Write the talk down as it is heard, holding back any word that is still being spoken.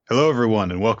Hello,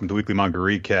 everyone, and welcome to Weekly Manga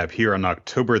Recap here on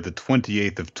October the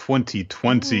 28th of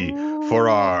 2020 for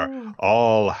our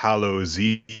All Hallows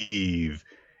Eve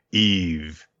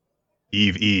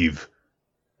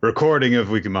recording of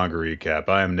Weekly Manga Recap.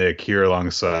 I am Nick here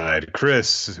alongside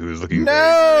Chris, who is looking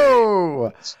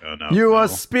No! very great. You are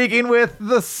speaking with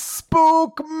the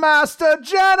Spook Master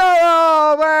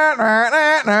General!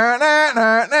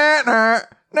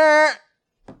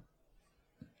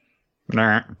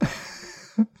 Nah.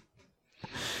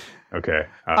 Okay.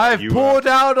 I've pulled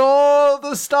out all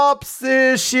the stops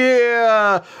this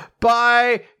year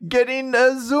by getting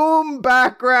a Zoom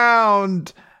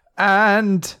background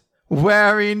and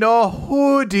wearing a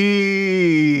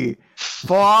hoodie.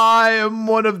 For I am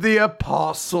one of the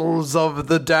apostles of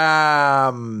the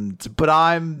damned. But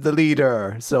I'm the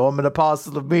leader, so I'm an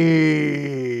apostle of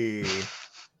me.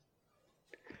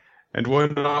 And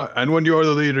when you're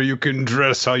the leader, you can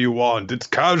dress how you want. It's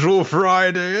Casual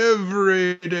Friday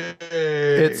every day.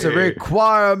 It's a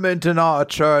requirement in our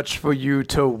church for you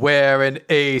to wear an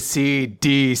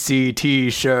AC/DC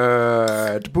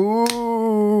t-shirt.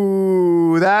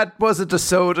 Boo! That wasn't a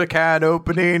soda can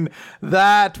opening.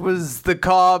 That was the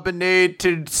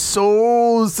carbonated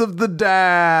souls of the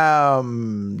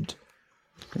damned.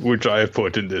 Which I have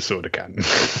put in this soda can.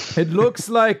 It looks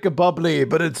like a bubbly,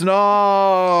 but it's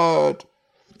not.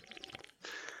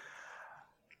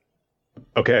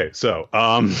 Okay, so,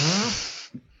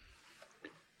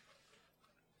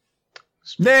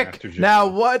 Nick, now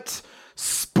what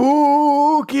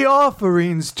spooky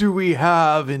offerings do we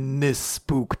have in this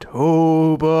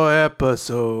Spooktober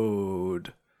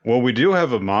episode? Well, we do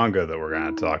have a manga that we're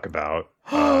going to talk about.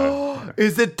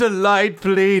 Is it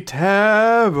delightfully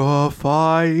terrifying?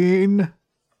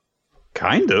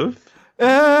 Kind of.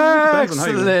 Depends on how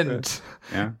you look at Excellent.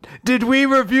 Yeah. Did we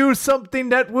review something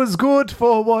that was good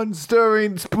for once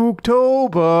during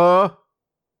Spooktober?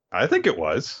 I think it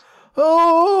was.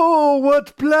 Oh,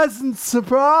 what pleasant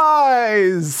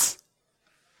surprise!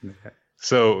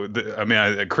 So,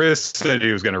 Chris said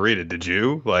he was going to read it. Did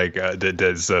you?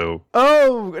 So...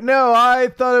 Oh, no, I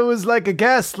thought it was like a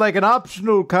guest, like an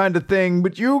optional kind of thing,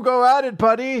 but you go at it,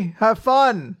 buddy. Have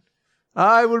fun.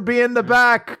 I will be in the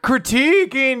back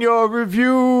critiquing your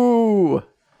review.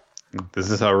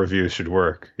 This is how reviews should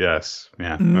work. Yes.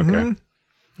 Yeah. Okay.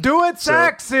 Do it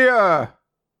sexier.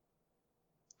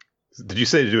 Did you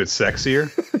say to do it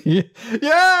sexier?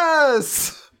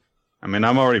 Yes! I mean,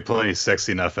 I'm already plenty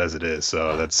sexy enough as it is,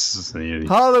 so that's...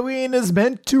 Halloween is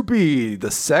meant to be the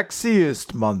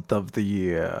sexiest month of the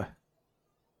year.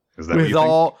 Is that what With you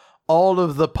think? all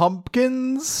of the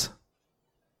pumpkins.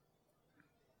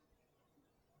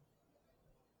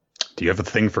 Do you have a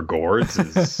thing for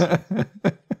gourds?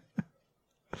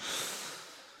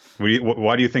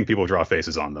 Why do you think people draw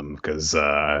faces on them? Because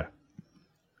I'm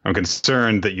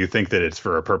concerned that you think that it's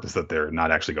for a purpose that they're not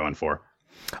actually going for.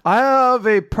 I have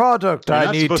a product You're I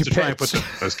not need supposed to to try and pitch. put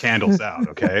those candles out,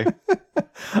 okay?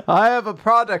 I have a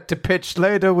product to pitch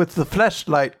later with the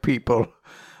fleshlight people.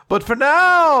 But for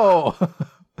now,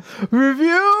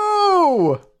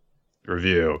 review!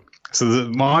 So the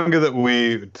manga that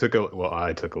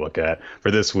I took a look at for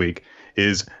this week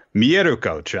is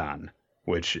Mieruko-chan,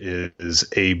 which is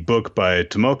a book by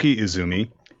Tomoki Izumi.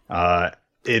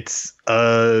 It's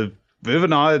a bit of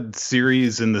an odd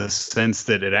series in the sense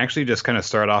that it actually just kind of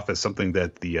started off as something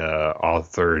that the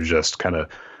author just kind of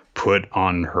put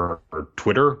on her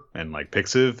Twitter and like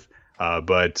Pixiv,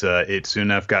 but it soon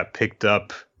enough got picked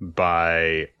up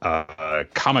by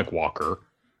Comic Walker,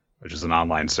 which is an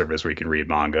online service where you can read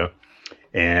manga.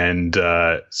 And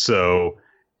so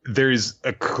there's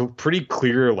a pretty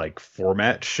clear like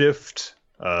format shift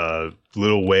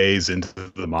little ways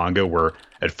into the manga where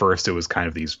at first it was kind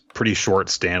of these pretty short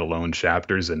standalone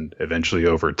chapters, and eventually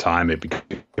over time it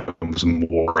becomes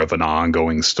more of an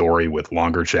ongoing story with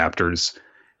longer chapters.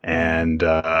 And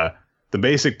the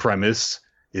basic premise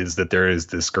is that there is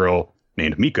this girl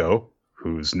named Miko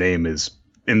whose name is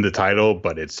in the title,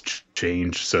 but it's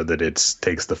changed so that it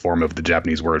takes the form of the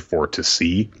Japanese word for to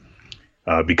see,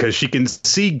 because she can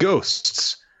see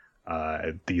ghosts,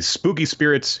 these spooky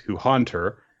spirits who haunt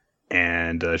her.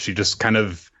 And she just kind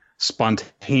of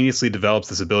spontaneously develops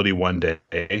this ability one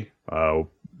day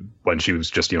when she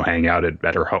was just, hanging out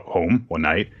at her home one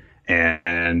night.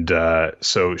 And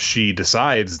so she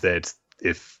decides that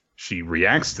if she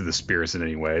reacts to the spirits in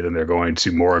any way, then they're going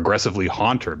to more aggressively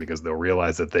haunt her because they'll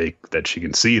realize that she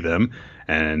can see them.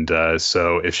 And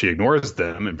so if she ignores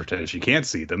them and pretends she can't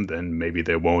see them, then maybe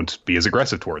they won't be as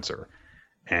aggressive towards her.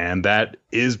 And that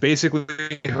is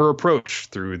basically her approach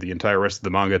through the entire rest of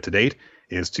the manga to date.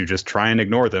 is to just try and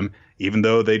ignore them, even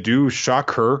though they do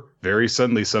shock her very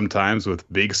suddenly sometimes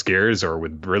with big scares or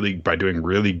by doing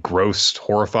really gross,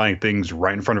 horrifying things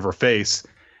right in front of her face.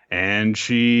 And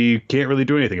she can't really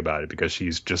do anything about it because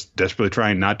she's just desperately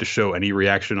trying not to show any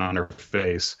reaction on her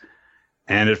face.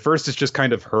 And at first, it's just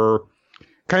kind of her,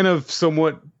 kind of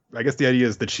somewhat, I guess the idea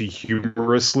is that she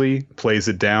humorously plays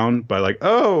it down by like,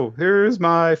 oh, here's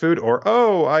my food, or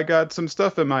oh, I got some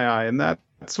stuff in my eye, and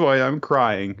that's why I'm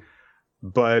crying.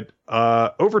 But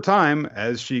over time,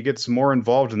 as she gets more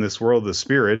involved in this world of the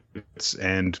spirits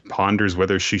and ponders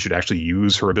whether she should actually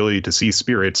use her ability to see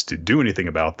spirits to do anything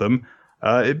about them,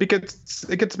 it gets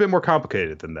a bit more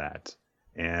complicated than that.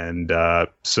 And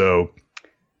so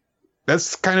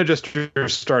that's kind of just your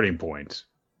starting point.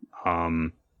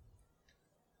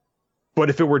 But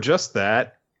if it were just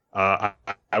that, I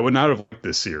would not have liked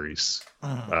this series.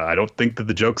 I don't think that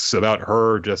the jokes about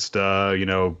her just,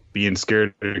 being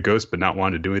scared of a ghost but not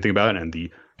wanting to do anything about it, and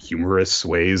the humorous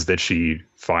ways that she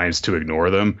finds to ignore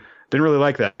them, didn't really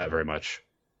like that very much.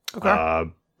 Okay.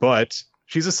 But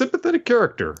she's a sympathetic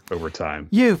character over time.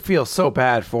 You feel so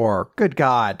bad for her. Good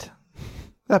God.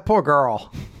 That poor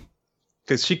girl.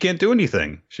 Because she can't do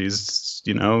anything. She's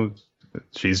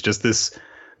just this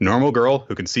normal girl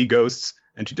who can see ghosts,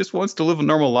 and she just wants to live a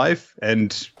normal life.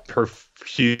 And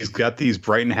she's got these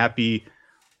bright and happy,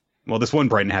 this one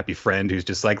bright and happy friend who's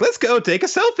just like, let's go take a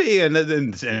selfie.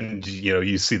 And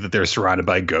you see that they're surrounded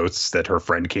by ghosts that her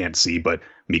friend can't see, but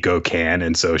Miko can.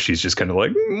 And so she's just kind of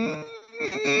like,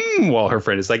 while her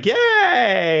friend is like,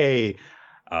 yay.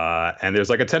 And there's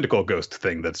like a tentacle ghost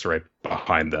thing that's right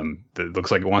behind them that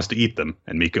looks like it wants to eat them.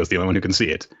 And Miko's the only one who can see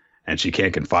it. And she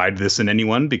can't confide this in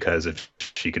anyone, because if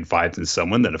she confides in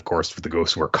someone, then of course the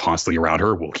ghosts who are constantly around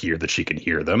her will hear that she can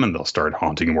hear them, and they'll start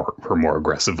haunting her more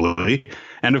aggressively.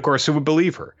 And of course, who would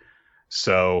believe her?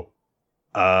 So,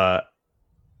 and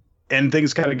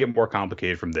things kind of get more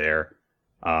complicated from there.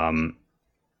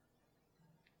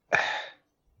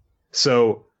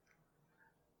 So,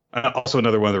 also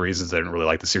another one of the reasons I didn't really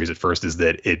like the series at first is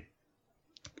that it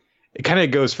kind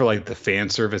of goes for like the fan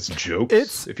service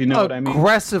jokes, if you know what I mean.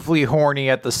 Aggressively horny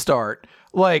at the start.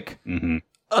 Like,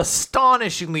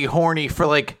 astonishingly horny for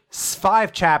like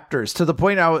 5 chapters, to the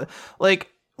point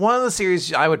one of the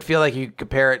series I would feel like you could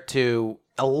compare it to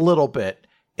a little bit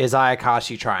is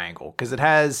Ayakashi Triangle, because it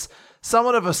has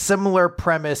somewhat of a similar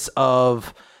premise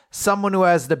of someone who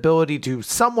has the ability to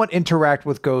somewhat interact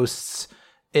with ghosts,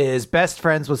 is best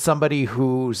friends with somebody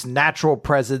whose natural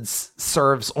presence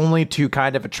serves only to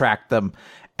kind of attract them.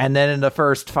 And then in the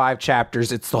first 5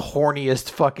 chapters, it's the horniest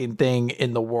fucking thing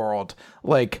in the world.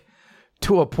 Like,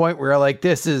 to a point where like,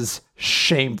 this is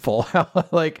shameful.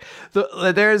 Like,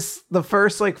 there's the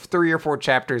first like 3 or 4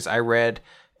 chapters I read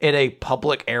in a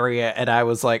public area, and I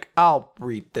was like, I'll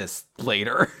read this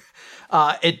later.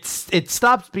 It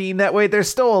stops being that way. There's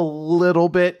still a little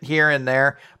bit here and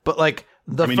there, but like,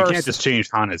 you can't just change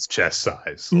Hana's chest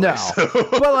size. No,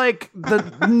 but like the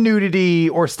nudity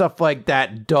or stuff like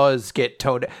that does get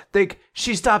toned. Like,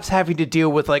 she stops having to deal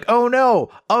with like, oh no,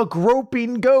 a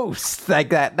groping ghost like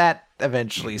that. That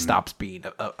eventually stops being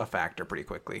a factor pretty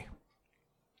quickly.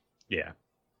 Yeah,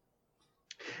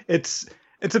 it's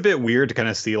a bit weird to kind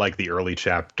of see like the early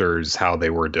chapters, how they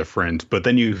were different, but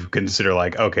then you consider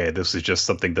like, okay, this is just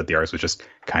something that the artist was just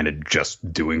kind of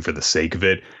just doing for the sake of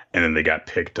it, and then they got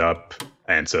picked up.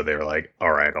 And so they were like,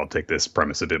 all right, I'll take this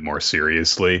premise a bit more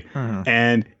seriously.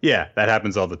 And yeah, that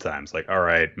happens all the time. It's like, all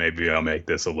right, maybe I'll make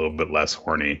this a little bit less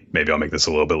horny. Maybe I'll make this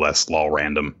a little bit less lol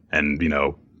random, and,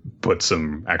 put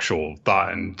some actual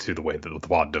thought into the way that the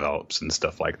plot develops and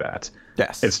stuff like that.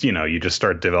 Yes. It's, you just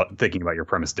start thinking about your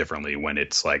premise differently when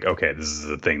it's like, okay, this is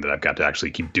the thing that I've got to actually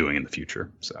keep doing in the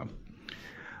future. So,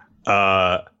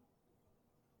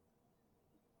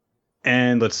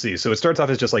 and let's see. So it starts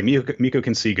off as just like Miko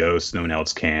can see ghosts. No one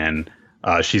else can.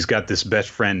 She's got this best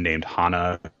friend named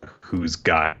Hana who's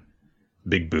got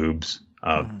big boobs.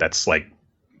 That's like,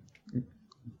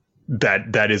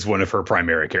 that is one of her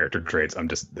primary character traits.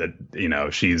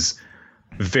 She's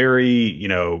very,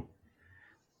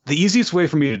 the easiest way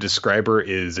for me to describe her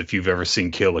is if you've ever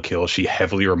seen Kill la Kill, she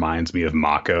heavily reminds me of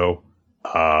Mako.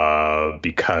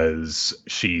 Because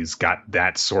she's got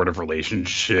that sort of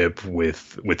relationship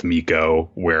with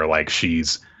Miko, where like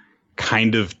she's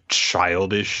kind of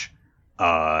childish,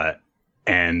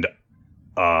 and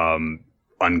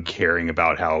uncaring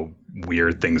about how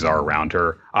weird things are around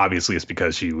her. Obviously, it's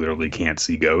because she literally can't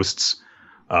see ghosts,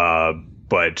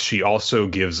 but she also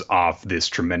gives off this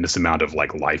tremendous amount of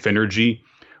like life energy,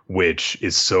 which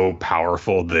is so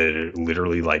powerful that it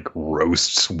literally like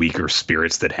roasts weaker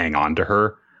spirits that hang on to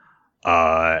her.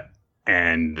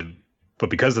 And but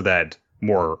because of that,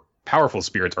 more powerful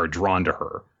spirits are drawn to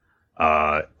her.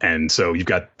 And so you've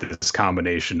got this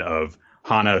combination of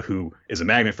Hana, who is a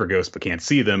magnet for ghosts but can't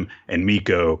see them, and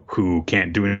Miko, who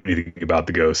can't do anything about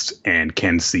the ghosts and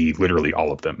can see literally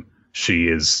all of them. She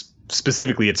is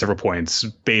specifically at several points,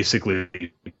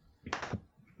 basically,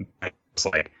 it's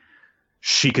like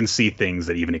she can see things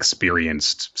that even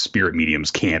experienced spirit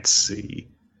mediums can't see.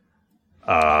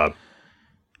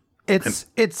 It's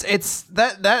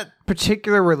that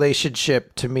particular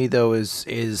relationship to me though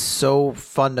is so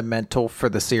fundamental for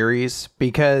the series,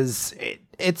 because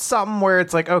it's something where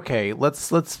it's like, okay,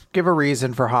 let's give a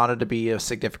reason for Hana to be a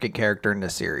significant character in the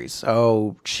series.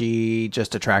 Oh, she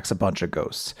just attracts a bunch of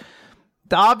ghosts.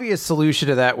 The obvious solution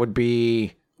to that would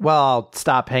be, well,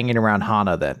 stop hanging around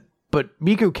Hana then. But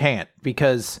Miku can't,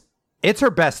 because it's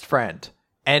her best friend.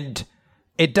 And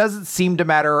it doesn't seem to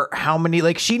matter how many,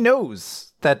 like, she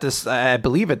knows that this, I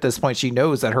believe at this point, she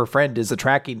knows that her friend is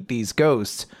attracting these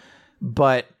ghosts.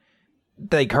 But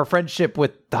like, her friendship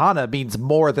with Hana means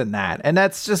more than that. And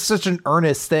that's just such an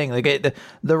earnest thing. Like,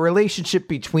 the relationship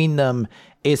between them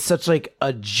is such like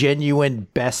a genuine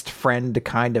best friend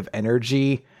kind of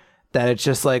energy that it's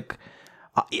just like,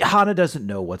 Hana doesn't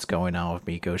know what's going on with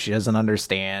Miko. She doesn't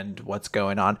understand what's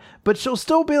going on, but she'll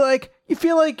still be like, you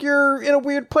feel like you're in a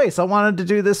weird place. I wanted to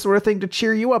do this sort of thing to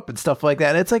cheer you up and stuff like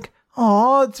that. And it's like,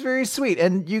 oh, it's very sweet.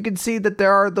 And you can see that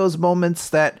there are those moments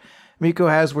that Miko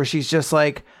has where she's just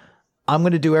like, I'm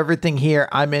going to do everything here.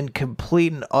 I'm in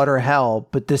complete and utter hell,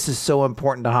 but this is so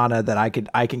important to Hana that I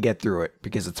can get through it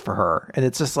because it's for her. And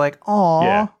it's just like, oh,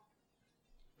 yeah.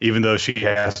 Even though she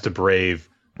has to brave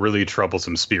really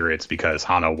troublesome spirits because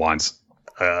Hana wants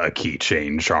a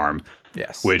keychain charm,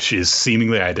 yes, which is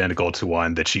seemingly identical to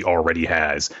one that she already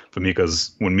has. But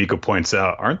when Miko points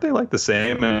out, aren't they like the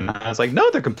same? And I was like, no,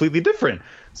 they're completely different.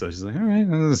 So she's like, all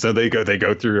right. So they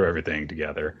go through everything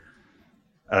together.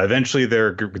 Eventually,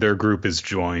 their group is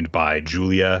joined by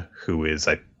Julia, who is,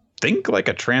 I think, like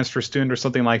a transfer student or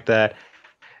something like that.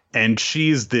 And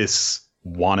she's this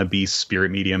wannabe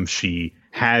spirit medium. She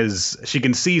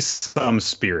can see some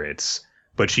spirits,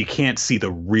 but she can't see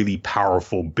the really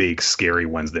powerful, big, scary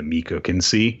ones that Miko can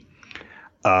see.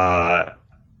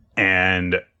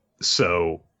 And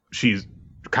so she's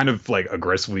kind of like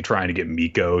aggressively trying to get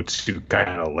Miko to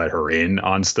kind of let her in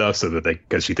on stuff so that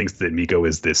because she thinks that Miko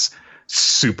is this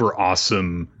super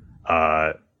awesome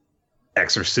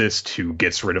exorcist who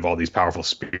gets rid of all these powerful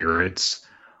spirits,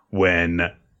 when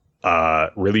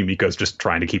really Miko's just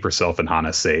trying to keep herself and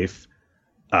Hana safe.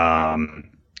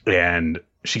 And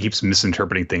she keeps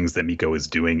misinterpreting things that Miko is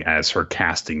doing as her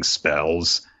casting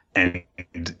spells. And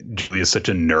Julia's such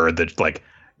a nerd that, like,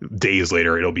 days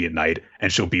later it'll be at night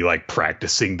and she'll be like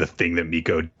practicing the thing that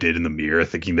Miko did in the mirror,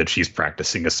 thinking that she's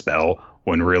practicing a spell,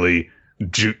 when really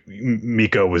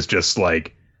Miko was just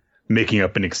like making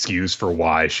up an excuse for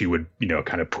why she would,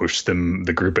 kind of push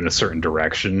the group in a certain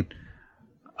direction.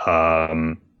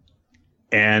 And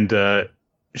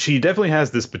she definitely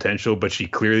has this potential, but she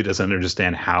clearly doesn't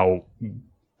understand how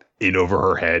in over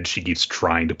her head she keeps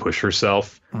trying to push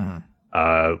herself.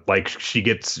 Like she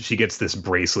gets this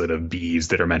bracelet of bees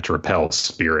that are meant to repel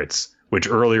spirits, which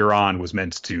earlier on was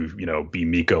meant to, be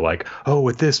Miko like, oh,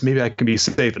 with this, maybe I can be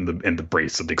safe. And the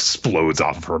bracelet explodes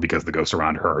off of her because the ghosts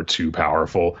around her are too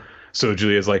powerful. So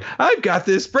Julia's like, I've got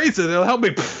this bracelet. It'll help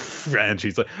me. And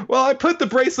she's like, well, I put the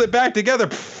bracelet back together.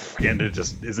 And it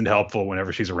just isn't helpful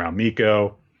whenever she's around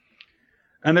Miko.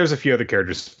 And there's a few other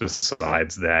characters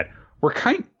besides that. We're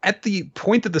kind at the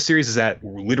point that the series is at,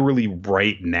 literally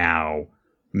right now.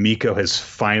 Miko has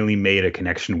finally made a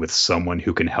connection with someone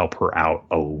who can help her out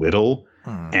a little.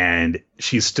 And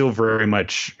she's still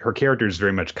her character is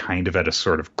very much kind of at a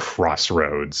sort of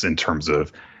crossroads in terms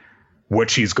of what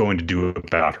she's going to do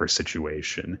about her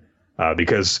situation.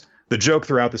 Because the joke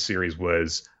throughout the series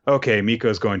was, okay,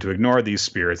 Miko's going to ignore these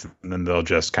spirits and then they'll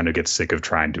just kind of get sick of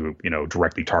trying to,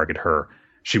 directly target her.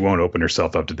 She won't open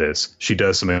herself up to this. She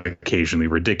does some occasionally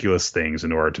ridiculous things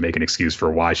in order to make an excuse for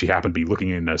why she happened to be looking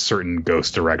in a certain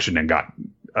ghost direction and got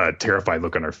a terrified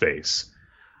look on her face.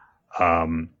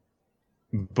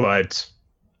 But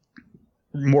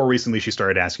more recently, she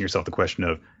started asking herself the question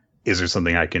of, is there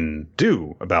something I can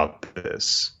do about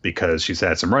this? Because she's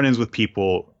had some run-ins with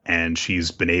people and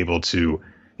she's been able to,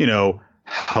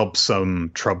 help some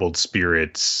troubled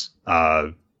spirits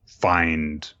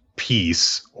find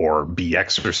peace or be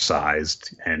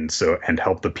exorcised, and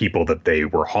help the people that they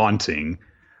were haunting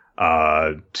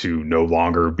to no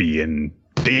longer be in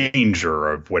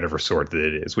danger of whatever sort that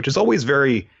it is, which is always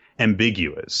very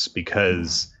ambiguous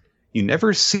because you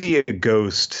never see a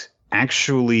ghost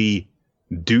actually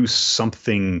do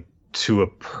something to a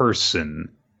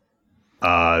person.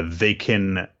 They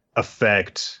can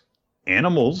affect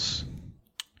animals,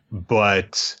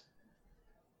 but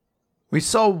we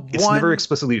saw it's one never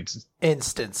explicitly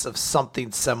instance of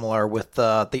something similar with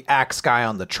the axe guy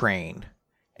on the train.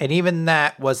 And even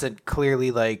that wasn't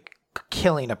clearly like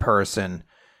killing a person,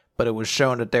 but it was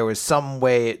shown that there was some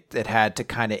way it had to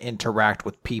kind of interact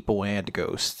with people and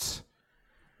ghosts.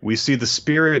 We see the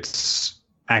spirits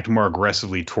act more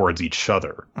aggressively towards each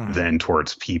other than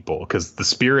towards people, because the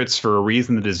spirits, for a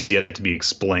reason that is yet to be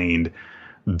explained,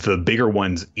 the bigger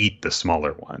ones eat the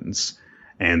smaller ones.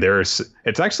 And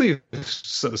it's actually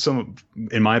some,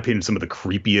 in my opinion, some of the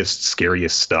creepiest,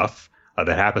 scariest stuff that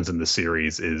happens in the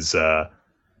series is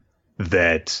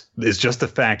just the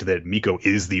fact that Miko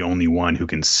is the only one who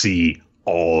can see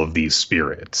all of these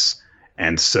spirits.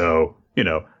 And so,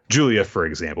 Julia, for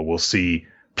example, will see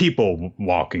people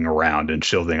walking around and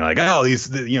she'll think like, oh,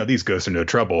 these ghosts are no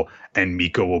trouble. And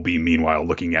Miko will be meanwhile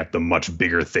looking at the much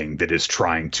bigger thing that is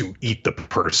trying to eat the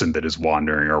person that is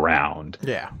wandering around.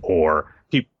 Yeah. Or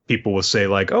people will say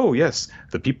like, oh, yes,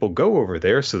 the people go over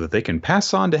there so that they can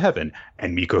pass on to heaven.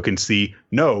 And Miko can see,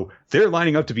 no, they're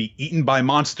lining up to be eaten by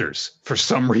monsters for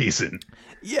some reason.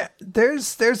 Yeah,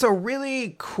 there's a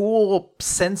really cool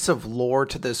sense of lore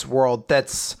to this world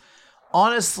that's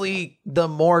honestly the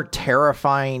more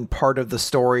terrifying part of the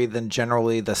story than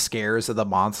generally the scares of the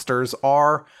monsters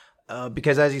are.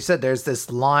 Because as you said, there's this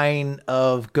line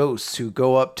of ghosts who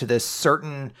go up to this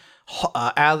certain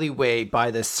alleyway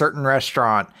by this certain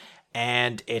restaurant,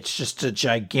 and it's just a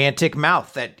gigantic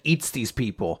mouth that eats these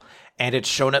people. And it's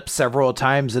shown up several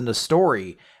times in the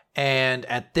story. And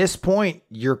at this point,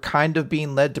 you're kind of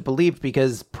being led to believe,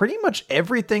 because pretty much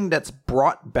everything that's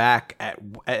brought back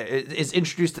is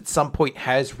introduced at some point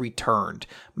has returned.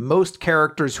 Most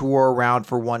characters who were around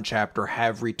for one chapter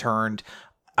have returned,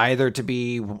 either to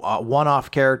be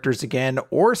one-off characters again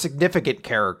or significant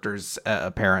characters,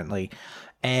 apparently.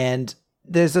 And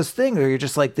there's this thing where you're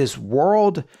just like, this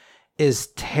world is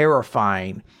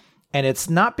terrifying. And it's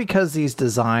not because these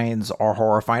designs are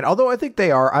horrifying, although I think they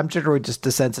are. I'm generally just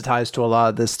desensitized to a lot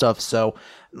of this stuff, so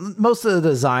most of the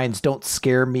designs don't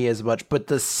scare me as much. But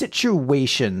the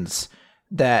situations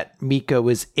that Miko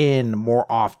is in more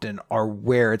often are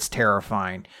where it's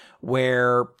terrifying.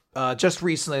 Where just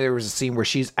recently there was a scene where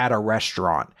she's at a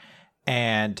restaurant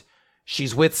and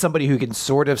she's with somebody who can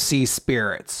sort of see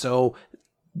spirits. So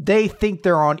they think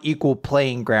they're on equal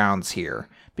playing grounds here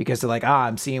because they're like,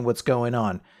 I'm seeing what's going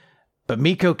on. But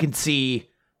Miko can see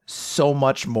so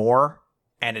much more,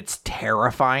 and it's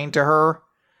terrifying to her.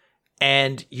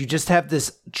 And you just have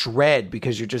this dread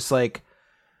because you're just like,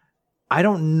 I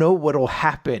don't know what'll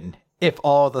happen if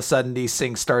all of a sudden these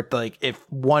things start, like, if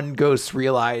one ghost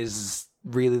realizes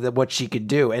really that what she could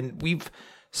do. And we've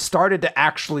started to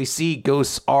actually see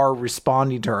ghosts are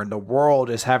responding to her, and the world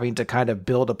is having to kind of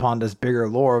build upon this bigger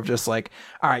lore of just like,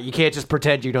 all right, you can't just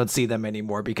pretend you don't see them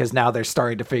anymore, because now they're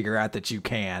starting to figure out that you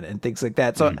can, and things like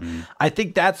that. So I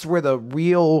think that's where the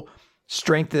real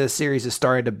strength of the series is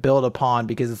starting to build upon,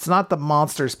 because it's not the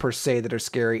monsters per se that are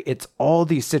scary. It's all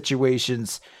these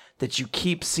situations that you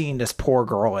keep seeing this poor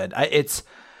girl in.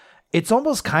 It's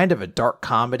almost kind of a dark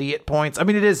comedy at points. I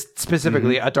mean, it is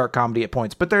specifically a dark comedy at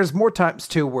points, but there's more times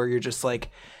too where you're just like,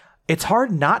 it's hard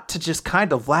not to just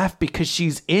kind of laugh because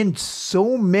she's in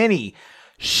so many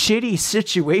shitty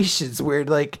situations where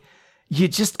like you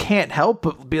just can't help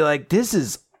but be like, this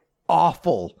is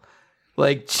awful.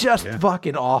 Like just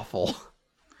fucking awful.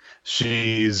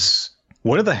 She's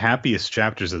one of the happiest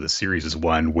chapters of the series is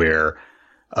one where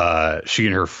she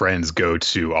and her friends go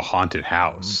to a haunted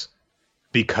house.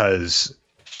 Because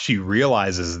she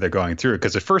realizes they're going through it.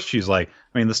 Because at first she's like,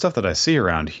 I mean, the stuff that I see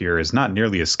around here is not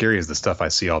nearly as scary as the stuff I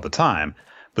see all the time.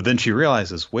 But then she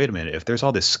realizes, wait a minute, if there's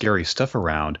all this scary stuff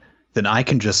around, then I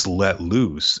can just let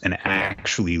loose and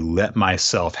actually let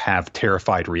myself have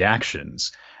terrified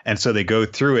reactions. And so they go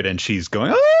through it and she's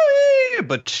going, oh,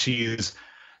 but she's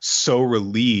so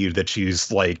relieved that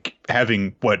she's like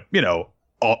having what,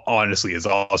 honestly is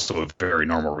also a very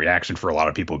normal reaction for a lot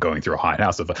of people going through a haunted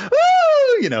house of,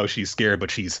 she's scared, but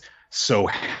she's so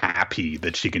happy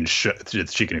that she can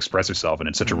express herself, and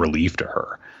it's such a relief to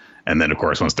her. And then, of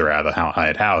course, once they're out of the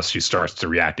haunted house, she starts to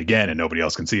react again, and nobody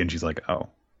else can see, and she's like, "Oh,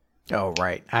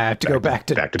 right, I have to go back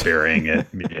to burying it."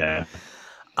 Yeah.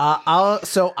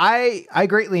 So I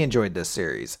greatly enjoyed this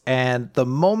series, and the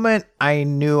moment I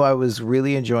knew I was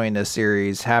really enjoying this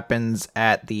series happens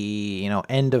at the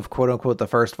end of quote unquote the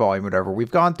first volume, whatever.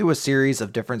 We've gone through a series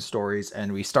of different stories,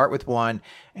 and we start with one,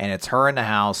 and it's her in the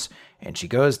house, and she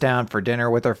goes down for dinner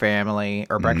with her family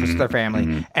or breakfast with her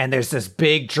family, and there's this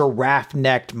big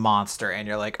giraffe-necked monster, and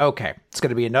you're like, okay, it's going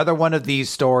to be another one of these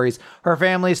stories. Her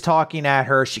family's talking at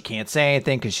her. She can't say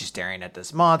anything because she's staring at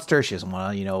this monster. She doesn't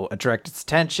want to, attract its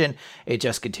attention. It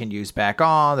just continues back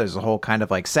on. There's a whole kind of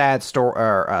like sad story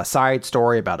or side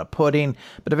story about a pudding,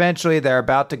 but eventually they're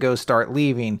about to go start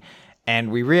leaving,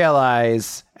 and we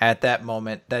realize at that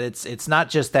moment that it's not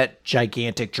just that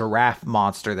gigantic giraffe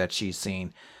monster that she's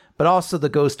seen, but also the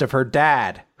ghost of her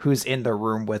dad who's in the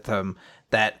room with him,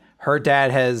 that her dad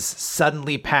has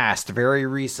suddenly passed very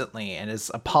recently and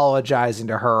is apologizing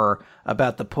to her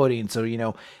about the pudding. So,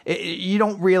 you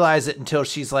don't realize it until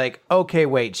she's like, okay,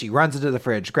 wait. She runs into the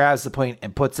fridge, grabs the pudding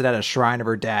and puts it at a shrine of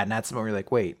her dad. And that's the moment you're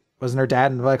like, wait, wasn't her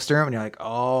dad in the next room? And you're like,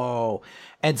 oh.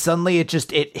 And suddenly it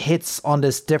hits on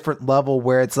this different level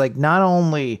where it's like, not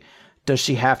only does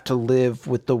she have to live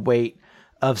with the weight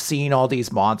of seeing all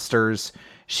these monsters,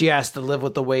 she has to live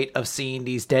with the weight of seeing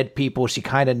these dead people she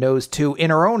kind of knows too in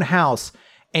her own house,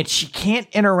 and she can't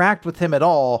interact with him at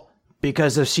all,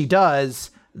 because if she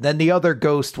does, then the other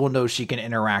ghost will know she can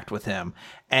interact with him.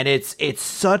 And it's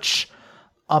such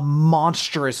a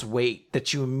monstrous weight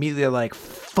that you immediately are like,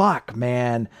 fuck,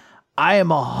 man, I am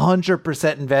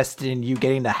 100% invested in you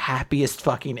getting the happiest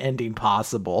fucking ending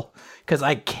possible, because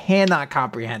I cannot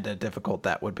comprehend how difficult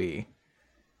that would be.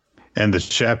 And the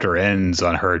chapter ends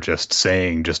on her just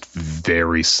saying, just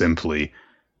very simply,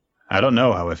 I don't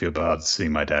know how I feel about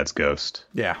seeing my dad's ghost.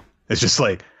 Yeah. It's just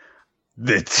like,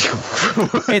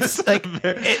 it's like,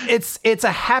 it's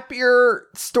a happier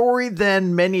story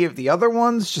than many of the other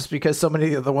ones, just because so many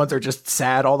of the other ones are just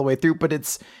sad all the way through. But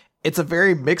it's a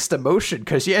very mixed emotion,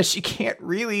 because, she can't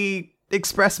really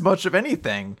express much of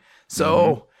anything.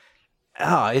 So,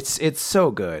 it's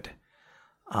so good.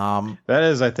 That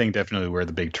is, I think, definitely where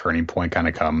the big turning point kind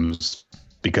of comes,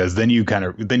 because then you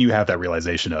have that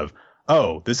realization of,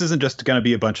 oh, this isn't just going to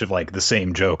be a bunch of like the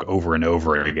same joke over and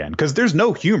over again, because there's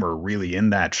no humor really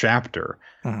in that chapter,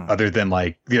 other than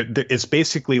like it's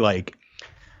basically like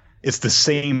it's the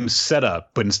same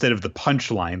setup, but instead of the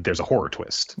punchline, there's a horror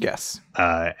twist. Yes,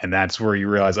 and that's where you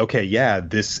realize, okay, yeah,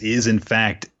 this is in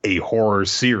fact a horror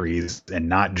series and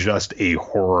not just a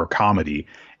horror comedy.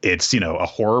 It's, a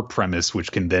horror premise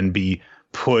which can then be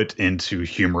put into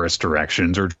humorous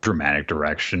directions or dramatic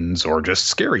directions or just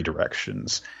scary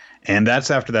directions. And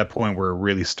that's after that point where it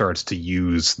really starts to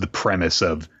use the premise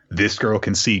of this girl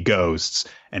can see ghosts,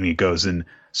 and it goes in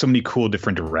so many cool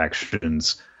different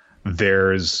directions.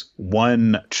 There's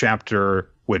one chapter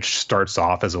which starts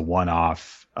off as a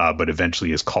one-off, but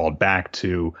eventually is called back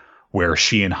to, where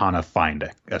she and Hana find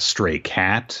a stray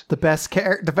cat. The best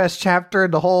chapter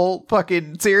in the whole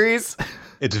fucking series.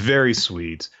 It's very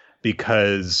sweet,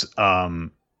 because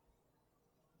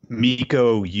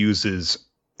Miko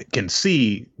can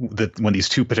see that when these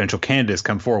two potential candidates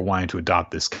come forward wanting to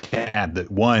adopt this cat, that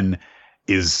one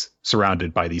is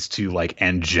surrounded by these two like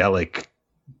angelic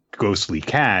ghostly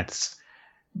cats,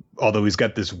 although he's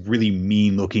got this really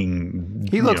mean looking,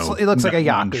 he looks like a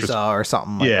Yakuza or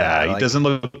something like that. He doesn't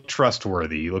look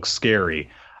trustworthy. He looks scary.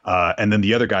 And then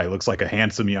the other guy looks like a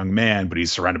handsome young man, but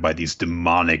he's surrounded by these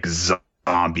demonic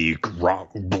zombie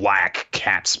black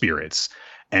cat spirits.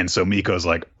 And so Miko's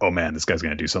like, oh man, this guy's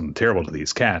going to do something terrible to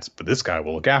these cats, but this guy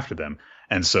will look after them.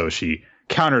 And so she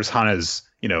counters Hana's,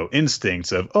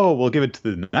 instincts of, oh, we'll give it to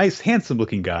the nice, handsome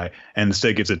looking guy, and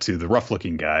instead gives it to the rough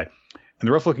looking guy. And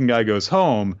the rough looking guy goes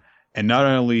home, and not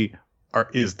only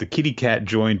is the kitty cat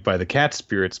joined by the cat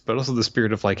spirits, but also the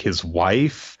spirit of like his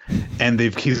wife. And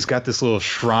he's got this little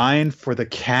shrine for the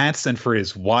cats and for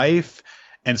his wife.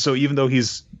 And so even though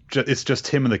it's just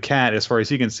him and the cat, as far as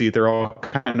he can see, they're all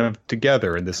kind of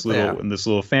together in this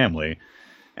little family.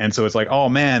 And so it's like, oh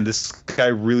man, this guy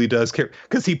really does care,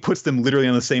 because he puts them literally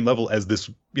on the same level as this,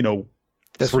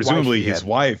 presumably his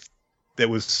wife that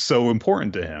was so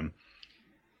important to him.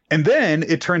 And then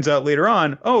it turns out later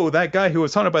on, oh, that guy who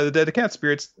was haunted by the dead cat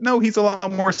spirits, no, he's a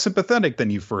lot more sympathetic than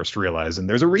you first realize. And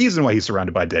there's a reason why he's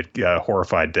surrounded by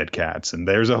horrified dead cats. And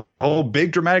there's a whole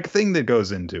big dramatic thing that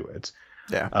goes into it.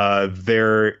 Yeah.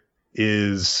 There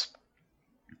is.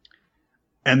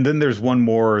 And then there's one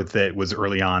more that was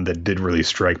early on that did really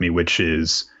strike me, which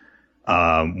is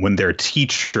when their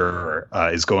teacher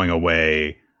is going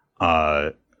away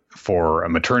for a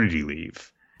maternity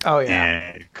leave. Oh,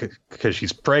 yeah. Because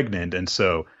she's pregnant. And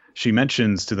so she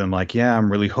mentions to them like, yeah,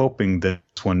 I'm really hoping that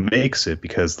this one makes it,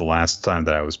 because the last time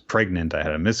that I was pregnant, I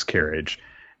had a miscarriage.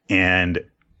 And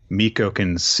Miko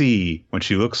can see when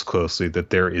she looks closely that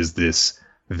there is this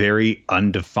very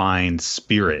undefined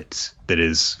spirit that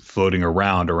is floating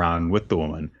around with the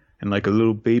woman. and like a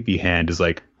little baby hand is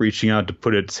like reaching out to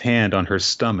put its hand on her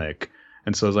stomach.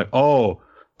 And so I was like, oh,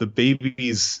 the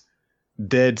baby's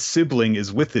dead sibling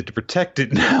is with it to protect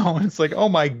it now. And it's like, oh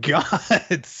my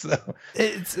God. So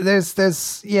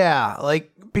there's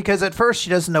like, because at first she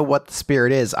doesn't know what the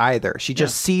spirit is either. She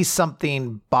just sees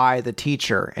something by the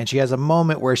teacher, and she has a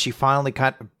moment where she finally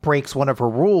kind of breaks one of her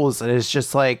rules, and is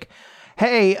just like,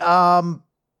 hey,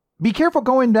 be careful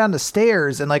going down the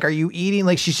stairs. And like, are you eating?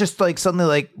 Like, she's just like suddenly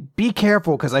like, be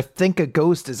careful, because I think a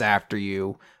ghost is after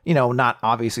you. Not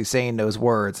obviously saying those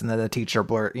words. And then the teacher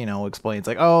explains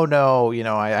like, oh no,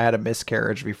 I had a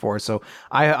miscarriage before, so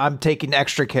I'm taking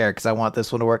extra care because I want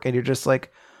this one to work. And you're just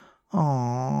like,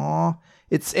 oh,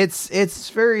 it's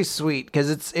very sweet, because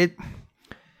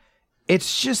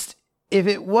it's just, if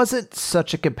it wasn't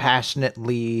such a compassionate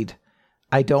lead,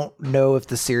 I don't know if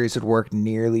the series would work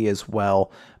nearly as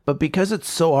well. But because it's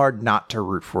so hard not to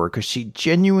root for her, because she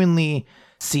genuinely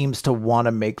seems to want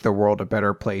to make the world a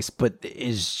better place, but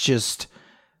is just,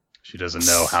 she doesn't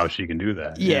know how she can do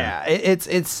that. Yeah,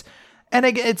 and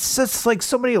again, it's just like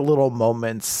so many little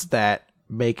moments that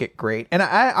make it great. And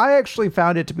I actually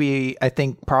found it to be, I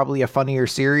think, probably a funnier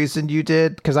series than you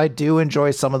did, because I do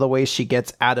enjoy some of the ways she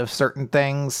gets out of certain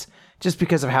things, just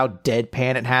because of how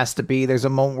deadpan it has to be. There's a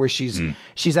moment where she's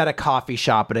at a coffee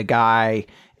shop and a guy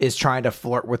is trying to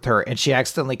flirt with her, and she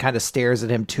accidentally kind of stares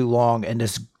at him too long, and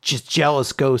this just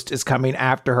jealous ghost is coming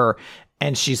after her,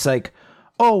 and she's like,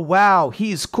 oh wow,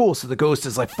 he's cool. So the ghost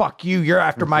is like, fuck you, you're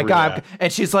after my guy.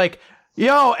 And she's like,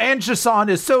 yo, Anja-san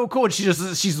is so cool. And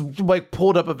she's like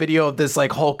pulled up a video of this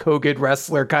like Hulk Hogan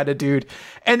wrestler kind of dude,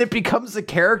 and it becomes a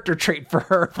character trait for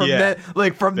her from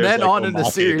then on in the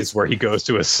series, where he goes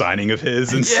to a signing of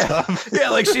his and stuff. Yeah,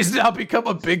 like she's now become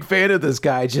a big fan of this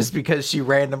guy just because she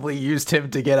randomly used him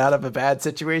to get out of a bad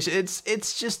situation.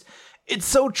 It's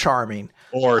so charming.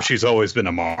 Or she's always been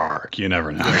a mark. You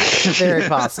never know. Very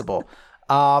possible.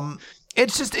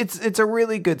 It's a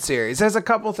really good series. There's a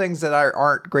couple things that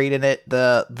aren't great in it.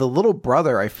 The little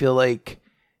brother, I feel like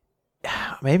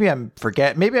maybe I'm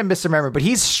misremembering, but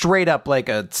he's straight up like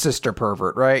a sister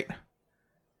pervert, right?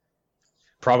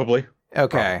 Probably.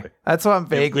 Okay. Probably. That's what I'm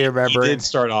vaguely remembering. He did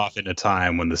start off in a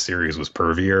time when the series was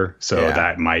pervier, so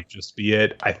that might just be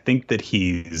it. I think that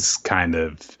he's kind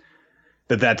of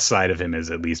that side of him has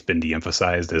at least been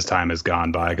de-emphasized as time has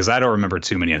gone by, because I don't remember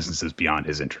too many instances beyond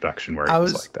his introduction where he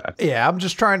was like that. Yeah, I'm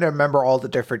just trying to remember all the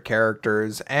different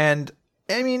characters, and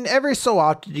I mean, every so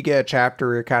often you get a chapter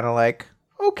where you're kind of like,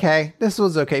 okay, this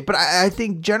was okay. But I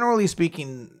think generally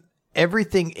speaking,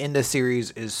 everything in the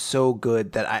series is so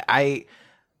good that I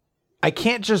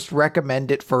can't just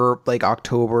recommend it for like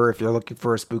October if you're looking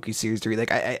for a spooky series to read.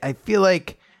 Like I feel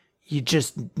like you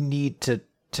just need to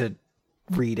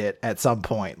read it at some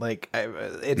point. Like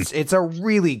it's a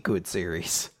really good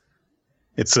series.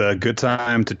 It's a good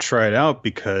time to try it out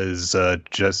because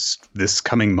just this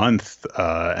coming month,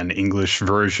 an English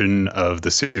version of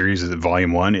the series,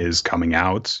 Volume 1, is coming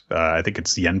out. I think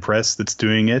it's Yen Press that's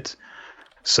doing it.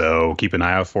 So keep an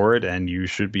eye out for it, and you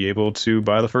should be able to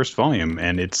buy the first volume.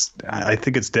 And I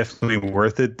think it's definitely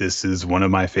worth it. This is one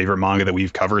of my favorite manga that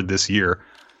we've covered this year,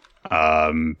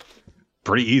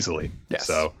 pretty easily. Yes.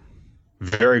 So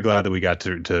very glad that we got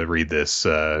to read this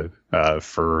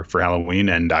for Halloween,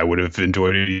 and I would have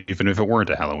enjoyed it even if it weren't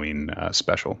a Halloween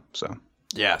special. So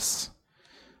yes.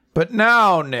 But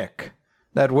now, Nick,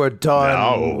 that we're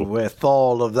done with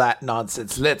all of that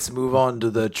nonsense, let's move on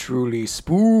to the truly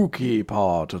spooky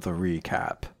part of the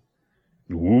recap.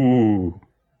 Ooh.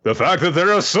 The fact that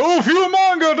there are so few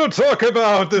manga to talk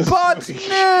about this But, week.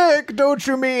 Nick, don't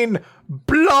you mean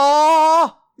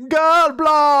blah? Girl,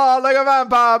 blah, like a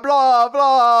vampire, blah,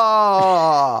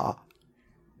 blah.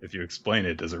 If you explain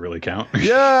it, does it really count?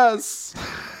 Yes.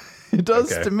 It does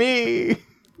to me.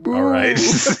 Boo. All right.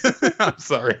 I'm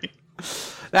sorry.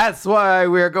 That's why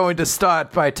we're going to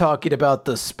start by talking about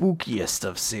the spookiest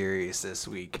of series this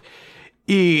week,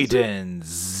 Eden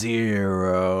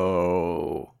Zero,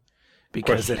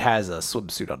 because it has a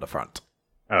swimsuit on the front.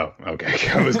 Oh, okay.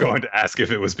 I was going to ask if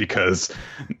it was because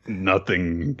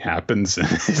nothing happens in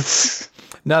it.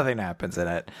 Nothing happens in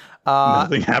it.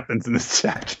 Nothing happens in this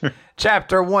chapter.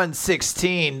 Chapter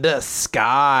 116, The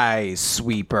Sky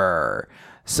Sweeper.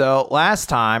 So last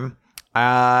time,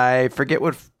 I forget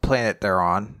what planet they're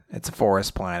on. It's a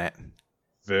forest planet.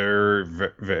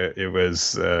 It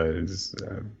was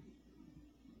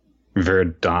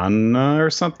Verdana or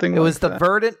something. It was the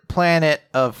verdant planet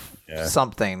of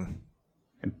something.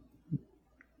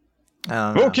 I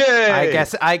don't know. Okay.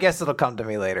 I guess it'll come to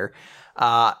me later.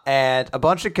 And a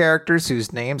bunch of characters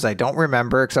whose names I don't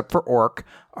remember except for Orc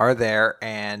are there,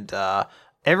 and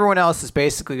everyone else is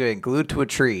basically getting glued to a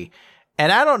tree.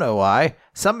 And I don't know why.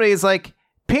 Somebody's like,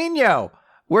 Pino,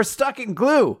 we're stuck in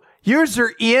glue. Use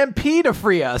your EMP to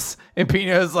free us. And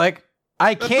Pino's like,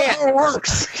 I can't. That's how it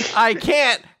works. I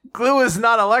can't. Glue is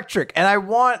not electric. And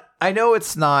I know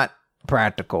it's not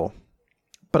practical,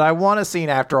 but I want a scene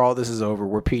after all this is over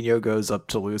where Pino goes up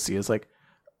to Lucy. It's like,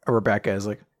 Rebecca is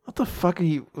like, what the fuck are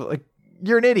you, like,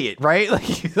 you're an idiot, right?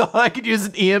 Like, you thought I could use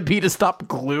an EMP to stop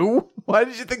glue? Why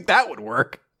did you think that would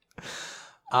work?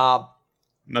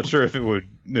 Not sure if it would.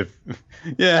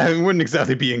 Yeah, it wouldn't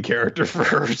exactly be in character for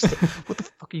her. What the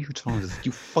fuck are you talking about?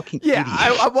 You fucking yeah,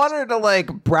 idiot. I wanted to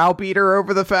like browbeat her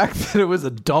over the fact that it was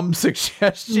a dumb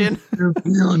suggestion.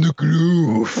 Be on the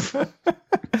groove.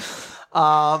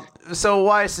 So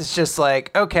Weiss is just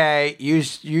like, okay,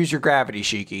 use your gravity,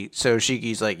 Shiki. So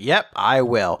Shiki's like, yep, I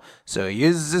will. So he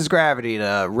uses his gravity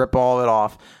to rip all of it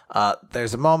off.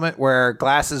 There's a moment where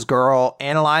Glasses Girl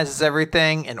analyzes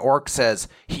everything, and Orc says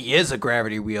he is a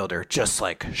gravity wielder, just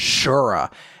like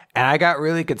Shura. And I got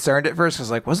really concerned at first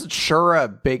because, like, wasn't Shura a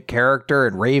big character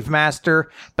in Rave Master?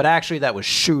 But actually, that was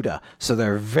Shuda. So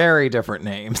they're very different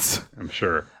names. I'm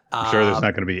sure. I'm sure there's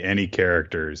not going to be any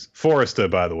characters. Forresta,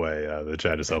 by the way, the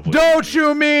chat is helpful. Don't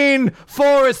you mean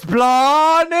Forrest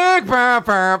Blahnik?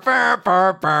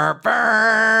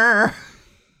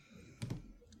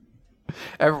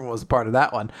 Everyone was a part of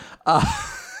that one. What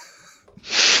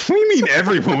do you mean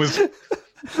everyone was?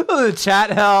 The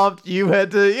chat helped. You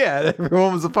had to, yeah,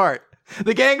 everyone was a part.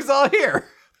 The gang's all here.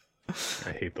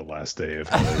 I hate the last day of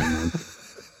Halloween.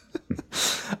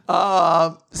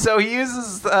 So he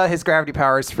uses his gravity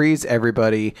powers, frees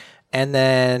everybody, and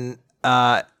then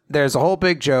there's a whole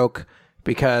big joke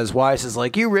because Weiss is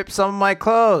like, you ripped some of my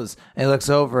clothes. And he looks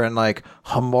over and like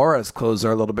Hamora's clothes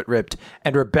are a little bit ripped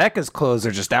and Rebecca's clothes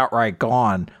are just outright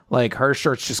gone. Like her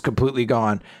shirt's just completely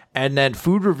gone. And then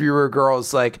Food Reviewer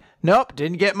Girl's like, nope,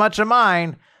 didn't get much of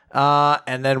mine.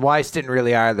 And then Weiss didn't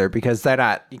really either because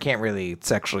you can't really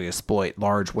sexually exploit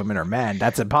large women or men.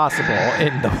 That's impossible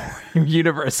in the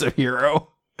universe of Hero.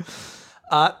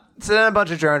 So then a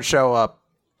bunch of drones show up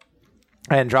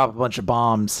and drop a bunch of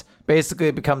bombs. Basically,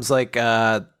 it becomes like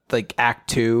Act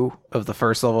 2 of the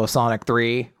first level of Sonic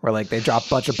 3, where like they drop a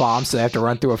bunch of bombs, so they have to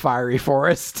run through a fiery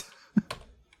forest.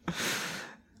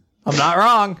 I'm not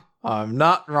wrong.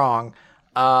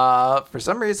 For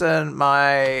some reason,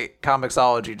 my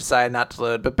Comixology decided not to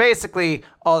load, but basically,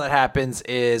 all that happens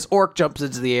is Orc jumps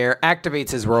into the air, activates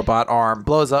his robot arm,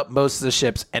 blows up most of the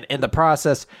ships, and in the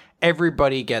process,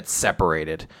 everybody gets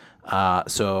separated.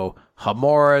 So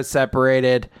Hamura is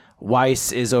separated.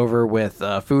 Weiss is over with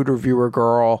Food Reviewer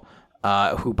Girl,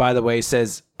 who, by the way,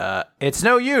 says, it's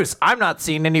no use. I'm not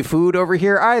seeing any food over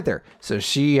here either. So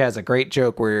she has a great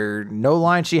joke where no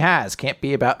line she has can't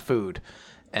be about food.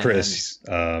 And Chris,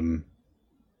 I've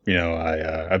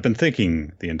been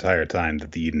thinking the entire time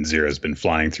that the Eden Zero has been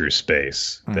flying through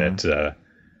space, that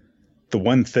the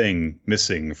one thing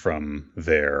missing from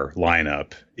their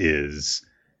lineup is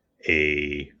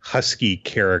a husky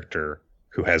character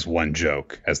who has one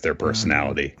joke as their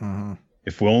personality.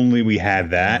 If only we had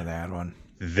that,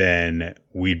 then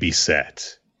we'd be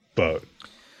set. But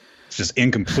it's just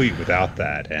incomplete without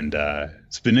that. And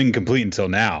it's been incomplete until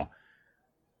now.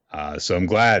 So I'm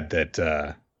glad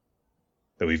that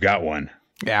we've got one.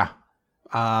 Yeah.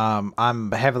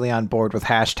 I'm heavily on board with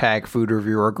hashtag Food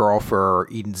Reviewer Girl for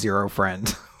Eden Zero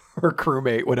friend or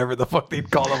crewmate, whatever the fuck they'd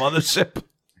call them on the ship.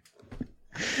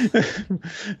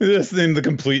 This thing, the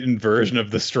complete inversion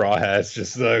of the Straw Hats.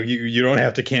 Just you don't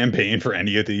have to campaign for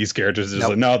any of these characters. Just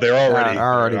like, no, they're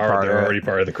already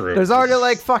part of the crew. There's already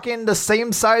like fucking the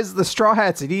same size as the Straw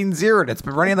Hats at Eden Zero, and it's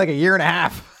been running like a year and a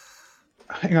half.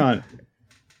 Hang on.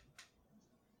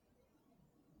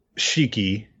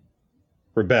 Shiki,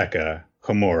 Rebecca,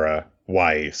 Hamura,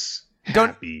 Weiss,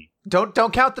 Happy. Don't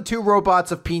count the two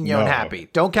robots of Pino and Happy.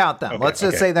 Don't count them. Okay, Let's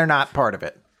just say they're not part of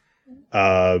it.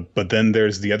 But then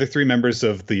there's the other three members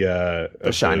of the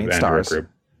Shining Stars group,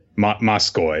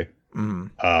 Moskoy.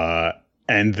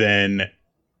 And then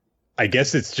I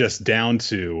guess it's just down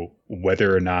to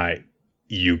whether or not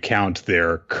you count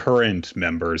their current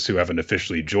members who haven't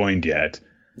officially joined yet.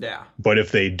 Yeah. But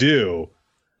if they do,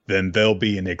 then they'll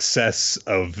be in excess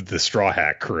of the Straw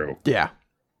Hat crew. Yeah.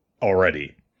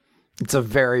 Already. It's a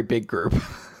very big group.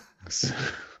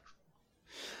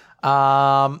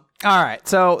 All right.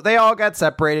 So they all got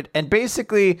separated, and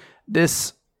basically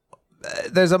there's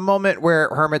a moment where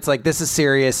Hermit's like, this is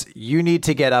serious. You need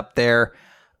to get up there.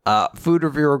 Food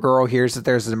Reviewer Girl hears that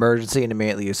there's an emergency and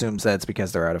immediately assumes that it's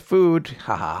because they're out of food.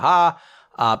 Ha ha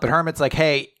ha. But Hermit's like,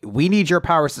 hey, we need your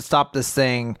powers to stop this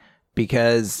thing.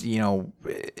 because,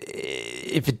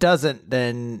 if it doesn't,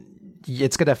 then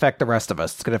it's going to affect the rest of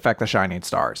us. It's going to affect the Shining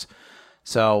Stars.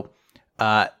 So,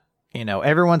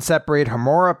 everyone's separated.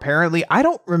 Homura, apparently, I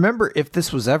don't remember if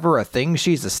this was ever a thing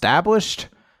she's established,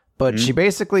 but she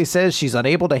basically says she's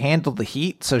unable to handle the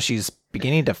heat, so she's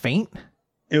beginning to faint.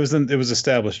 It was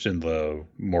established in the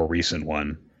more recent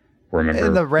one. Remember?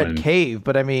 In the Red Cave,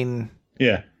 but I mean...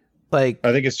 Yeah. I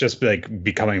think it's just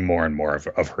becoming more and more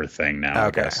of her thing now,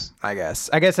 okay, I guess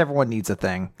everyone needs a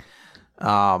thing.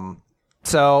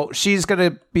 So she's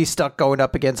going to be stuck going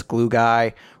up against Glue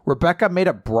Guy. Rebecca made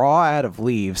a bra out of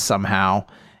leaves somehow,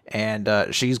 and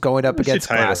she's going up against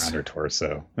Glass. She tied around her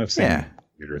torso. I've seen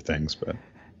weirder things, but...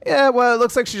 Yeah, well, it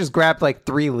looks like she just grabbed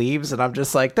 3 leaves, and I'm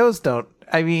just like, those don't...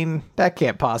 I mean, that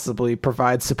can't possibly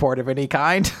provide support of any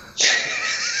kind.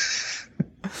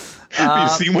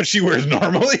 Have you seen what she wears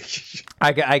normally?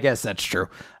 I guess that's true.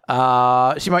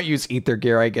 She might use ether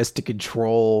gear, I guess,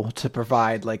 to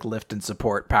provide lift and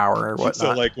support power or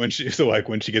whatnot. So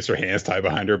when she gets her hands tied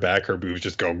behind her back, her boobs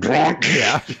just go gronk.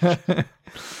 Yeah.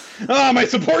 My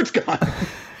support's gone.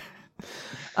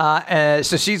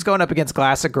 So she's going up against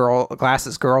Glasses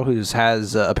Girl, who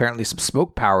has apparently some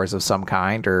smoke powers of some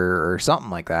kind or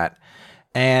something like that.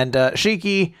 And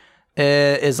Shiki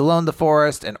is alone in the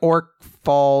forest, and Orc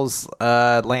falls,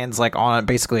 lands on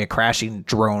basically a crashing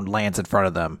drone lands in front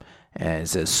of them, and it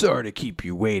says, "Sorry to keep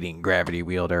you waiting, Gravity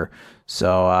Wielder."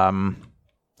 So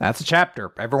that's a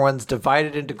chapter. Everyone's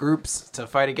divided into groups to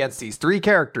fight against these 3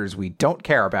 characters we don't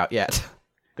care about yet.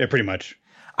 Yeah, pretty much.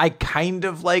 I kind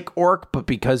of like Orc, but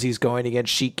because he's going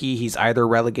against Shiki, he's either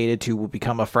relegated to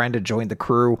become a friend and join the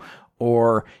crew,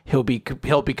 or he'll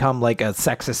become a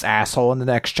sexist asshole in the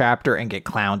next chapter and get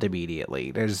clowned immediately.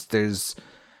 There's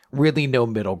really no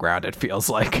middle ground, it feels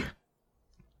like.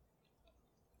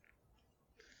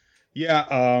 Yeah,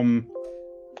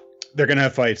 they're gonna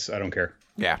have fights. I don't care.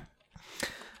 Yeah.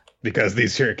 Because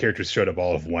these characters showed up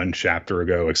all of 1 chapter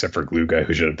ago, except for Glue Guy,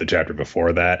 who showed up the chapter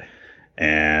before that.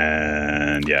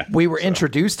 And yeah, we were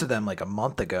introduced to them a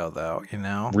month ago, though.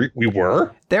 We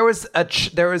were. There was a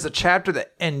chapter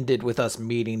that ended with us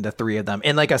meeting the 3 of them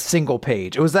in a single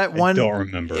page. It was that one. I don't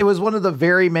remember. It was one of the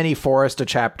very many Foresta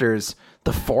chapters,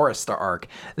 the Foresta arc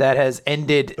that has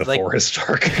ended. The Forest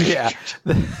arc. Yeah.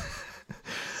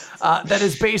 That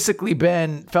has basically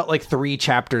felt like 3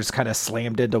 chapters kind of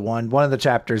slammed into one. One of the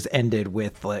chapters ended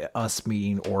with us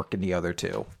meeting Orc and the other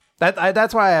 2.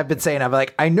 That's why I've been saying,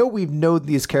 I know we've known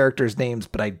these characters' names,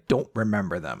 but I don't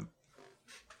remember them.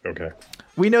 Okay.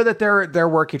 We know that they're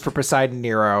working for Poseidon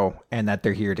Nero and that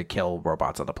they're here to kill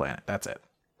robots on the planet. That's it.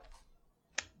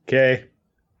 Okay.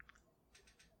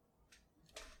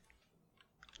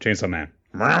 Chainsaw Man.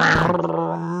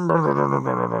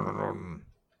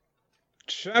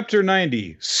 Chapter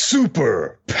 90,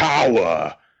 Super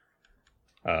Power.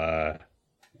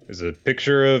 There's a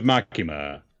picture of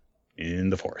Makima in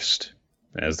the forest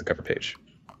as the cover page.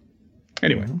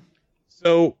 Anyway,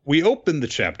 so we open the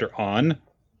chapter on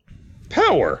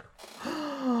Power,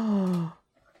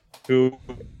 who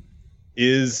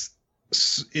is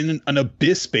in an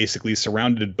abyss, basically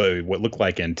surrounded by what look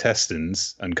like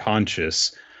intestines,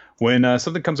 unconscious, when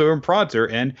something comes over and prods her,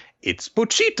 and it's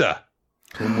Pochita.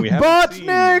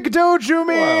 Botnik, don't you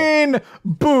mean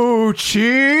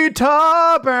Buchita?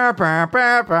 Burr, burr,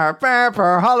 burr, burr, burr,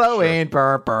 burr, Halloween.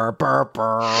 Burr, burr, burr,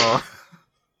 burr.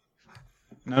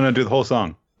 No, do the whole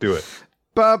song. Do it.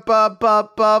 Hey,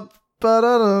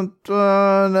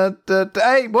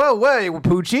 whoa,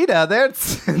 Puchita,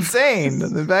 that's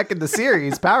insane. Back in the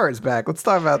series, Power's back. Let's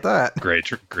talk about that. Great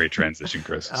transition,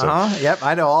 Chris. Yep,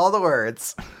 I know all the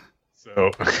words.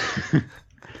 So,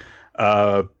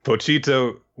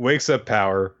 Pochita wakes up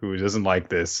Power, who doesn't like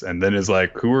this, and then is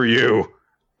like, "Who are you?"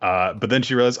 But then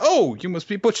she realizes, "Oh, you must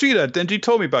be Pochita. Denji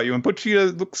told me about you." And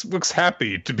Pochita looks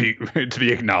happy to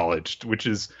be acknowledged, which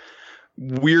is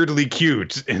weirdly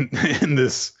cute in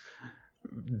this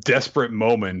desperate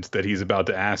moment that he's about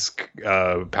to ask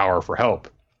Power for help,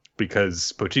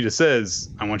 because Pochita says,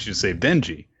 "I want you to save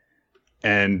Denji,"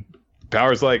 and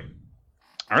Power's like,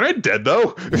 "Aren't I dead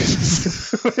though?"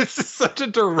 This is such a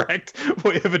direct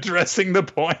way of addressing the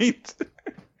point.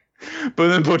 But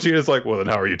then Pochita's like, "Well, then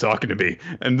how are you talking to me?"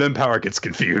 And then Power gets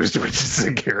confused, which is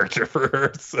a character for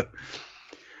her. So.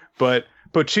 But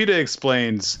Pochita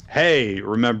explains, "Hey,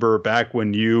 remember back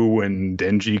when you and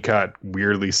Denji got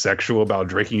weirdly sexual about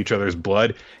drinking each other's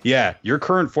blood? Yeah, your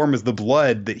current form is the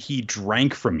blood that he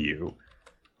drank from you.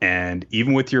 And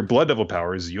even with your blood devil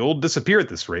powers, you'll disappear at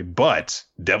this rate. But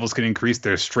devils can increase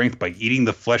their strength by eating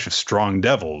the flesh of strong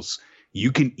devils.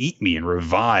 You can eat me and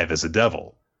revive as a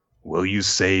devil. Will you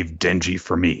save Denji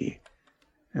for me?"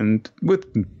 And with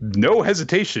no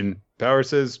hesitation, Power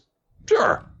says,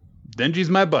 "Sure, Denji's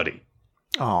my buddy."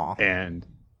 Aw. And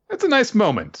that's a nice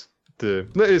moment to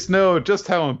let us know just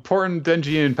how important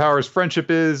Denji and Power's friendship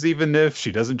is, even if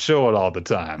she doesn't show it all the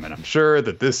time. And I'm sure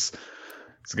that this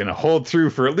is going to hold through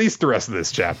for at least the rest of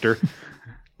this chapter.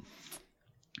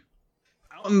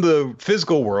 Out in the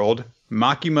physical world,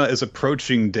 Makima is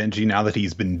approaching Denji now that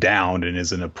he's been downed and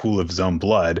is in a pool of his own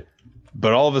blood.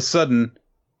 But all of a sudden,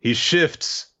 he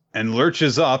shifts and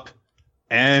lurches up,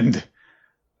 and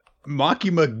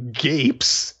Makima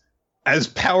gapes as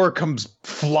Power comes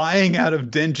flying out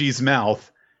of Denji's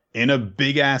mouth in a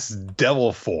big-ass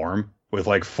devil form with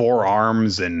like 4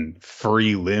 arms and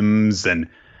furry limbs and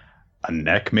a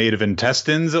neck made of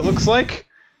intestines, it looks like.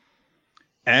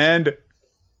 And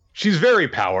she's very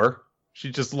Power.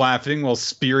 She's just laughing while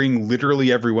spearing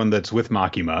literally everyone that's with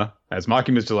Makima, as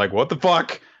Makima's just like, what the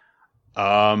fuck?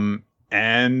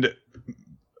 And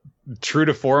true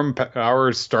to form,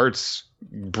 Power starts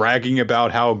bragging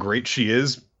about how great she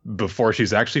is before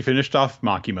she's actually finished off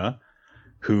Makima,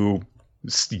 who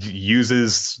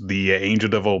uses the Angel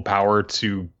Devil power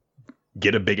to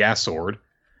get a big-ass sword.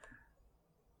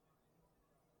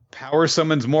 Power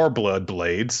summons more blood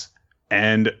blades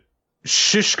and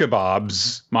shish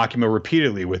kebabs Makima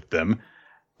repeatedly with them,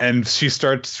 and she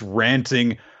starts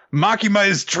ranting, "Makima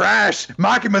is trash!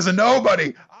 Makima's a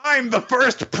nobody! I'm the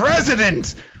first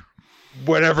president!"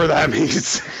 Whatever that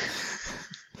means.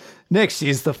 Nick,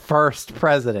 she's the first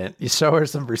president. You show her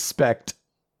some respect.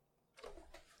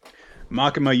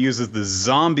 Makima uses the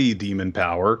zombie demon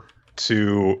power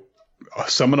to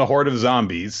summon a horde of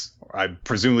zombies,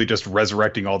 presumably just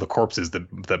resurrecting all the corpses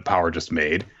that Power just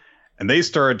made. And they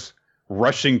start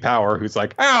rushing Power, who's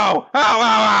like, ow, ow, ow,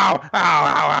 ow, ow,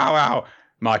 ow, ow, ow.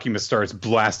 Makima starts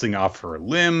blasting off her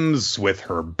limbs with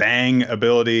her bang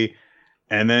ability.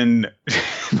 And then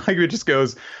Makima just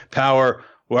goes, "Power,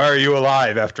 why are you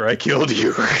alive after I killed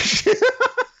you?"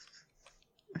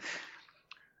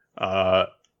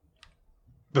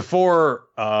 Before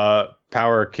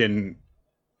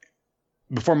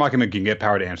Makima can get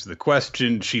Power to answer the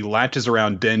question, she latches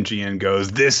around Denji and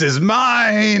goes, "This is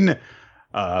mine!"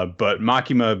 But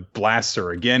Makima blasts her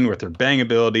again with her bang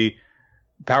ability.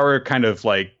 Power kind of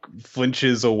like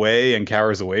flinches away and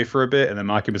cowers away for a bit, and then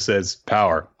Makima says,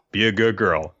 "Power, be a good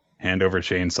girl. Hand over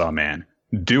Chainsaw Man.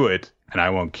 Do it, and I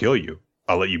won't kill you.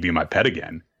 I'll let you be my pet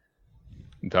again."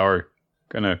 And Power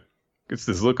kind of gets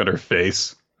this look on her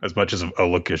face, as much as a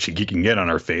look as she can get on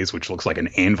her face, which looks like an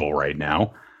anvil right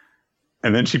now.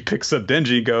 And then she picks up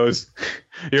Denji and goes,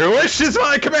 "Your wish is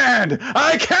my command!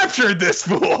 I captured this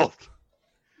fool!"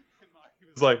 He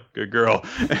was like, "Good girl."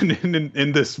 And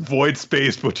in this void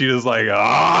space, Pochita's like,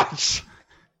 "Ah!"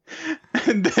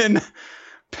 And then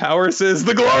Power says,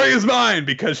 "The glory is mine,"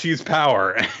 because she's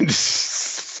Power. And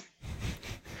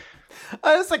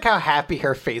I just like how happy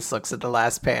her face looks at the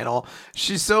last panel.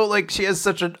 She's so like, she has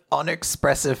such an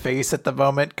unexpressive face at the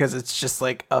moment because it's just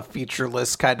like a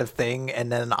featureless kind of thing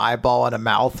and then an eyeball and a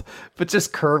mouth. But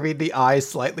just curving the eyes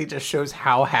slightly just shows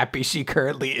how happy she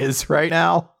currently is right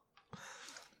now.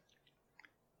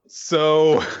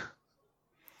 So,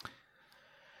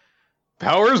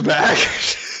 Power's back.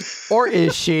 Or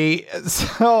is she?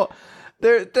 So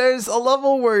there's a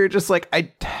level where you're just like,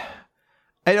 I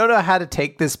don't know how to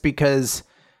take this because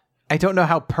I don't know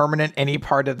how permanent any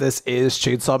part of this is.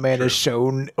 Chainsaw Man has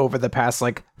shown over the past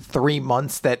like 3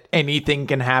 months that anything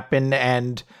can happen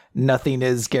and nothing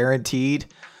is guaranteed.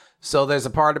 So there's a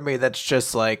part of me that's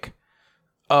just like,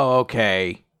 oh,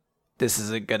 okay, this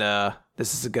isn't gonna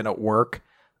work.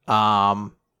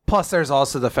 Plus there's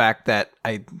also the fact that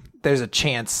there's a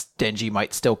chance Denji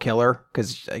might still kill her,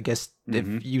 because I guess if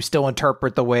you still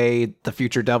interpret the way the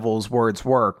future devil's words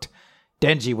worked,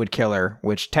 Denji would kill her,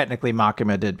 which technically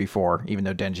Makima did before, even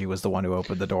though Denji was the one who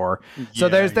opened the door. So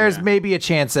there's maybe a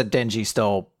chance that Denji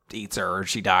still eats her or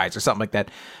she dies or something like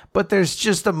that. But there's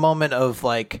just a moment of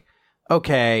like,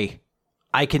 okay,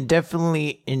 I can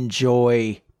definitely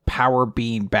enjoy Power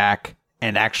being back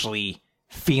and actually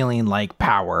feeling like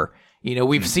Power. You know,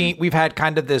 we've had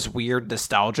kind of this weird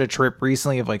nostalgia trip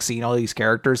recently of like seeing all these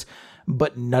characters,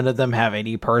 but none of them have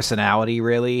any personality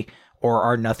really, or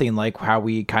are nothing like how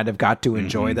we kind of got to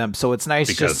enjoy them. So it's nice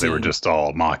because they were just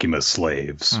all Makima's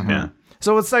slaves. Yeah.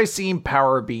 So it's nice seeing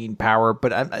Power being Power,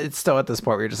 but it's still at this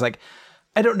point where you're just like,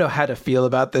 I don't know how to feel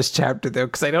about this chapter though,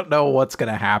 because I don't know what's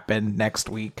going to happen next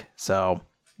week. So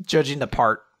judging the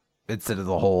part instead of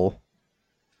the whole.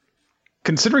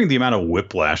 Considering the amount of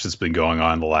whiplash that's been going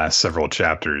on the last several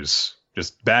chapters,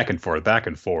 just back and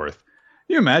forth,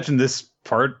 you imagine this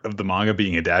part of the manga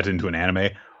being adapted into an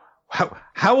anime?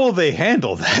 how will they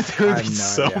handle that? There would be no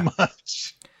so idea.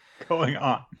 much going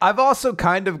on. I've also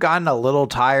kind of gotten a little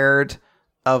tired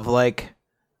of like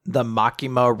the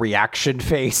Makima reaction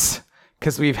face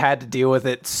because we've had to deal with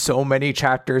it so many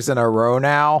chapters in a row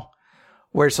now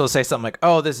where she'll say something like,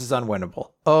 oh, this is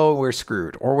unwinnable. Oh, we're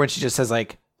screwed. Or when she just has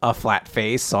like a flat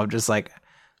face. So I'm just like,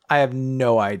 I have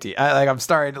no idea. I'm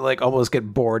starting to like almost get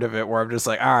bored of it where I'm just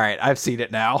like, all right, I've seen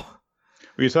it now.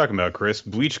 What are you talking about, Chris?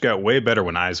 Bleach got way better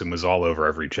when Aizen was all over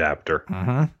every chapter.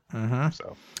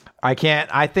 So I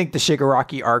think the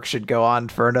Shigaraki arc should go on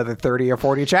for another 30 or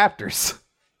 40 chapters.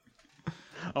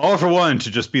 All for One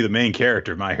to just be the main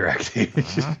character of My Hero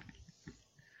Academia.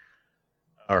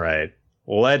 All right.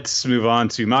 Let's move on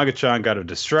to Maga-chan God of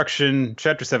Destruction,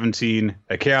 Chapter 17,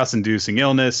 A Chaos-Inducing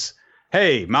Illness.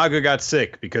 Hey, Maga got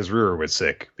sick because Ruru was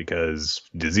sick, because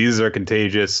diseases are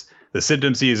contagious. The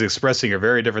symptoms he is expressing are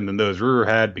very different than those Ruru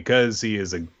had because he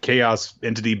is a chaos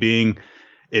entity being.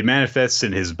 It manifests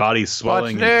in his body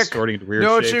swelling and distorting into weird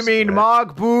shapes. Don't you mean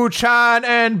Magbu-chan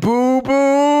and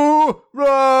Boo-Boo?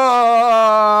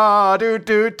 Raw! Do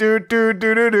do do do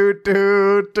do do do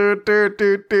do do do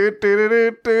do do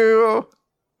do do.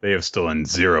 They have stolen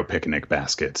 0 picnic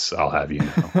baskets, I'll have you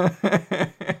know.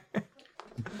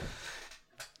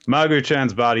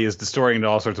 Magu-chan's body is distorting into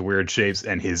all sorts of weird shapes,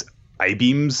 and his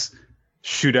eye-beams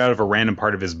shoot out of a random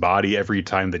part of his body every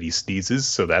time that he sneezes,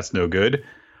 so that's no good.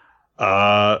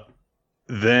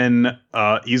 Then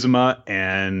Izuma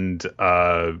and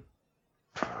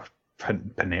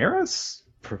Paneras?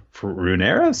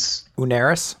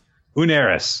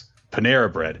 Uneris,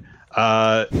 Panera Bread.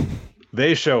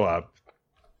 They show up.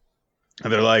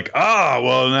 And they're like,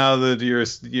 well, now that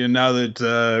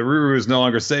Ruru is no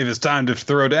longer safe, it's time to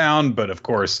throw down. But of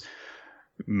course,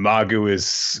 Magu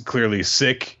is clearly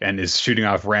sick and is shooting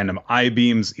off random eye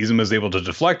beams. Izuma is able to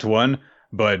deflect one,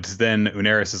 but then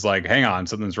Uneris is like, hang on,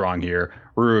 something's wrong here.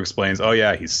 Ruru explains, oh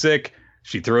yeah, he's sick.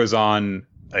 She throws on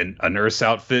a nurse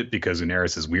outfit because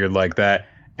Uneris is weird like that.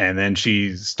 And then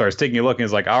she starts taking a look and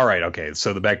is like, all right, okay.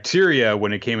 So the bacteria,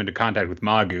 when it came into contact with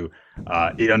Magu,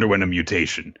 it underwent a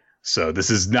mutation. So this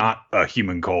is not a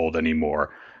human cold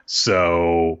anymore.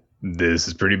 So this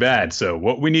is pretty bad. So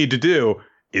what we need to do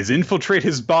is infiltrate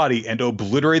his body and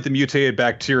obliterate the mutated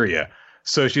bacteria.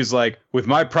 So she's like, with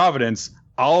my providence,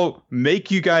 I'll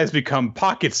make you guys become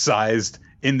pocket-sized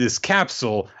in this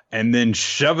capsule and then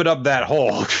shove it up that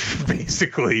hole,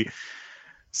 basically.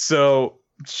 So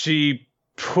she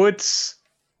puts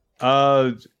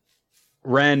Ren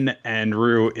and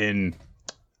Rue in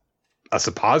a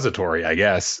suppository, I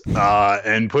guess,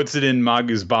 and puts it in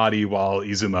Magu's body while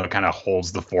Izuma kind of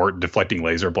holds the fort, deflecting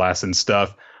laser blasts and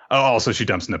stuff. Oh, also, she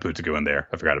dumps Naputuku in there.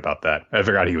 I forgot about that. I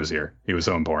forgot he was here. He was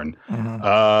so important.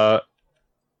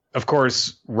 Of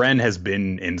course, Ren has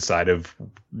been inside of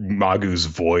Magu's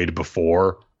void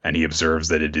before, and he observes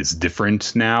that it is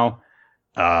different now.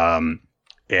 And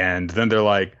then they're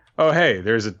like, oh, hey,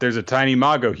 there's a tiny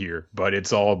Mago here, but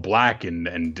it's all black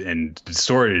and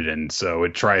distorted, and so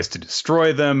it tries to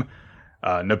destroy them.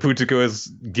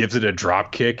 Naputuko gives it a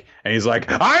drop kick, and he's like,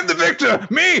 I'm the victor!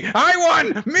 Me! I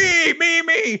won!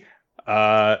 Me!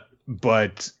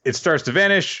 But it starts to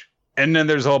vanish, and then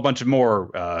there's a whole bunch of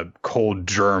more cold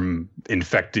germ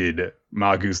infected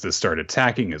Magus that start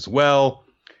attacking as well.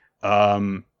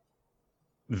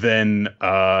 Then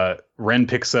Ren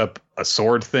picks up a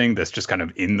sword thing that's just kind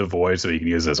of in the void, so he can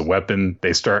use it as a weapon.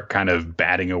 They start kind of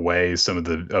batting away some of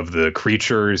the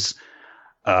creatures.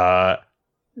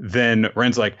 Then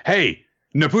Ren's like, "Hey,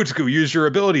 Naputuku, use your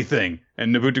ability thing."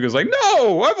 And Naputuku's like,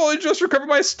 "No, I've only just recovered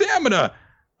my stamina."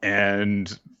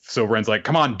 And so Ren's like,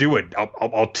 "Come on, do it.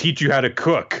 I'll teach you how to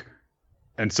cook."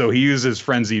 And so he uses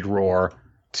Frenzied Roar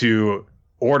to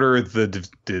order the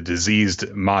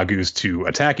diseased Magus to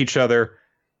attack each other.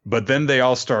 But then they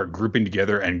all start grouping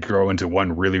together and grow into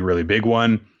one really, really big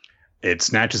one. It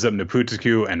snatches up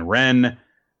Naputuku and Ren.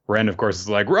 Ren, of course, is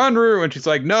like, "Run, Ruru!" And she's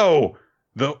like, "No,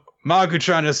 the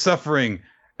Magu-chan is suffering.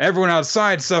 Everyone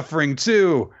outside suffering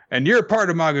too. And you're part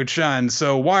of Magu-chan,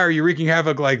 so why are you wreaking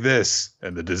havoc like this?"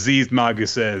 And the diseased Magu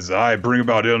says, "I bring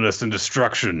about illness and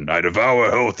destruction. I devour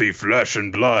healthy flesh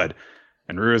and blood."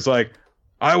 And Ruru's like,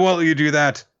 "I won't let you do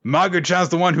that. Magu-chan's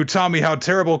the one who taught me how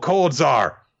terrible colds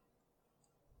are."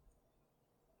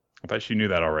 I thought she knew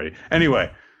that already.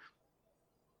 Anyway,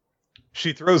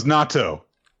 she throws Nato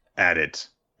at it.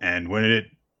 And when it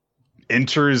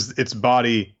enters its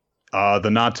body, the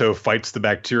Nato fights the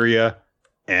bacteria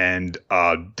and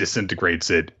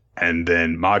disintegrates it. And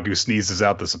then Magu sneezes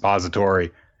out the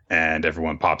suppository and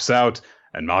everyone pops out.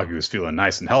 And Magu is feeling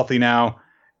nice and healthy now.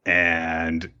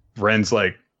 And Ren's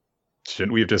like,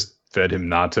 shouldn't we have just fed him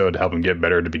natto to help him get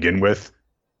better to begin with.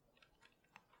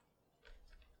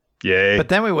 Yay. But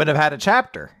then we would have had a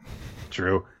chapter.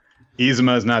 True.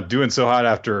 Izuma is not doing so hot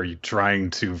after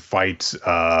trying to fight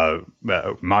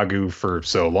Magu for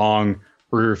so long.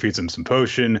 Ruru feeds him some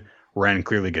potion. Ren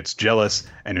clearly gets jealous,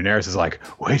 and Daenerys is like,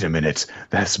 wait a minute,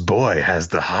 this boy has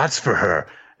the hots for her.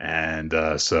 And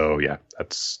so, yeah,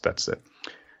 that's it.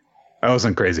 I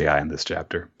wasn't crazy high in this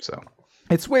chapter, so.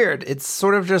 It's weird. It's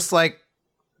sort of just like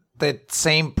the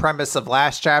same premise of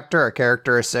last chapter. A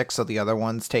character is sick, so the other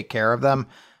ones take care of them,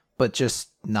 but just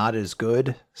not as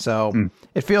good. So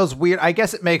it feels weird. I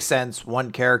guess it makes sense.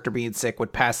 One character being sick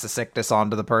would pass the sickness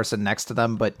on to the person next to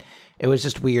them, but it was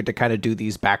just weird to kind of do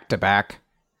these back to back.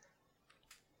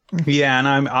 Yeah,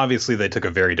 and obviously they took a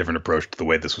very different approach to the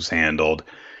way this was handled.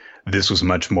 This was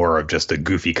much more of just a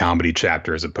goofy comedy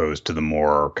chapter as opposed to the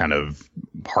more kind of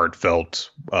heartfelt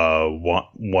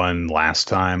one last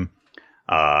time.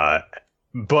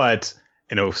 But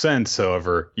in a sense,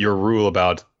 however, your rule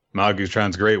about Magu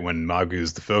sounds great when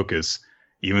Magu's the focus,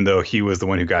 even though he was the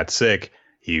one who got sick,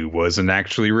 he wasn't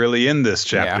actually really in this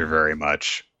chapter very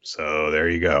much. So there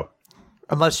you go.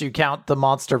 Unless you count the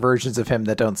monster versions of him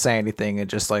that don't say anything and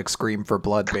just like scream for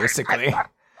blood, basically.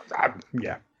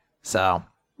 Yeah. So,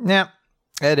 yeah,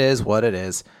 it is what it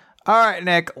is. All right,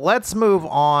 Nick, let's move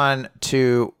on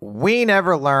to We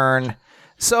Never Learn.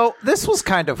 So this was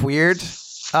kind of weird.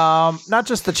 Not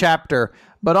just the chapter,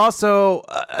 but also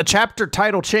a chapter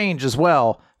title change as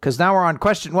well. Because now we're on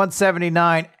question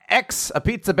 179. X, a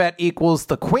pizza bet equals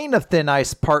the Queen of Thin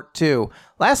Ice Part 2.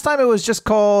 Last time it was just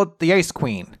called the Ice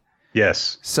Queen.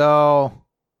 Yes. So,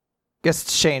 guess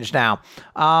it's changed now.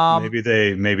 Maybe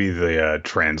the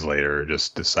translator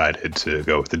just decided to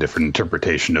go with a different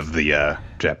interpretation of the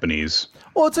Japanese.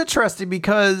 Well, it's interesting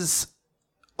because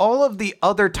all of the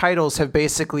other titles have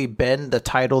basically been the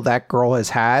title that girl has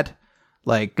had.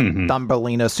 Like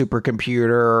Thumbelina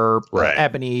Supercomputer, right.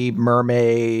 Ebony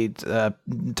Mermaid,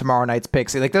 Tomorrow Night's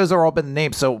Pixie. Like those are all been the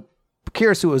names. So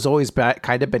Kirisu has always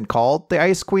kind of been called the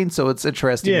Ice Queen, so it's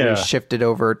interesting that he shifted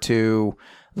over to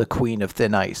the Queen of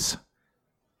Thin Ice.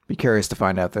 Be curious to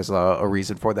find out if there's a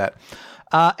reason for that.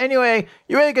 Anyway,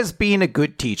 Yuega's being a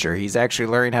good teacher. He's actually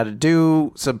learning how to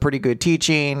do some pretty good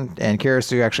teaching, and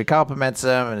Kirisu actually compliments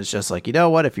him, and it's just like, you know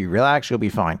what? If you relax, you'll be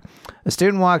fine. A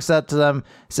student walks up to them,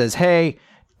 says, hey,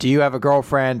 do you have a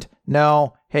girlfriend?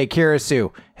 No. Hey,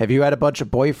 Kirisu, have you had a bunch of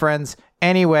boyfriends?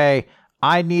 Anyway,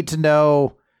 I need to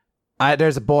know...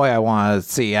 there's a boy I want to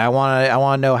see. I want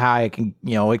to know how I can,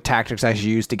 like tactics I should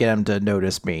use to get him to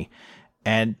notice me.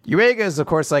 And Yuega is, of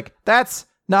course, like, that's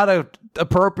not a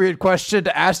appropriate question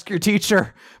to ask your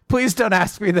teacher. Please don't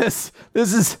ask me this.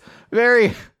 This is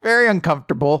very, very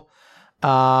uncomfortable.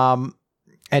 And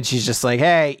she's just like,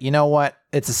 hey, you know what?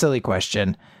 It's a silly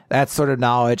question. That sort of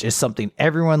knowledge is something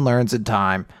everyone learns in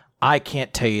time. I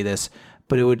can't tell you this,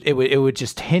 but it would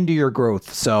just hinder your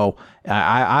growth. So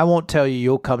I won't tell you.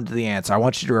 You'll come to the answer. I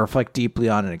want you to reflect deeply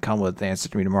on it and come with the answer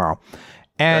to me tomorrow.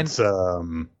 And that's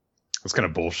kind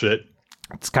of bullshit.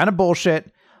 It's kind of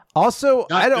bullshit. Also,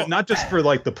 not just for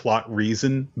like the plot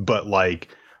reason, but like,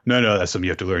 no, that's something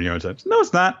you have to learn your own time. No,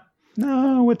 it's not.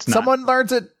 No, it's not. Someone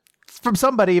learns it from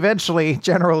somebody eventually,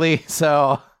 generally.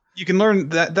 So you can learn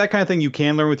that kind of thing. You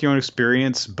can learn with your own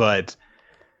experience, but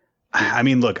I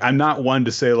mean, look, I'm not one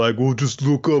to say like, well, just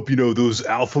look up, those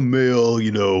alpha male,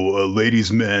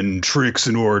 ladies' men tricks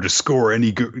in order to score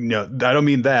any good. No, I don't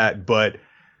mean that, but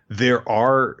there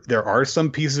are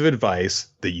some pieces of advice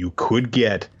that you could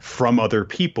get from other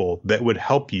people that would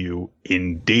help you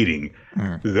in dating.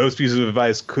 Those pieces of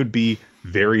advice could be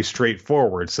very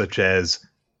straightforward, such as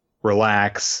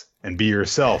relax and be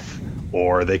yourself.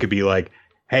 Or they could be like,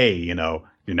 hey, you're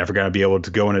never going to be able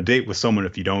to go on a date with someone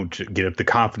if you don't get up the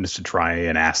confidence to try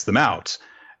and ask them out.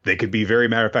 They could be very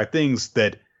matter-of-fact things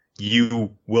that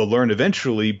you will learn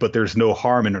eventually, but there's no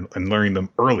harm in learning them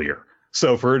earlier.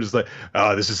 So for her, just like,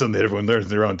 this is something that everyone learns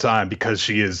in their own time because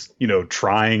she is,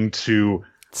 trying to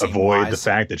avoid the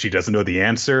fact that she doesn't know the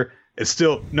answer. It's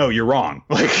still, no, you're wrong.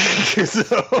 Like,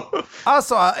 so.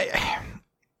 Also,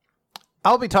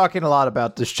 I'll be talking a lot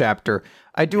about this chapter.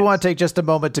 I do want to take just a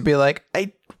moment to be like,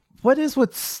 what is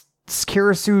with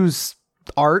Kirisu's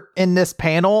art in this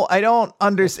panel? I don't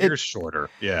understand. Her hair's shorter.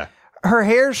 Yeah. Her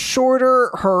hair's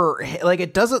shorter.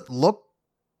 It doesn't look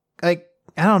like,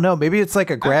 I don't know. Maybe it's like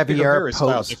a Gravier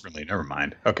pose. Differently. Never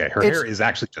mind. Okay, her hair is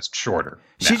actually just shorter.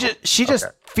 She just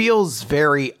feels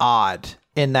very odd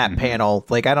in that panel.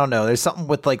 Like, I don't know. There's something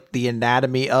with like the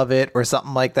anatomy of it or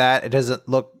something like that. It doesn't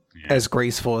look as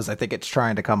graceful as I think it's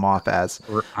trying to come off as.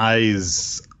 Her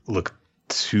eyes look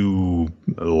too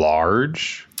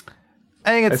large. I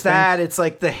think it's that. It's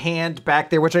like the hand back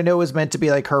there, which I know is meant to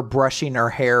be like her brushing her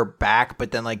hair back,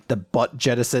 but then like the butt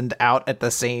jettisoned out at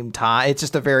the same time. It's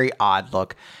just a very odd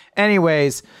look.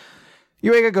 Anyways,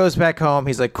 Yuiga goes back home.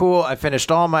 He's like, cool, I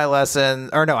finished all my lessons.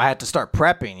 Or no, I had to start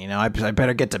prepping. You know, I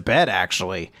better get to bed,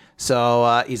 actually.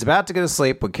 So he's about to go to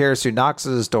sleep when Kirisu knocks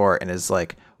at his door and is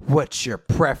like, what's your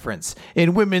preference?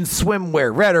 In women's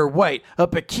swimwear, red or white, a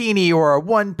bikini or a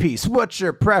one piece? What's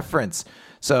your preference?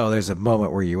 So there's a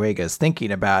moment where Yuiga's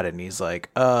thinking about it, and he's like,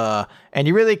 and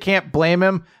you really can't blame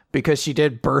him because she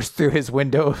did burst through his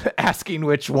window asking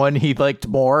which one he liked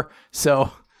more.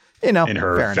 So, you know, in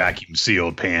her vacuum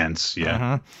sealed pants. Yeah.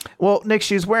 Mm-hmm. Well, Nick,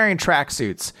 she's wearing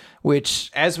tracksuits,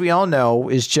 which, as we all know,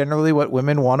 is generally what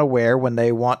women want to wear when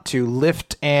they want to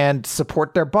lift and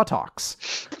support their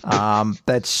buttocks.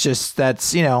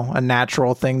 That's, you know, a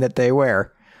natural thing that they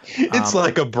wear. It's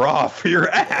like a bra for your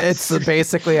ass. It's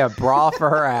basically a bra for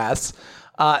her ass.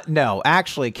 No,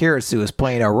 actually, Kirisu is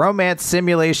playing a romance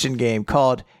simulation game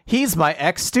called He's My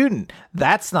Ex-Student.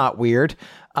 That's not weird.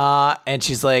 And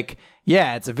she's like,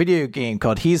 yeah, it's a video game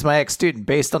called He's My Ex-Student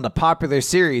based on the popular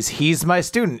series He's My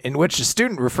Student, in which a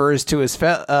student refers to his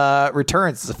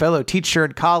returns as a fellow teacher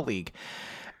and colleague.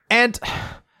 And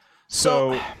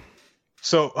so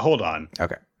hold on.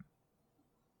 Okay.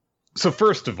 So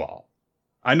first of all,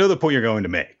 I know the point you're going to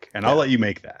make, and I'll let you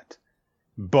make that.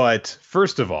 But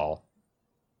first of all,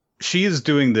 she is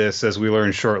doing this, as we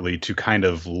learn shortly, to kind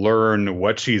of learn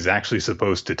what she's actually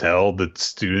supposed to tell the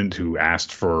student who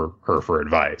asked for her for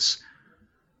advice.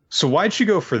 So why'd she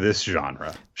go for this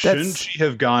genre? Shouldn't she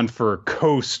have gone for a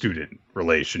co-student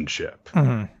relationship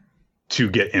to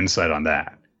get insight on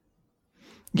that?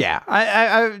 Yeah,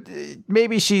 I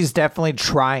maybe she's definitely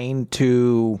trying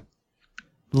to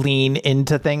lean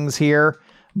into things here.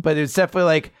 But it's definitely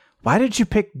like, why did you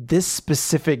pick this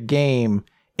specific game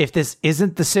if this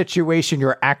isn't the situation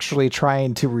you're actually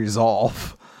trying to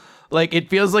resolve? Like, it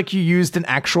feels like you used an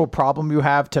actual problem you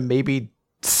have to maybe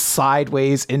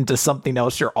sideways into something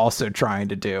else you're also trying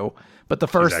to do. But the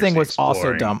first thing was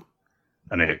also dumb.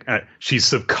 And she's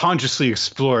subconsciously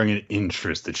exploring an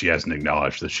interest that she hasn't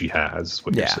acknowledged that she has, is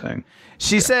what you're saying.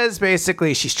 She says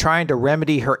basically she's trying to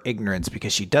remedy her ignorance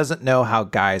because she doesn't know how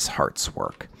guys' hearts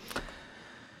work.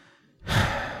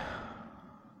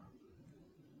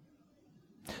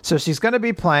 So she's going to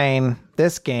be playing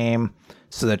this game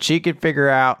so that she can figure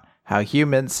out how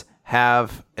humans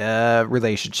have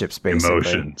relationships,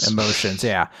 basically. Emotions,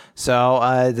 yeah.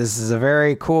 So this is a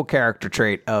very cool character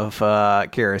trait of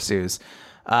Kirisu's.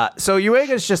 So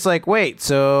Yuiga's just like, wait,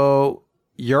 so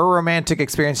your romantic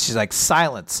experience, she's like,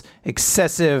 silence,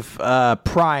 excessive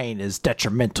prying is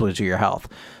detrimental to your health.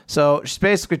 So she's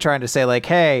basically trying to say like,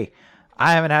 hey,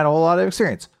 I haven't had a whole lot of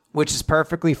experience, which is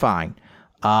perfectly fine.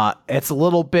 It's a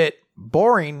little bit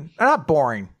boring. Not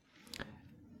boring.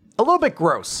 A little bit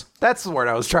gross. That's the word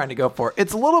I was trying to go for.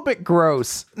 It's a little bit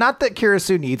gross. Not that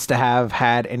Kirisu needs to have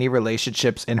had any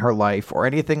relationships in her life or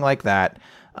anything like that.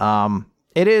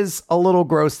 It is a little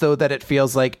gross, though, that it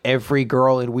feels like every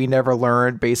girl in We Never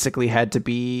Learn basically had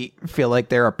to feel like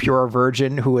they're a pure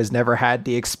virgin who has never had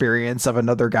the experience of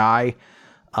another guy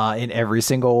in every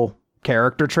single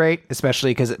character trait, especially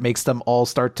because it makes them all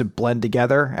start to blend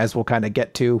together, as we'll kind of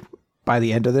get to by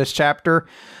the end of this chapter.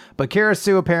 But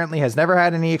Kirisu apparently has never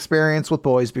had any experience with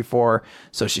boys before,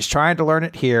 so she's trying to learn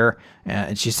it here.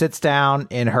 And she sits down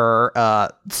in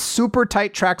her super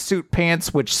tight tracksuit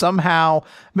pants, which somehow,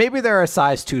 maybe they're a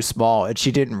size too small, and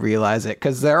she didn't realize it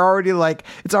because they're already like,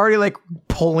 it's already like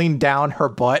pulling down her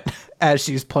butt as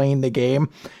she's playing the game.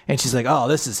 And she's like, oh,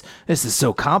 this is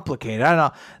so complicated.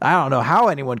 I don't know how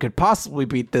anyone could possibly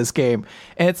beat this game.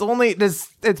 And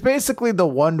it's basically the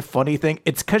one funny thing.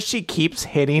 It's because she keeps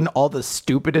hitting all the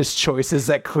stupidest choices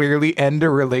that clearly end a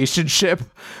relationship,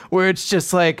 where it's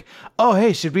just like, oh,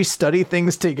 hey, should we study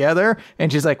things together?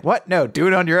 And she's like, what? No, do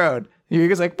it on your own.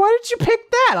 Yuga's like, why did you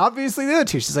pick that? Obviously the other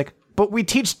two. She's like, but we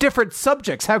teach different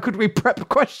subjects. How could we prep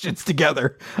questions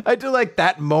together? I do like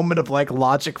that moment of like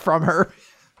logic from her.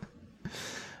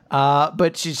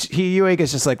 But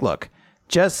Yuiga's just like, look,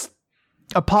 just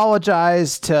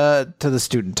apologize to the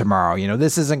student tomorrow. You know,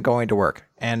 this isn't going to work.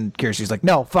 And Kirisu's like,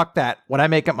 no, fuck that. When I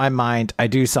make up my mind, I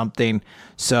do something.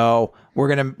 So we're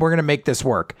gonna make this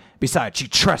work. Besides, she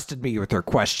trusted me with her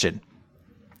question.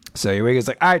 So Yuiga's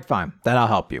like, all right, fine, then I'll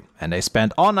help you. And they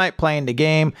spend all night playing the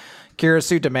game.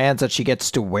 Kirisu demands that she gets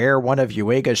to wear one of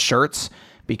Yuiga's shirts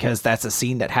because that's a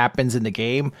scene that happens in the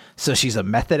game. So she's a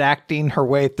method acting her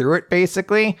way through it,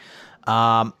 basically.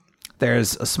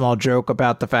 There's a small joke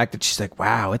about the fact that she's like,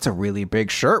 wow, it's a really big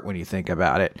shirt when you think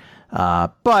about it.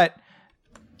 But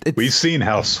we've seen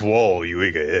how swole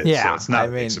Yuiga is. Yeah, so it's not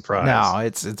a big surprise. No,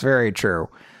 it's very true.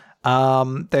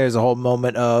 There's a whole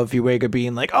moment of Yuiga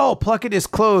being like, "Oh, pluck at his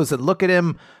clothes and look at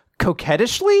him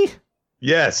coquettishly."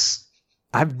 Yes,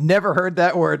 I've never heard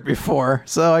that word before,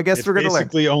 so I guess it's we're gonna learn.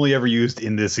 basically only ever used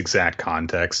in this exact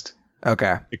context.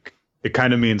 Okay. It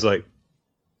kind of means like.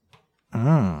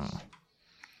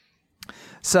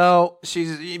 So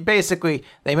she's basically,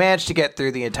 they managed to get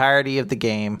through the entirety of the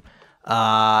game.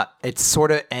 It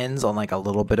sort of ends on like a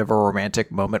little bit of a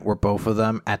romantic moment where both of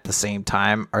them at the same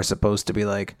time are supposed to be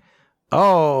like,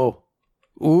 oh,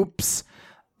 oops.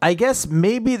 I guess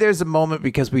maybe there's a moment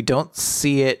because we don't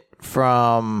see it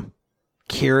from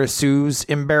Kirisu's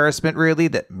embarrassment really,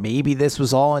 that maybe this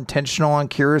was all intentional on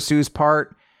Kirisu's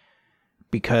part,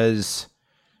 because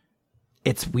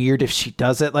it's weird if she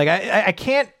does it. Like I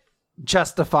can't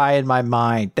justify in my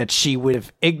mind that she would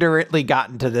have ignorantly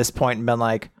gotten to this point and been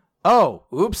like, oh,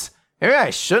 oops, maybe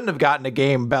I shouldn't have gotten a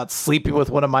game about sleeping with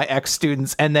one of my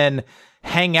ex-students and then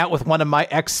hang out with one of my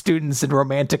ex-students and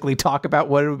romantically talk about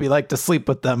what it would be like to sleep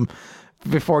with them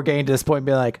before getting to this point and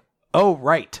be like, oh,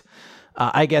 right.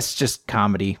 I guess just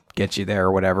comedy gets you there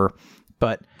or whatever.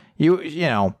 But you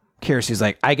know, Kirisu's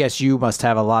like, I guess you must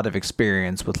have a lot of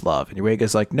experience with love. And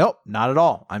Yuiga's like, nope, not at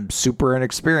all. I'm super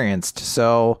inexperienced.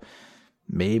 So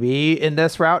maybe in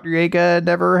this route, Yuiga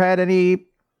never had any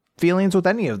feelings with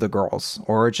any of the girls,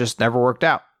 or it just never worked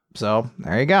out. So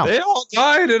there you go. They all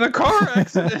died in a car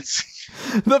accident.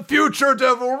 The future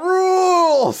devil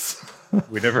rules.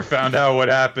 We never found out what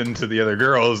happened to the other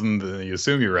girls in the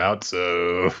Yasumi route,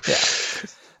 so... Yeah.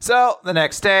 So the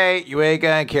next day, Yuiga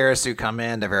and Kirisu come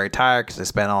in. They're very tired because they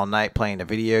spent all night playing a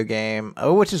video game,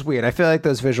 which is weird. I feel like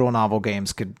those visual novel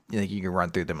games you can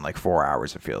run through them in like 4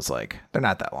 hours, it feels like. They're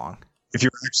not that long. If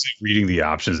you're actually reading the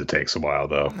options, it takes a while,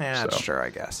 though. Yeah, that's true,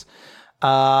 I guess.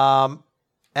 And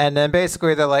then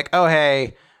basically they're like, oh,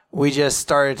 hey, we just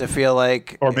started to feel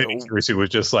like... Or maybe Kirisu was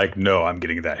just like, no, I'm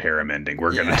getting that harem ending.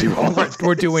 We're going to do all of this.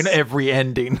 We're doing every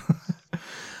ending.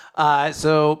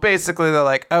 So basically they're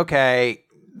like, okay,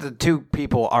 the two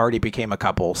people already became a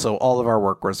couple, so all of our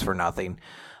work was for nothing.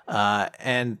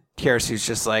 And Kirisu's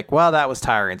just like, well, that was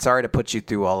tiring. Sorry to put you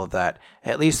through all of that.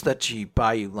 At least let she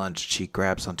buy you lunch. She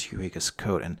grabs onto Yuiga's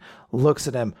coat and looks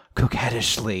at him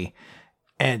coquettishly.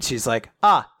 And she's like,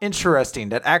 interesting.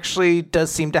 That actually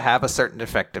does seem to have a certain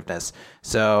effectiveness.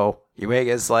 So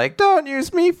Yuiga's like, don't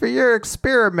use me for your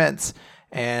experiments.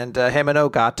 And him and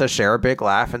Ogata share a big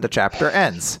laugh and the chapter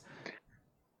ends.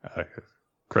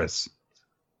 Chris.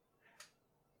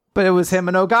 But it was him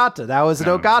and Ogata. That was an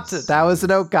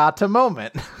Ogata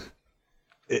moment.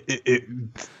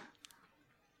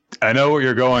 I know what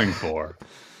you're going for.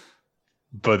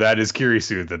 But that is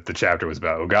Kirisu that the chapter was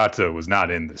about. Ogata was not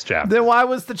in this chapter. Then why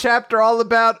was the chapter all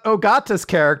about Ogata's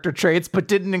character traits but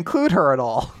didn't include her at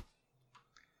all?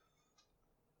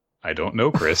 I don't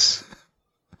know, Chris.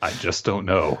 I just don't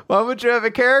know. Why would you have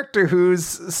a character whose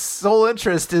sole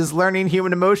interest is learning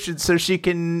human emotions so she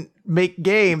can make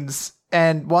games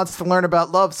and wants to learn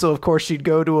about love, so of course she'd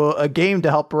go to a game to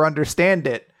help her understand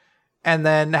it, and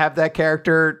then have that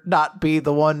character not be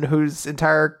the one whose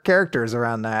entire character is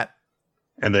around that?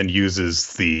 And then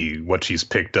uses what she's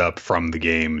picked up from the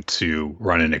game to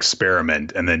run an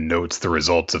experiment and then notes the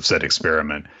results of said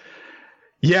experiment.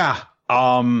 Yeah.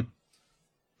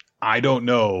 I don't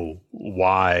know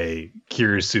why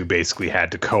Kirisu basically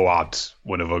had to co-opt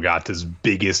one of Ogata's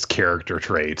biggest character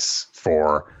traits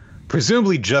for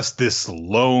presumably just this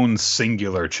lone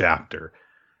singular chapter.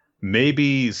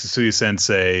 Maybe Susui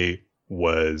Sensei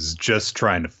was just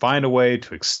trying to find a way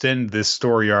to extend this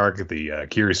story arc, the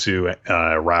Kirisu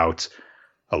route,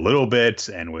 a little bit,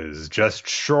 and was just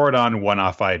short on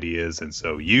one-off ideas, and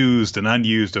so used an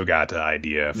unused Ogata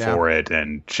idea for it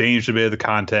and changed a bit of the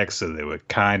context so they would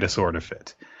kind of sort of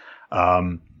fit.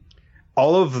 All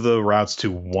of the routes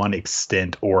to one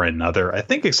extent or another, I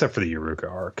think except for the Iruka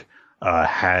arc,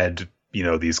 had,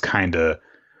 these kind of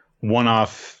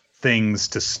one-off things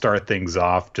to start things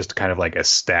off, just to kind of like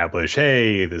establish,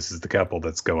 hey, this is the couple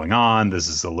that's going on. This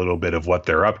is a little bit of what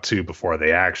they're up to before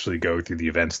they actually go through the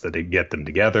events that get them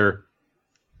together.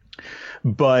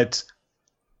 But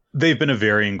they've been of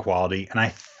varying quality. And I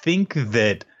think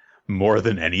that more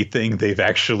than anything, they've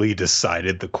actually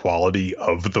decided the quality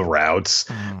of the routes,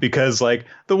 because like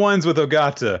the ones with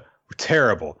Ogata were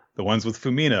terrible. The ones with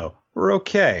Fumino were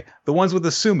okay. The ones with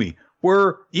Asumi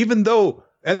were, even though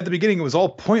at the beginning it was all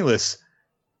pointless,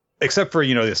 except for,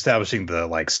 establishing the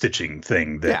like stitching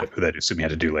thing that Usumi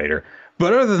had to do later.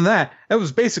 But other than that, it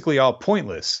was basically all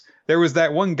pointless. there was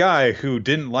that one guy who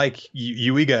didn't like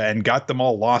Yuiga and got them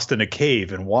all lost in a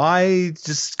cave. And why?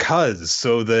 Just cause,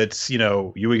 so that, you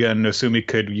know, Yuiga and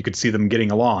Nosumi you could see them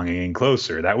getting along and getting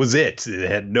closer. That was it. It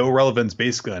had no relevance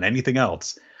basically on anything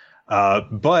else.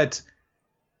 But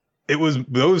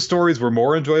those stories were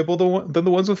more enjoyable than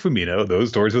the ones with Fumino. Those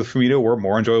stories with Fumino were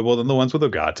more enjoyable than the ones with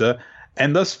Ogata.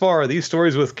 And thus far, these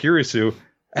stories with Kirisu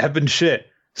have been shit.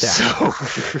 Yeah.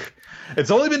 So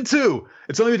it's only been two.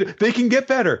 They can get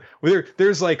better.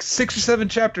 There's like 6 or 7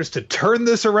 chapters to turn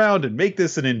this around and make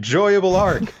this an enjoyable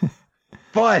arc.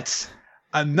 But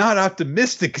I'm not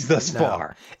optimistic thus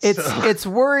far. It's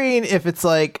worrying if it's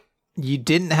like you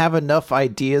didn't have enough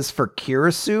ideas for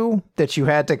Kirisu that you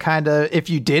had to kind of, if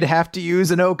you did have to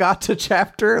use an Ogata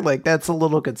chapter, like that's a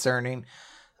little concerning.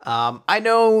 I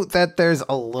know that there's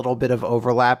a little bit of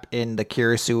overlap in the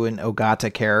Kirisu and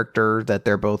Ogata character, that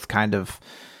they're both kind of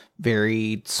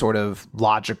very sort of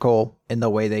logical in the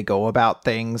way they go about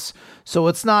things. So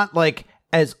it's not like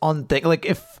as like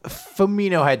if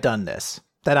Fumino had done this,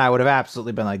 then I would have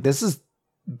absolutely been like, this is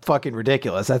fucking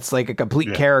ridiculous. That's like a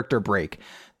complete character break.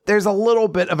 There's a little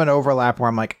bit of an overlap where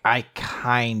I'm like, I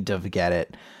kind of get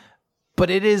it, but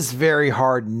it is very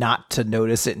hard not to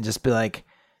notice it and just be like,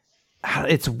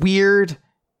 it's weird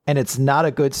and it's not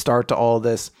a good start to all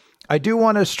this. I do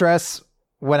want to stress,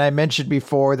 when I mentioned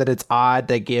before that it's odd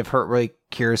they give her like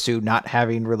Kirisu not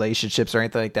having relationships or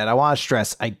anything like that, I want to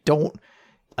stress I don't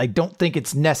think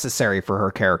it's necessary for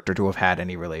her character to have had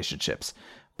any relationships.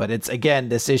 But it's, again,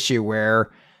 this issue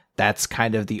where that's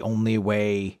kind of the only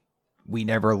way we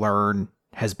never learn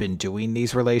has been doing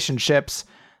these relationships.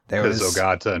 Because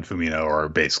Ogata and Fumino are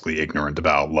basically ignorant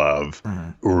about love.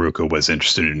 Mm-hmm. Uruka was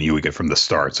interested in Yuiga from the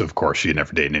start, so of course she had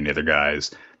never dated any other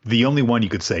guys. The only one you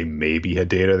could say maybe had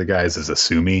dated other guys is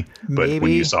Asumi, but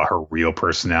when you saw her real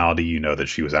personality, you know that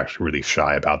she was actually really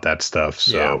shy about that stuff.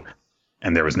 So,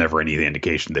 and there was never any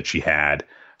indication that she had.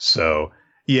 So,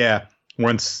 yeah,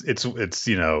 once it's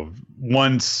you know,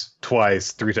 once,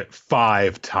 twice, 3 times,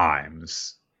 5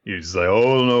 times, you're just like,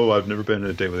 oh no, I've never been on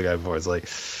a date with a guy before. It's like,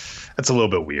 that's a little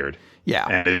bit weird. Yeah.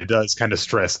 And it does kind of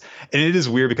stress. And it is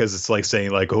weird because it's like saying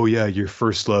like, oh yeah, your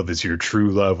first love is your true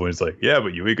love. When it's like, yeah,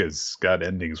 but Yuiga's got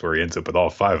endings where he ends up with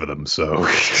all 5 of them. So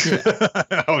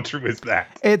how true is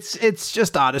that? It's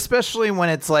just odd, especially when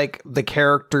it's like the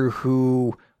character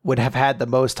who would have had the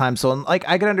most time. So like,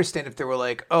 I could understand if they were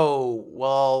like, oh,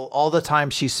 well, all the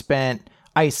time she spent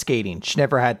ice skating, she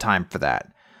never had time for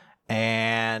that.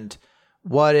 And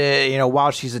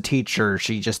while she's a teacher,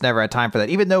 she just never had time for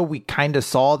that, even though we kind of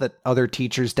saw that other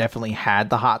teachers definitely had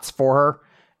the hots for her.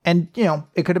 And, you know,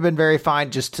 it could have been very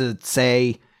fine just to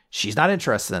say she's not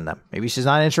interested in them. Maybe she's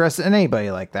not interested in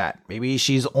anybody like that. Maybe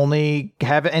she's only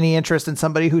have any interest in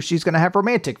somebody who she's going to have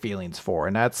romantic feelings for.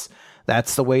 And that's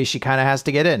the way she kind of has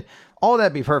to get in. All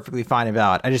that'd be perfectly fine and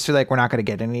valid. I just feel like we're not going to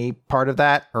get any part of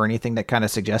that or anything that kind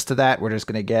of suggested that. We're just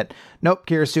going to get, nope,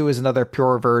 Kirisu is another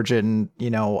pure virgin,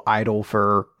 you know, idol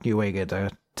for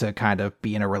Yuiga to kind of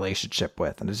be in a relationship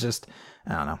with. And it's just,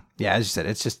 I don't know. Yeah, as you said,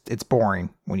 it's boring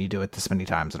when you do it this many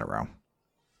times in a row.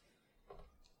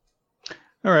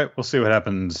 All right, we'll see what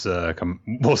happens.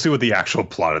 We'll see what the actual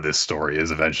plot of this story is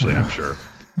eventually, I'm sure.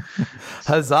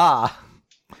 Huzzah.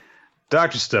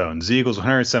 Dr. Stone, Z equals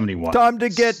 171. Time to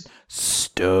get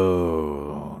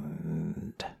stoned.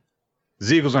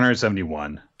 Z equals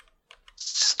 171.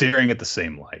 Staring at the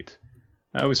same light.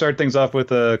 We start things off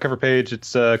with a cover page.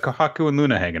 It's Kohaku and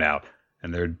Luna hanging out.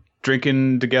 And they're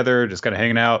drinking together, just kind of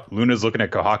hanging out. Luna's looking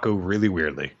at Kohaku really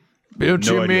weirdly. Don't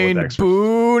you mean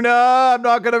Buna? I'm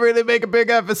not going to really make a big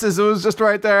emphasis. It was just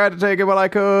right there. I had to take it while I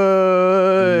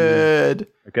could.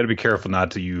 I got to be careful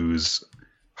not to use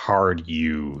hard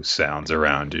U sounds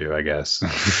around you, I guess.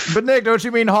 But Nick, don't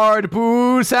you mean hard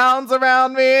boo sounds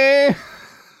around me?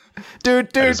 I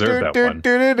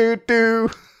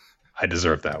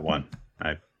deserve that one.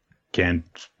 I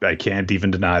can't even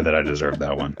deny that I deserve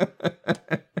that one.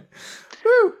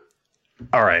 Woo.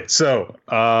 All right, so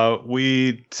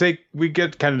we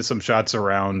get kind of some shots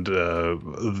around, a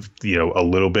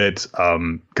little bit.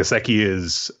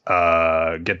 Kaseki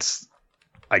gets,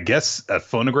 I guess, a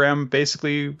phonogram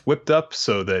basically whipped up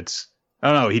so that,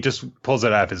 I don't know, he just pulls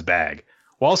it out of his bag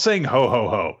while saying ho ho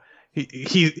ho.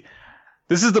 He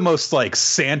this is the most like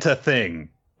Santa thing.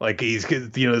 Like he's,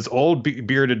 this old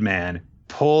bearded man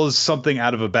pulls something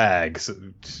out of a bag. So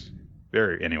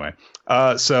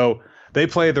they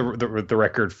play the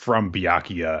record from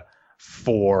Byakuya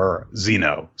for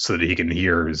Zeno so that he can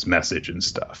hear his message and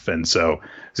stuff. And so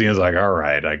Zeno's like, all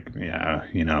right,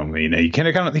 he kind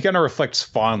of reflects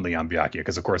fondly on Byakuya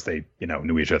because of course they,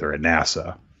 knew each other at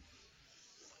NASA.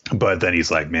 But then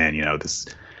he's like, man,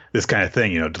 this kind of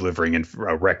thing, delivering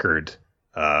a record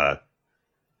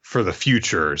for the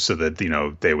future so that,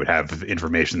 they would have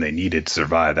information they needed to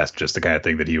survive. That's just the kind of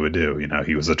thing that he would do.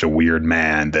 He was such a weird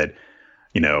man that,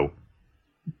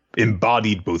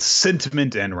 embodied both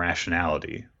sentiment and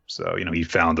rationality. So, he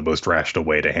found the most rational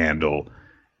way to handle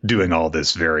doing all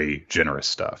this very generous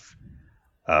stuff.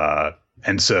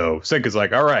 And so Senku's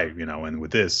like, all right, and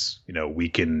with this, we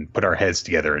can put our heads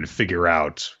together and figure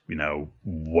out,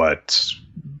 what's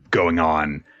going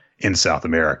on in South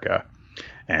America.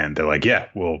 And they're like, yeah,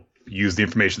 we'll use the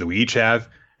information that we each have,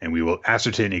 and we will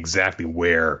ascertain exactly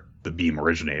where the beam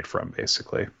originated from,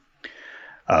 basically.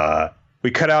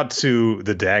 We cut out to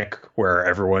the deck where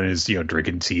everyone is,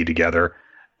 drinking tea together.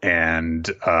 And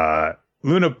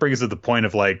Luna brings up the point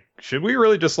of, like, should we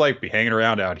really just, like, be hanging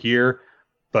around out here?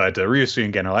 But Ryusuke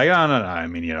and Gen are like, oh, no. I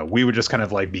mean, we would just kind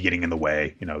of, like, be getting in the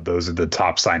way. Those are the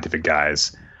top scientific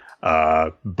guys.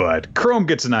 But Chrome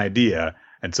gets an idea.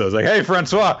 And so it's like, hey,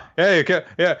 Francois, hey,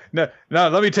 no,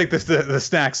 let me take the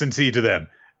snacks and tea to them.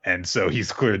 And so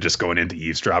he's clearly just going into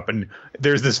eavesdrop. And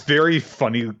there's this very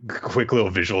funny, quick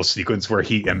little visual sequence where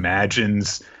he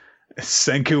imagines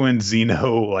Senku and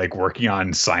Zeno like working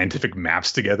on scientific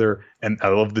maps together. And I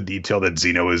love the detail that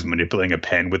Zeno is manipulating a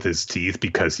pen with his teeth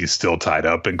because he's still tied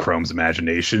up in Chrome's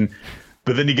imagination.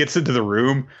 But then he gets into the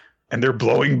room and they're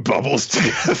blowing bubbles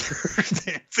together,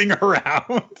 dancing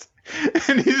around.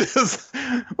 And he's just,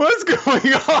 what's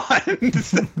going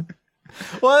on?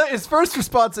 Well, his first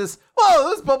response is, whoa,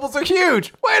 those bubbles are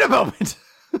huge. Wait a moment.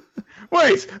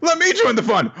 Wait, let me join the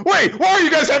fun. Wait, why are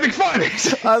you guys having fun?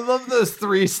 I love those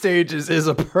 3 stages is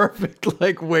a perfect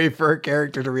like way for a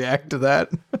character to react to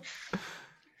that.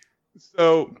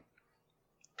 So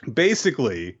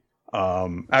basically,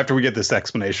 after we get this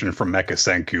explanation from Mecha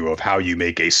Senku of how you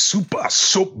make a super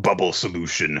soap bubble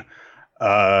solution,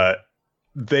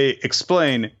 they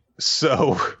explain,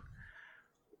 so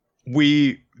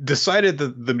we decided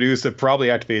that the Medusa probably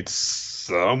activates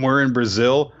somewhere in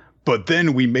Brazil, but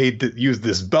then we used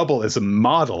this bubble as a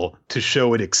model to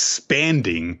show it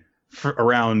expanding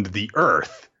around the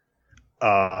Earth.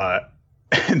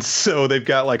 And so they've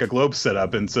got like a globe set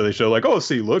up, and so they show like, oh,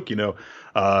 see, look, we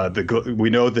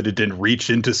know that it didn't reach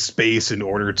into space in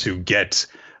order to get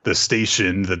the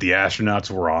station that the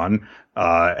astronauts were on.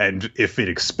 And if it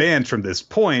expands from this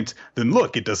point, then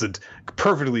look, it doesn't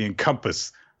perfectly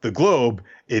encompass the globe.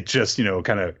 It just,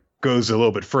 kind of goes a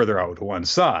little bit further out to one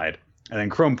side. And then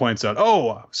Chrome points out,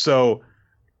 oh, so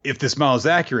if this model is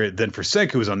accurate, then for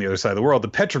Senku, who's on the other side of the world, the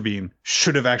Petrobeam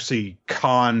should have actually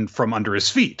gone from under his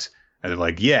feet. And they're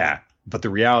like, yeah, but the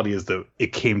reality is that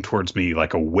it came towards me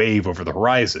like a wave over the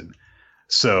horizon.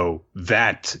 So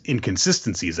that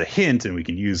inconsistency is a hint, and we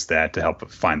can use that to help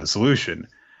find the solution.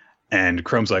 And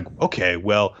Chrome's like, okay,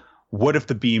 well, what if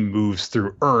the beam moves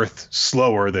through Earth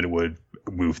slower than it would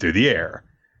move through the air?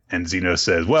 And Zeno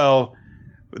says, well,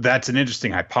 that's an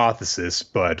interesting hypothesis,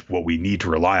 but what we need to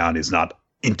rely on is not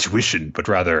intuition, but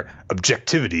rather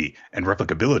objectivity and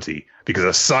replicability, because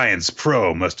a science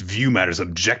pro must view matters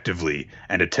objectively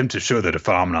and attempt to show that a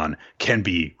phenomenon can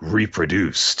be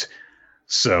reproduced.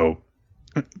 So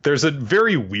there's a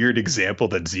very weird example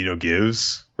that Zeno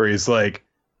gives where he's like,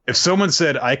 if someone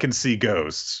said, I can see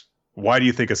ghosts, why do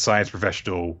you think a science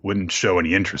professional wouldn't show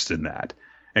any interest in that?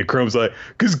 And Chrome's like,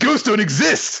 because ghosts don't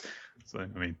exist. So,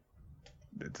 I mean,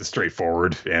 it's a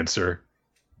straightforward answer.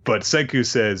 But Senku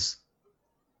says,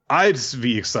 I'd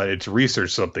be excited to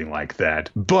research something like that,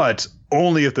 but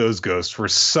only if those ghosts were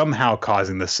somehow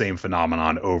causing the same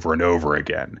phenomenon over and over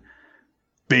again.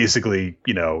 Basically,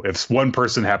 if one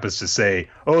person happens to say,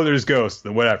 oh, there's ghosts,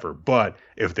 then whatever. But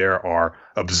if there are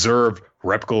observed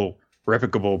replicable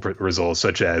results,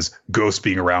 such as ghosts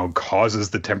being around causes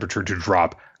the temperature to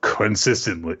drop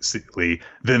consistently,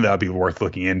 then that'd be worth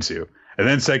looking into. And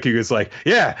then Senku is like,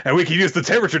 yeah, and we can use the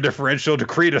temperature differential to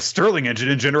create a Stirling engine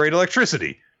and generate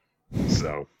electricity.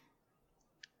 So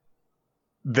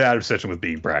that obsession with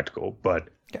being practical. But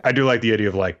I do like the idea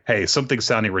of like, hey, something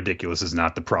sounding ridiculous is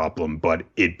not the problem, but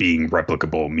it being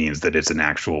replicable means that it's an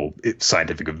actual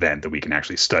scientific event that we can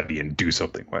actually study and do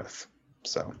something with.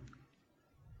 So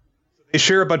they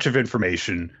share a bunch of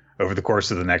information over the course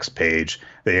of the next page.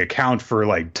 They account for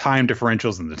like time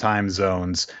differentials in the time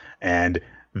zones, and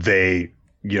they,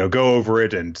 go over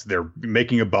it, and they're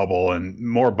making a bubble and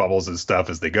more bubbles and stuff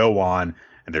as they go on,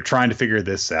 and they're trying to figure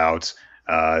this out.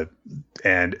 They're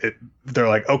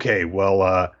like, okay,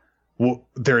 well,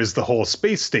 there is the whole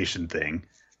space station thing.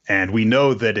 And we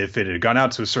know that if it had gone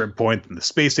out to a certain point, then the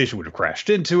space station would have crashed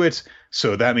into it.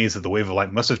 So that means that the wave of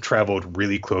light must have traveled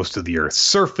really close to the Earth's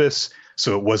surface.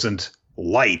 So it wasn't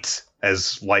light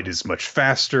as light is much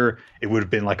faster, it would have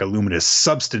been like a luminous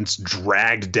substance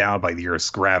dragged down by the Earth's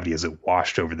gravity as it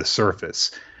washed over the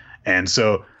surface. And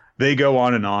so they go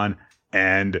on,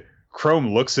 and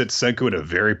Chrome looks at Senku in a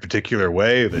very particular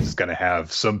way that's going to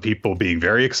have some people being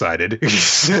very excited.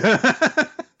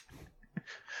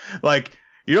 Like,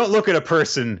 you don't look at a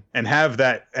person and have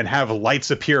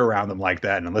lights appear around them like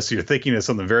that unless you're thinking of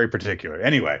something very particular.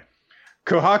 Anyway,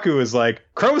 Kohaku is like,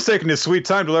 Chrome's taking his sweet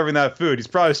time delivering that food. He's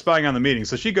probably spying on the meeting.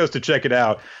 So she goes to check it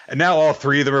out. And now all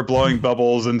three of them are blowing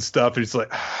bubbles and stuff. And she's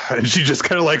like, and she just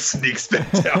kind of like sneaks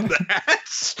back down the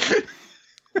hatch.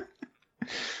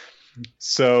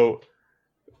 So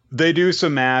they do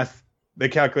some math. They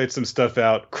calculate some stuff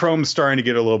out. Chrome's starting to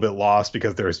get a little bit lost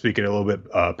because they're speaking a little bit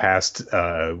past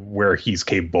where he's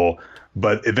capable.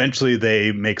 But eventually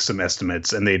they make some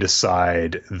estimates and they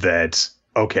decide that,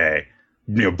 okay,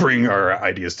 bring our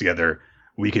ideas together.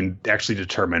 We can actually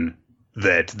determine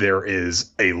that there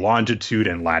is a longitude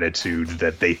and latitude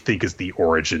that they think is the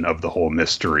origin of the whole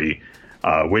mystery,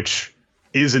 which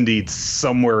is indeed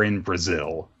somewhere in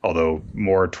Brazil, although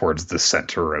more towards the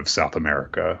center of South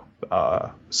America.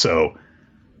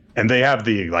 And they have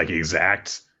the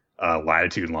exact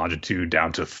latitude and longitude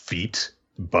down to feet,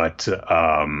 but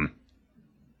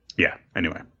yeah.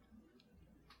 Anyway,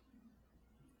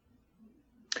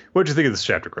 what did you think of this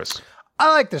chapter, Chris?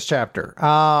 I like this chapter.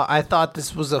 I thought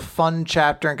this was a fun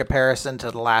chapter in comparison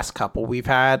to the last couple we've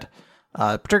had.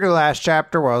 Particularly the last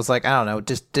chapter where I was like, I don't know,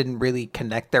 just didn't really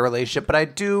connect their relationship. But I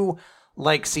do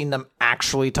like seeing them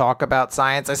actually talk about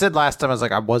science. I said last time, I was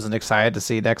like, I wasn't excited to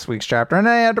see next week's chapter, and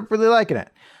I ended up really liking it.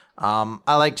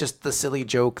 I like just the silly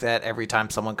joke that every time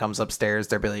someone comes upstairs,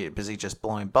 they're really busy just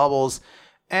blowing bubbles.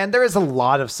 And there is a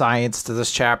lot of science to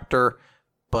this chapter,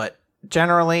 but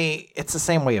generally, it's the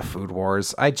same way of Food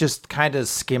Wars. I just kind of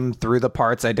skim through the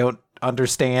parts I don't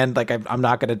understand. Like, I'm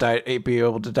not going to be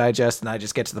able to digest, and I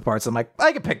just get to the parts I'm like,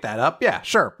 I can pick that up. Yeah,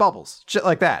 sure. Bubbles. Shit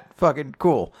like that. Fucking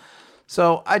cool.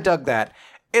 So I dug that.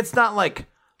 It's not like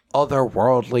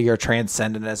otherworldly or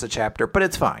transcendent as a chapter, but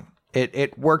it's fine.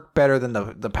 It worked better than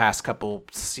the past couple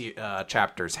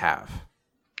chapters have.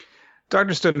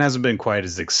 Dr. Stone hasn't been quite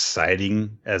as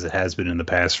exciting as it has been in the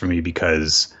past for me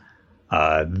because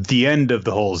the end of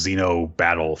the whole Xeno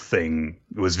battle thing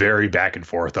was very back and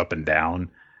forth, up and down.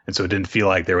 And so it didn't feel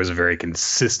like there was a very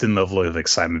consistent level of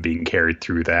excitement being carried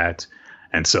through that.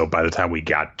 And so by the time we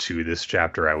got to this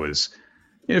chapter, I was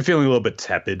feeling a little bit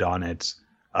tepid on it.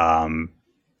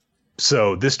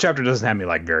 So this chapter doesn't have me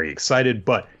very excited,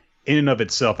 but in and of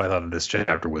itself, I thought that this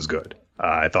chapter was good.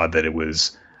 I thought that it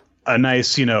was a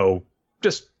nice,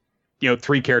 just,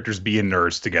 three characters being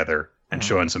nerds together and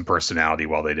showing some personality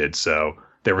while they did so.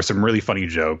 There were some really funny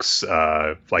jokes.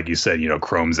 Like you said,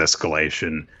 Chrome's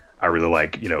escalation. I really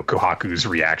like, Kohaku's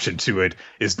reaction to it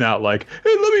is not like,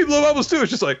 hey, let me blow bubbles too.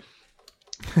 It's just like,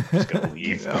 I'm just going to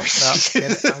leave. No,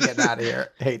 I'm getting out of here.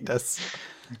 I hate this.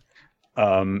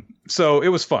 So it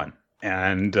was fun.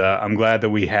 And I'm glad that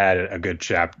we had a good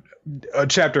chapter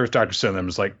of Dr. Stone that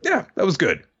was like, yeah, that was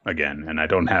good again. And I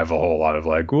don't have a whole lot of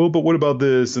but what about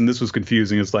this? And this was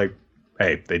confusing. It's like,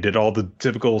 hey, they did all the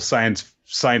typical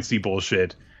science-y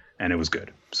bullshit, and it was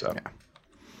good. So, yeah.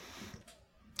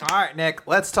 All right, Nick,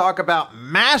 let's talk about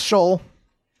Mashle.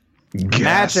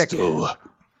 Magic.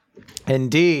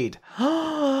 Indeed.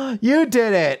 You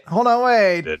did it. Hold on,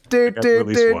 wait.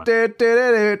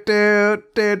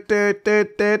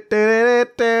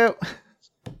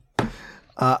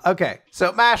 Okay,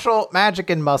 so Mashle, Magic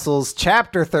and Muscles,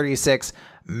 Chapter 36,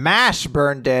 Mash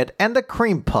Burn Dead, and the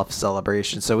Cream Puff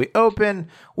Celebration. So we open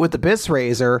with Abyss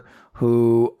Razor,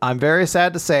 who I'm very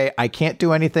sad to say I can't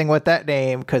do anything with that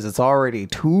name because it's already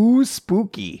too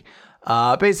spooky.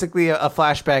 Basically a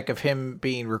flashback of him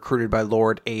being recruited by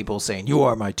Lord Abel saying, "You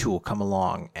are my tool, come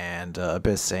along." And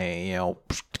Abyss saying,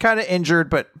 kind of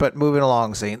injured, but moving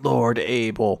along, saying, "Lord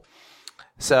Abel."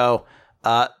 So,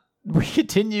 we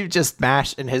continue just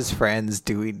Mash and his friends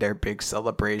doing their big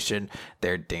celebration.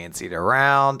 They're dancing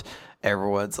around.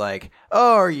 Everyone's like,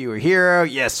 "Oh, are you a hero?"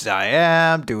 "Yes, I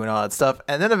am." Doing all that stuff.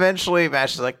 And then eventually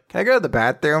Mash is like, "Can I go to the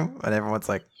bathroom?" And everyone's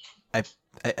like,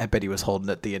 I bet he was holding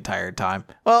it the entire time.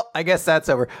 Well, I guess that's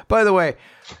over. By the way,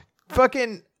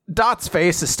 fucking Dot's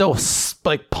face is still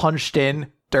punched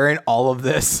in during all of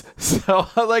this. So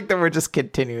I like that we're just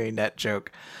continuing that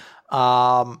joke.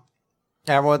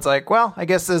 Everyone's like, well, I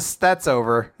guess that's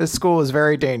over. This school is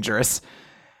very dangerous.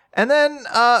 And then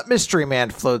Mystery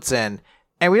Man floats in,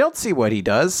 and we don't see what he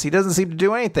does. He doesn't seem to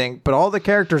do anything, but all the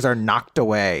characters are knocked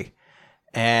away.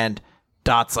 And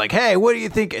Dot's like, "Hey, what do you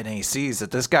think?" And he sees that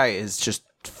this guy is just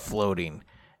floating.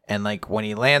 And when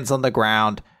he lands on the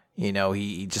ground,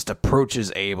 he just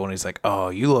approaches Abel and he's like, oh,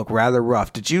 you look rather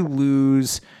rough. Did you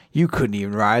lose? You couldn't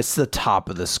even rise to the top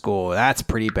of the school. That's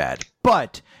pretty bad.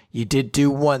 But you did do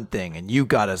one thing, and you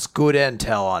got us good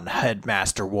intel on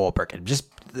Headmaster Wolbert. And just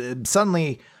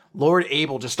suddenly, Lord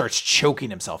Abel just starts choking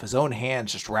himself. His own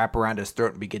hands just wrap around his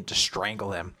throat and begin to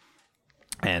strangle him.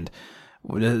 And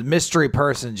the mystery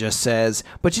person just says,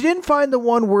 but you didn't find the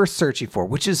one we're searching for,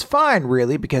 which is fine,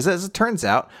 really, because as it turns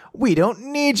out, we don't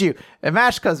need you. And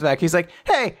Mash comes back. He's like,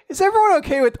 hey, is everyone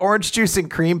okay with orange juice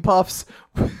and cream puffs?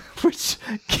 Which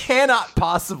cannot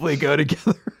possibly go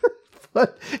together.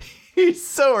 But he's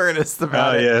so earnest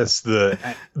about it. Yes, the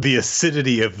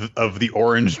acidity of the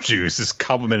orange juice is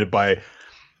complemented by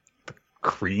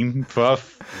cream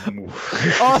puff.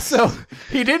 Also,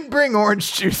 he didn't bring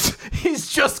orange juice. He's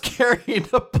just carrying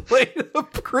a plate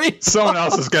of cream puffs. Someone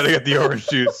else has got to get the orange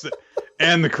juice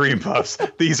and the cream puffs.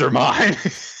 These are mine.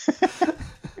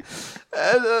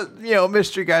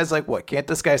 Mystery guy's like, what? Can't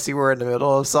this guy see we're in the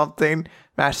middle of something?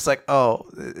 Mash is like, oh,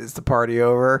 is the party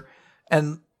over?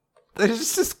 And there's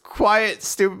just this quiet,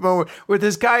 stupid moment where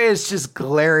this guy is just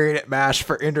glaring at Mash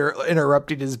for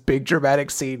interrupting his big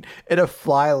dramatic scene, and a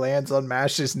fly lands on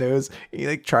Mash's nose.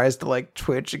 He tries to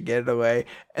twitch and get it away,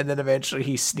 and then eventually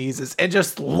he sneezes and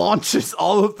just launches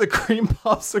all of the cream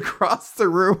puffs across the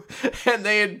room, and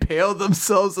they impale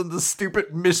themselves on the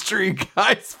stupid mystery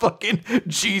guy's fucking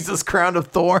Jesus crown of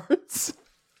thorns.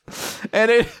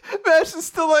 And Mash is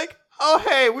still like, oh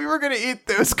hey, we were gonna eat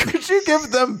those. Could you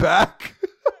give them back?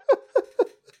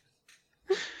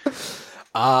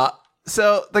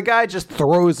 So the guy just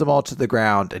throws them all to the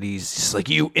ground, and he's just like,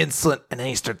 you insolent. And then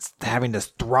he starts having this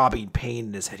throbbing pain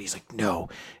in his head. He's like, no,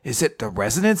 is it the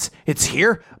resonance? It's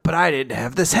here, but I didn't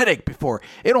have this headache before.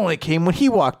 It only came when he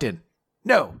walked in.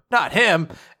 No, not him.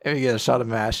 And we get a shot of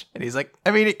Mash, and he's like,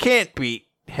 I mean, it can't be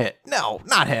hit. No,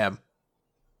 not him.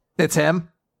 It's him.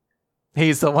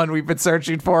 He's the one we've been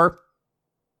searching for.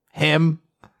 Him.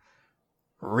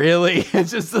 Really? It's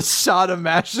just a shot of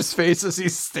Mash's face as he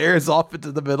stares off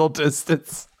into the middle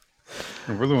distance.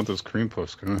 I really want those cream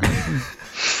puffs.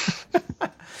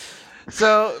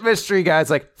 So mystery guy's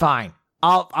like, fine,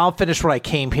 I'll finish what I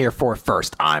came here for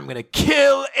first. I'm gonna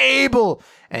kill Abel.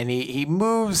 And he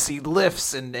moves, he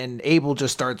lifts, and Abel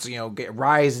just starts,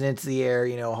 rising into the air,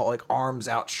 arms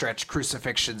outstretched,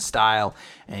 crucifixion style.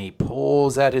 And he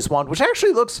pulls out his wand, which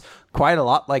actually looks quite a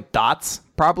lot like Dot's.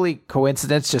 Probably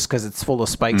coincidence, just because it's full of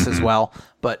spikes as well.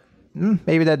 But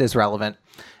maybe that is relevant.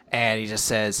 And he just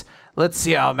says, let's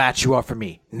see how I'll match you up for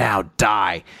me. Now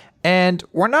die. And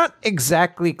we're not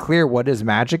exactly clear what his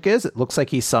magic is. It looks like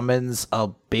he summons a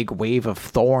big wave of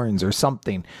thorns or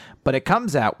something. But it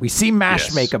comes out. We see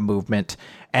Mash make a movement.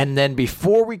 And then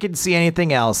before we can see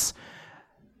anything else,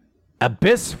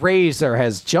 Abyss Razor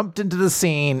has jumped into the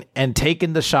scene and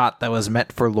taken the shot that was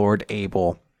meant for Lord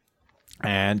Abel.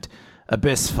 And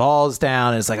Abyss falls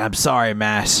down and is like, I'm sorry,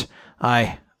 Mash.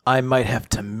 I might have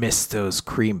to miss those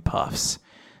cream puffs.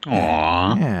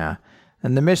 Aww. Yeah.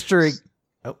 And the mystery...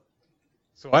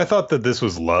 So I thought that this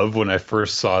was Love when I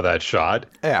first saw that shot.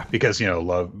 Yeah. Because,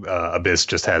 Love, Abyss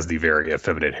just has the very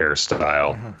effeminate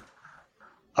hairstyle.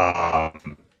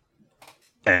 Mm-hmm.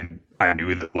 And I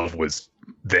knew that Love was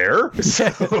there. So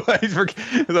I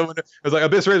was like,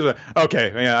 Abyss Razor.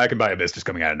 Okay, yeah, I can buy Abyss just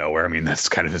coming out of nowhere. I mean, that's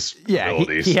kind of his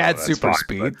ability. He had super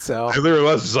speed, so. I literally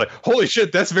was just like, holy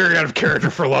shit, that's very out of character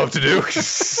for Love to do.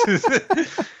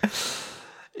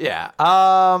 Yeah.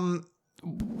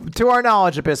 To our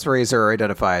knowledge, Abyss Razor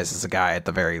identifies as a guy at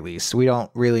the very least. We don't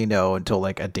really know until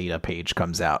a data page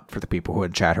comes out for the people who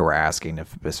in chat who are asking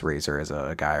if Abyss Razor is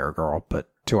a guy or a girl. But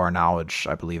to our knowledge,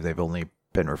 I believe they've only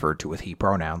been referred to with he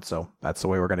pronouns, so that's the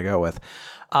way we're going to go with.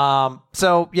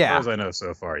 So yeah, as I know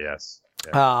so far, yes.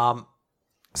 Yeah.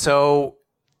 So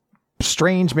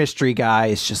strange mystery guy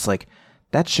is just like,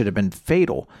 that should have been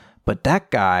fatal. But that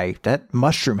guy, that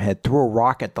mushroom head, threw a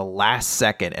rock at the last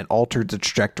second and altered the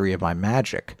trajectory of my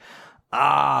magic.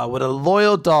 Ah, what a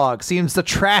loyal dog. Seems the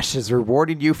trash is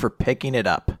rewarding you for picking it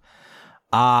up.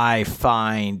 I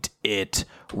find it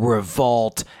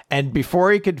revolt. And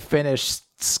before he could finish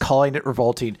calling it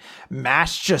revolting,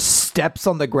 Mash just steps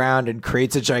on the ground and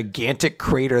creates a gigantic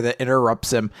crater that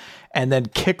interrupts him, and then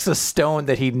kicks a stone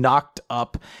that he knocked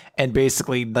up and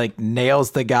basically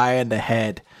nails the guy in the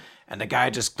head. And the guy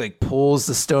just pulls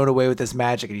the stone away with his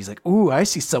magic, and he's like, ooh, I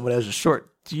see someone has a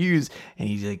short fuse. And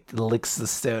he licks the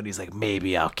stone. He's like,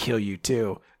 maybe I'll kill you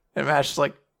too. And Mash is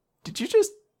like, did you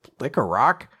just lick a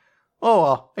rock? Oh,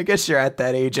 well, I guess you're at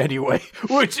that age anyway,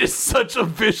 which is such a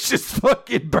vicious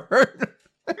fucking burn.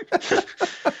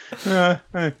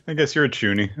 I guess you're a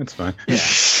chuny. That's fine. Yeah.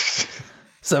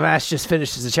 So Mash just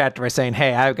finishes the chapter by saying,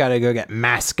 hey, I've got to go get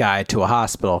Mask Guy to a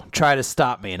hospital. Try to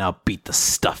stop me and I'll beat the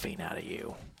stuffing out of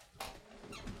you.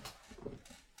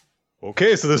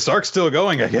 Okay, so this arc's still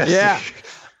going, I guess. Yeah.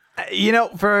 You know,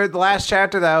 for the last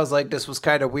chapter that I was like, this was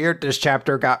kind of weird. This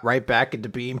chapter got right back into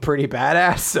being pretty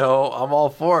badass, so I'm all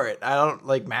for it. I don't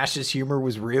like Mash's humor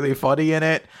was really funny in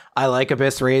it. I like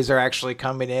Abyss Razor actually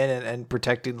coming in and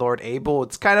protecting Lord Abel.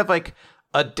 It's kind of like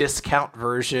a discount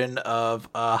version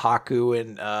of Haku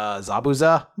and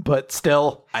Zabuza, but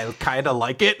still, I kind of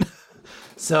like it.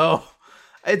 So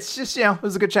it's just, you know, it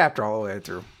was a good chapter all the way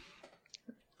through.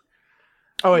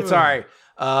 Oh, wait, sorry.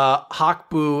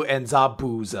 Hakbu and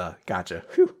Zabuza. Gotcha.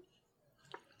 Whew.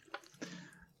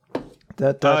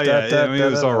 I mean,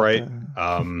 it was all right.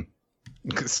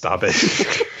 Stop it.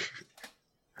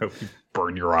 Hope you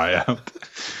burn your eye out.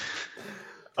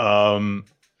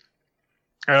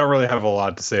 I don't really have a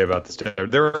lot to say about this chapter.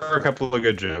 There were a couple of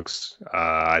good jokes.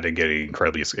 I didn't get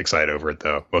incredibly excited over it,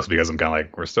 though. Mostly because I'm kind of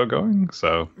like, we're still going,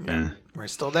 so... We're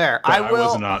still there. But I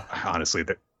was not, honestly...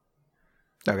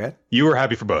 Okay. You were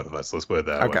happy for both of us, let's put it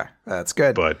that way. Okay, that's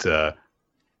good. But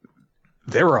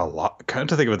there were a lot... Kind of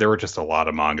to think of it, there were just a lot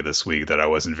of manga this week that I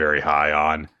wasn't very high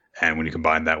on. And when you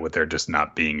combine that with there just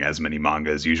not being as many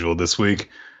manga as usual this week...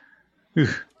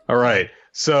 All right,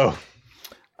 so...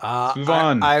 Let's move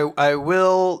on. I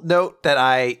will note that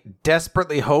I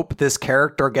desperately hope this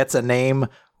character gets a name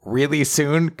really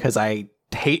soon, because I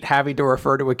hate having to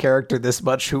refer to a character this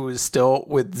much who is still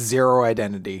with zero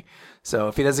identity. So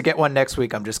if he doesn't get one next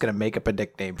week, I'm just going to make up a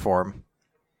nickname for him.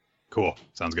 Cool.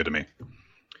 Sounds good to me.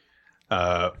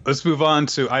 Let's move on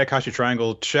to Ayakashi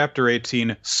Triangle, Chapter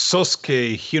 18,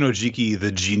 Sosuke Hinojiki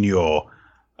the Jinyo,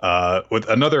 with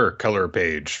another color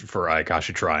page for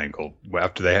Ayakashi Triangle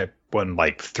after they had one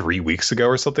like 3 weeks ago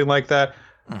or something like that.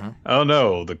 Mm-hmm. Oh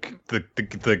no, the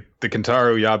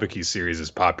Kentaro Yabuki series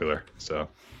is popular, so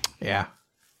yeah,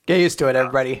 get used to it,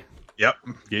 everybody. Yep,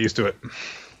 get used to it.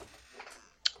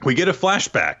 We get a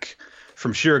flashback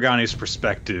from Shiragani's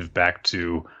perspective back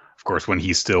to, of course, when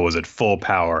he still was at full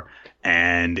power,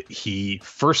 and he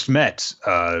first met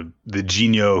the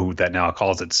Jinyo that now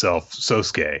calls itself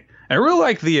Sosuke. And I really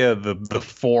like the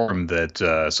form that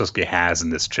Sosuke has in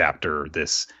this chapter.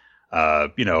 This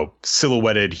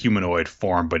silhouetted humanoid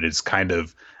form, but it's kind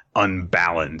of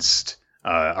unbalanced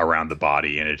around the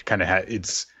body, and it kind of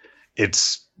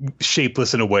it's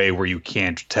shapeless in a way where you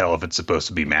can't tell if it's supposed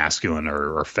to be masculine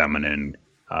or feminine,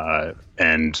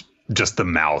 and just the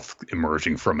mouth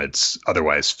emerging from its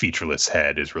otherwise featureless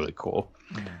head is really cool.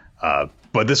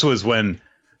 But this was when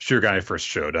Shirogane first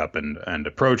showed up and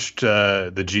approached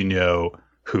the Jinyo,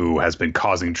 who has been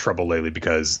causing trouble lately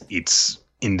because it's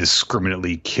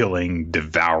indiscriminately killing,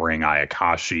 devouring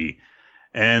Ayakashi.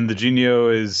 And the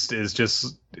Jinyo is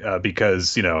just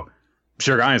because,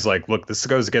 Shirogane is like, look, this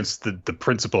goes against the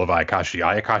principle of Ayakashi.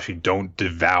 Ayakashi don't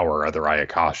devour other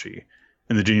Ayakashi.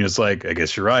 And the Jinyo's like, I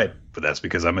guess you're right, but that's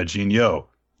because I'm a Jinyo,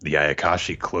 the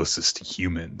Ayakashi closest to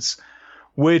humans.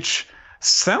 Which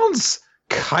sounds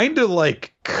kind of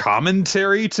like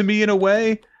commentary to me in a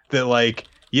way that, like,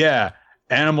 yeah,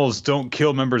 animals don't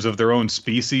kill members of their own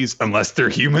species unless they're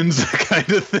humans,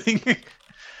 kind of thing.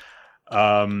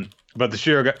 But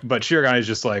Shirogane is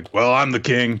just like, well, I'm the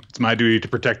king. It's my duty to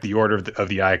protect the order of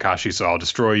the Ayakashi, so I'll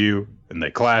destroy you. And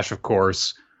they clash, of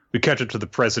course. We catch up to the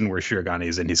present where Shirogane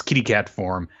is in his kitty cat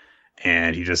form,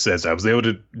 and he just says, I was able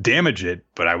to damage it,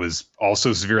 but I was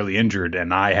also severely injured,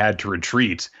 and I had to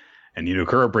retreat. And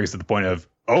Kuro brings to the point of,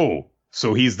 oh,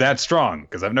 so he's that strong,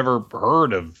 because I've never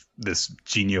heard of this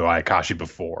Jinyo Ayakashi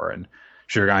before. And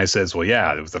Shirogane says, well,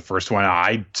 yeah, it was the first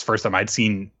time I'd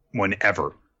seen one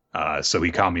ever. So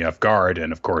he caught me off guard.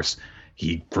 And of course,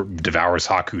 he devours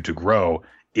Haku to grow.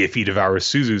 If he devours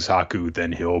Suzu's Haku,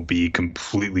 then he'll be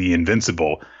completely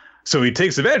invincible. So he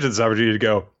takes advantage of this opportunity to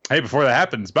go, hey, before that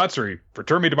happens, Matsuri,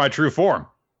 return me to my true form.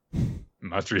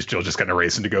 Matsuri's still just kind of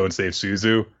racing to go and save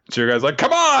Suzu. Shirogane's like,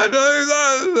 come on!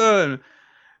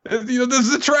 This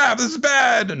is a trap. This is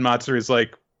bad. And Matsuri's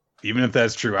like, even if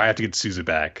that's true, I have to get Suzu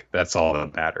back. That's all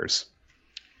that matters.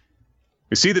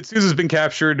 We see that Suzu's been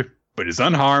captured, but is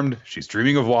unharmed. She's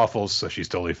dreaming of waffles, so she's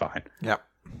totally fine. Yep.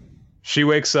 She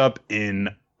wakes up in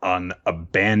an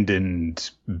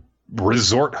abandoned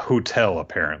resort hotel,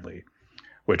 apparently,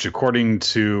 which, according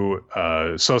to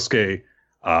Sosuke,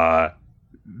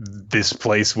 this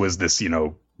place was this,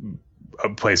 a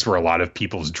place where a lot of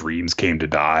people's dreams came to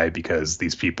die because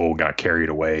these people got carried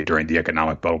away during the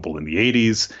economic bubble in the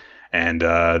 80s. And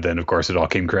then, of course, it all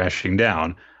came crashing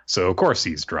down. So, of course,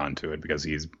 he's drawn to it because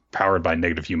he's powered by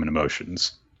negative human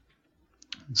emotions.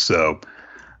 So,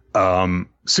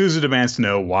 Suzu demands to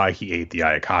know why he ate the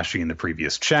Ayakashi in the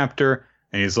previous chapter.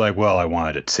 And he's like, well, I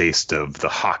wanted a taste of the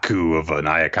Haku of an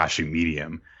Ayakashi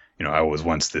medium. You know, I was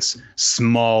once this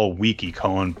small, weak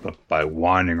Ikon, but by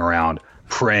wandering around,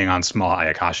 preying on small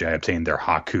Ayakashi, I obtained their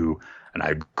Haku, and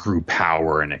I grew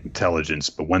power and intelligence.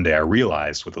 But one day I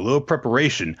realized, with a little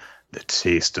preparation, the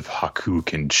taste of Haku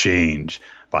can change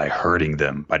by hurting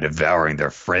them, by devouring their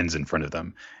friends in front of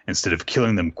them. Instead of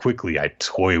killing them quickly, I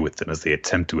toy with them as they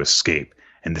attempt to escape,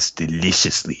 and this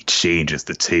deliciously changes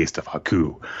the taste of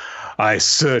Haku. I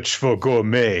search for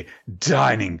gourmet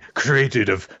dining created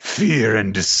of fear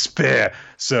and despair.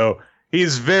 So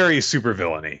he's very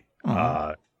supervillainy.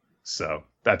 So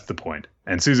that's the point.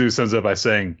 And Suzu sums up by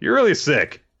saying, you're really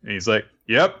sick. And he's like,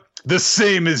 yep, the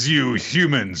same as you,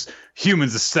 humans.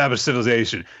 Humans establish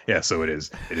civilization. Yeah, so it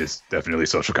is. It is definitely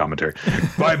social commentary.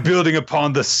 By building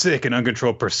upon the sick and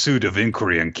uncontrolled pursuit of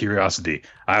inquiry and curiosity.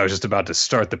 I was just about to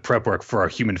start the prep work for our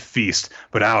human feast,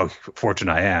 but how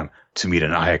fortunate I am to meet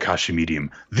an Ayakashi medium,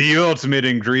 the ultimate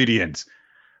ingredient.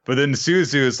 But then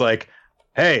Suzu is like,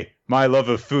 hey, my love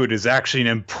of food is actually an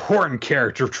important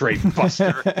character trait,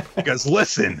 Buster. Because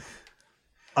listen,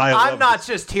 I'm not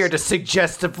just here to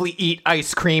suggestively eat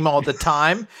ice cream all the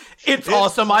time. It's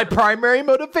also my primary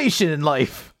motivation in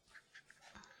life.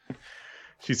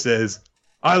 She says,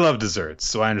 I love desserts,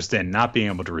 so I understand not being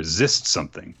able to resist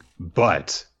something.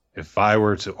 But if I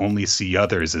were to only see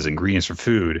others as ingredients for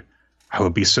food, I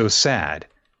would be so sad.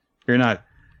 You're not.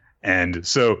 And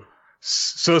so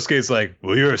Sosuke's like,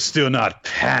 well, you're still not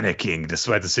panicking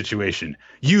despite the situation.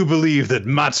 You believe that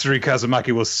Matsuri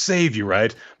Kazumaki will save you,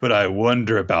 right? But I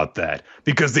wonder about that,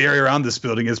 because the area around this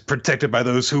building is protected by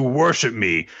those who worship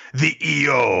me, the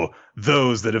Io,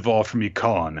 those that evolved from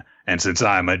Ikon. And since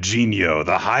I'm a Jinyo,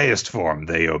 the highest form,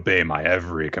 they obey my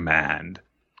every command.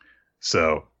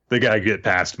 So they gotta get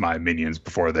past my minions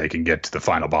before they can get to the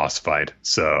final boss fight.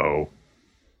 So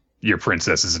your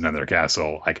princess is in another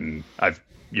castle.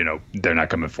 They're not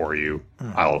coming for you.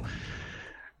 I'll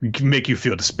make you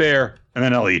feel despair, and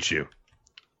then I'll eat you.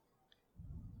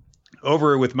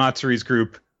 Over with Matsuri's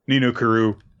group, Nino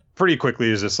Kuru pretty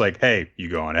quickly is just like, hey, you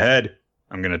go on ahead.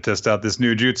 I'm going to test out this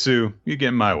new jutsu. You get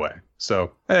in my way.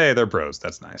 So, hey, they're bros.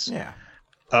 That's nice. Yeah.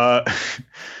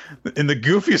 In the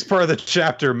goofiest part of the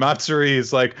chapter, Matsuri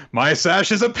is like, my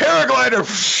sash is a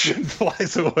paraglider, and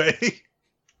flies away.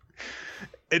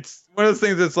 It's one of those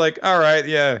things that's like, all right,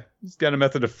 yeah, he's got a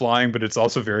method of flying, but it's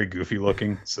also very goofy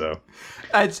looking. So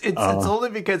it's only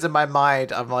because in my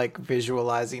mind I'm like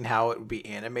visualizing how it would be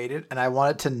animated, and I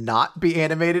want it to not be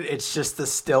animated. It's just the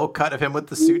still cut of him with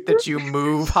the suit that you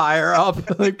move higher up,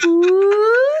 like.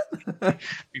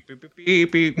 Beep, beep,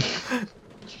 beep, beep, beep.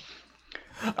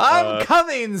 I'm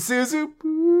coming, Suzu.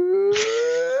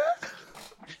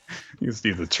 You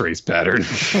see the trace pattern.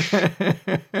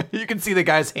 You can see the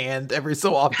guy's hand every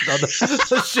so often on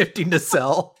the shifting to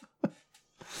cell.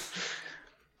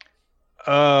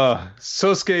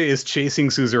 Sosuke is chasing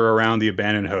Suzu around the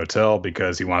abandoned hotel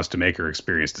because he wants to make her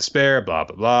experience despair, blah,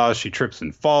 blah, blah. She trips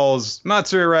and falls.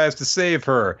 Matsuri arrives to save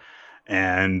her.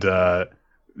 And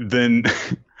then,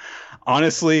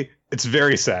 honestly, it's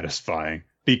very satisfying.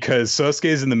 Because Sosuke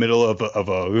is in the middle of a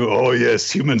oh yes,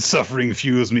 human suffering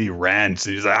fuels me rant.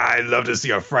 He's like, I love to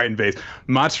see a frightened face.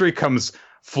 Matsuri comes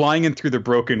flying in through the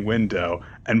broken window,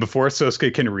 and before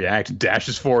Sosuke can react,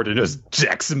 dashes forward and just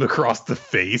jacks him across the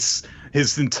face.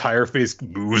 His entire face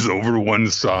moves over to one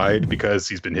side because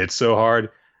he's been hit so hard.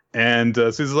 And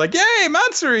Suzu's like, yay,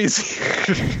 Matsuri's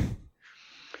here.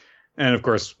 And of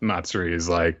course, Matsuri is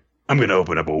like, I'm going to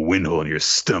open up a wind hole in your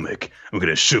stomach. I'm going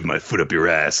to shove my foot up your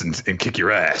ass and kick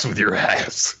your ass with your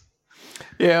ass.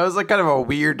 Yeah, it was like kind of a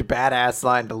weird, badass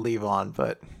line to leave on,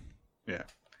 but... Yeah.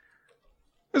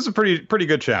 It was a pretty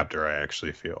good chapter, I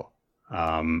actually feel.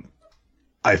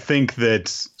 I think that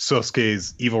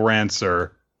Sosuke's evil rants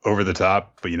are over the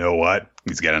top, but you know what?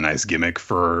 He's got a nice gimmick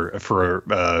for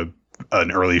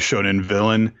an early shonen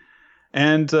villain.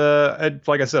 And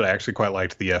like I said, I actually quite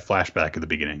liked the flashback at the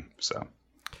beginning, so...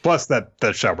 Plus, that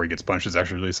shot where he gets punched is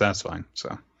actually really satisfying.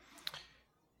 So,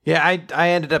 yeah, I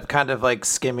ended up kind of like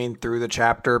skimming through the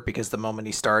chapter because the moment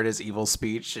he started his evil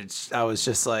speech, I was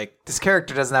just like, this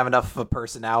character doesn't have enough of a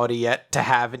personality yet to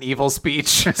have an evil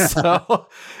speech. So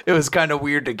it was kind of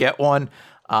weird to get one.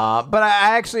 But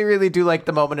I actually really do like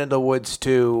the moment in the woods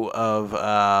too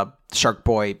of Shark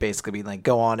Boy basically being like,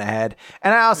 go on ahead.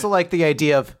 And I also like the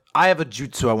idea of, I have a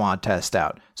jutsu I want to test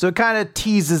out. So it kind of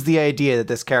teases the idea that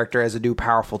this character has a new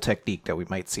powerful technique that we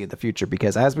might see in the future.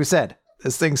 Because as we said,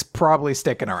 this thing's probably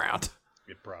sticking around.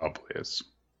 It probably is.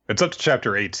 It's up to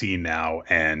chapter 18 now,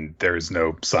 and there's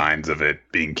no signs of it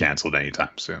being canceled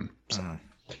anytime soon. So.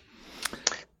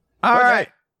 All right.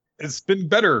 It's been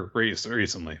better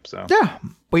recently. So yeah,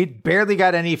 we barely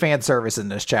got any fan service in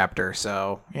this chapter.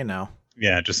 So,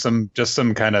 yeah, just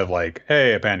some kind of like,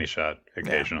 hey, a panty shot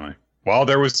occasionally while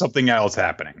there was something else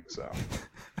happening. So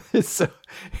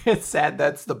it's sad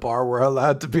that's the bar we're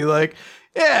allowed to be like,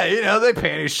 yeah, they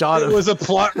panty shot. It was a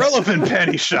plot relevant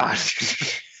panty shot.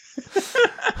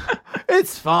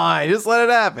 It's fine. Just let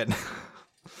it happen.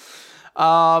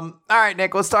 All right,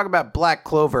 Nick, let's talk about Black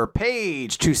Clover,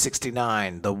 page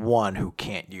 269, the one who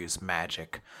can't use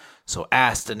magic. So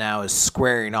Asta now is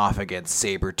squaring off against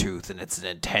Sabretooth, and it's an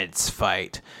intense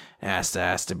fight. Asta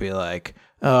has to be like,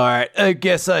 all right, I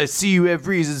guess I see you have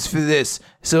reasons for this.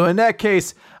 So in that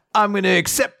case, I'm going to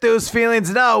accept those feelings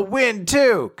and I'll win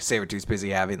too. Sabretooth's busy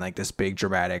having like this big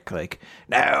dramatic, like,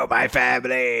 no, my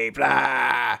family,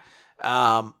 blah.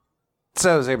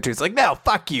 So Sabretooth's like, no,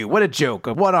 fuck you. What a joke.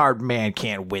 A one-armed man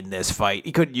can't win this fight.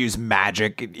 He couldn't use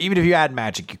magic. Even if you had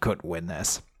magic, you couldn't win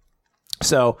this.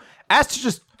 So Asta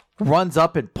just runs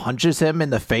up and punches him in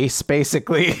the face,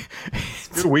 basically.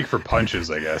 It's weak for punches,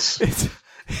 I guess. It's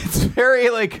very,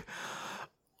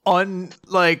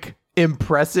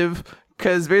 impressive.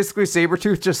 Because basically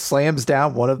Sabretooth just slams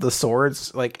down one of the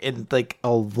swords, in a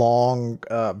long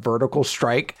vertical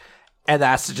strike. And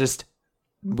Asta just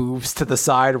moves to the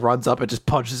side, runs up, and just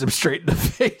punches him straight in the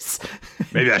face.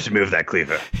 Maybe I should move that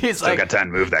cleaver. He's Still got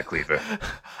time to move that cleaver.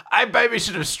 I maybe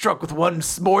should have struck with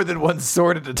more than one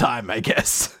sword at a time, I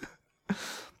guess.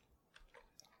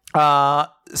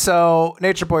 So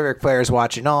Nature Boy Ric Flair is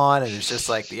watching on, and it's just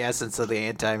like the essence of the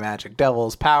anti-magic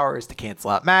devil's power is to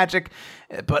cancel out magic.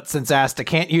 But since Asta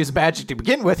can't use magic to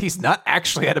begin with, he's not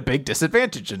actually at a big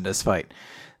disadvantage in this fight.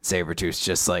 Sabretooth's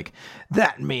just like,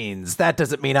 that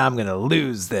doesn't mean I'm going to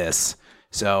lose this.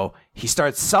 So he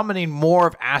starts summoning more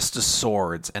of Asta's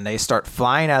swords, and they start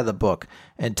flying out of the book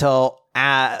until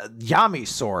Yami's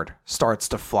sword starts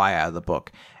to fly out of the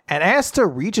book. And Asta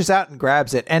reaches out and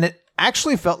grabs it, and it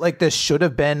actually felt like this should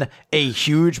have been a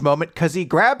huge moment because he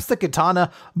grabs the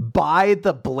katana by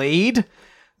the blade,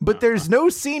 but there's no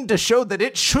scene to show that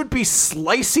it should be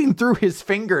slicing through his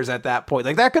fingers at that point.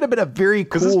 Like, that could have been a very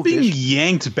cool because it's being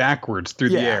yanked backwards through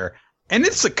the air, and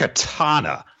it's a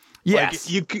katana. Yes.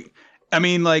 He's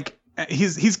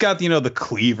got, the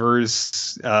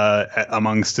cleavers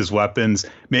amongst his weapons.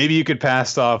 Maybe you could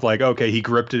pass off okay, he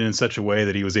gripped it in such a way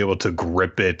that he was able to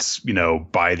grip it,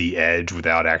 by the edge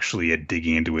without actually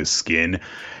digging into his skin.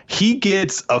 He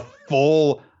gets a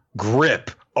full grip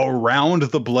around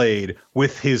the blade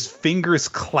with his fingers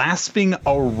clasping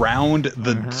around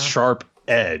the sharp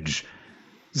edge.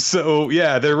 So,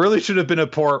 yeah, there really should have been a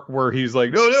part where he's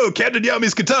like, no, Captain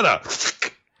Yami's katana.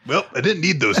 Well, I didn't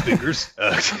need those fingers.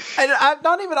 And I'm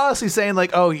not even honestly saying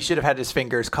he should have had his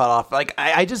fingers cut off.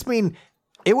 I just mean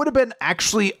it would have been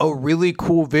actually a really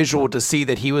cool visual to see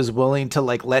that he was willing to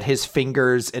let his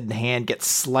fingers and hand get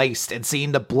sliced and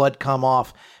seeing the blood come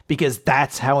off, because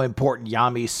that's how important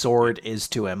Yami's sword is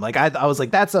to him. I was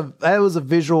like, that was a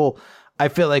visual I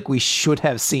feel like we should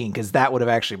have seen, because that would have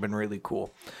actually been really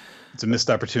cool. It's a missed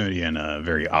opportunity and a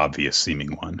very obvious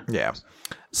seeming one. Yeah.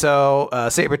 So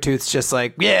Sabretooth's just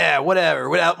like, yeah, whatever.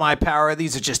 Without my power,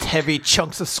 these are just heavy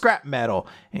chunks of scrap metal.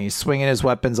 And he's swinging his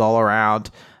weapons all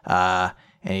around. And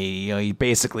he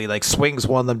basically swings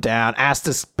one of them down.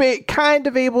 Asta's kind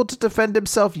of able to defend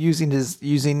himself using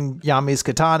Yami's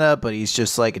katana, but he's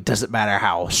just like, it doesn't matter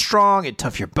how strong and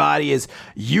tough your body is.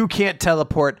 You can't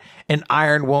teleport, and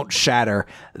iron won't shatter.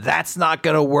 That's not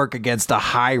gonna work against a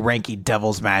high-ranking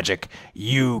devil's magic.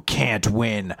 You can't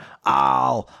win.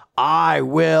 I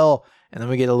will. And then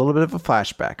we get a little bit of a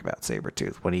flashback about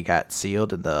Sabretooth when he got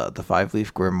sealed in the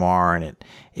five-leaf grimoire, and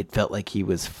it felt like he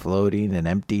was floating in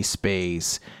empty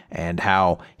space, and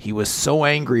how he was so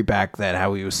angry back then,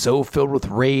 how he was so filled with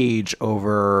rage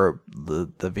over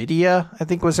the Vidia, I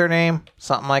think was her name,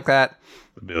 something like that.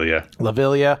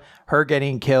 Lavilia, her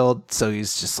getting killed. So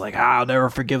he's just like, I'll never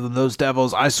forgive them, those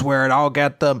devils. I swear it, I'll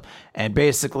get them. And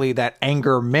basically that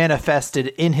anger manifested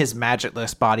in his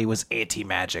magicless body was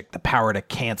anti-magic, the power to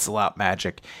cancel out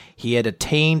magic. He had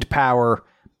attained power,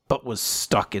 but was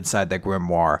stuck inside the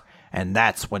grimoire. And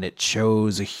that's when it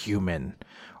chose a human.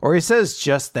 Or he says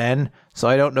just then, so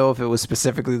I don't know if it was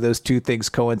specifically those two things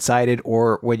coincided,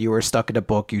 or when you were stuck in a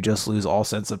book, you just lose all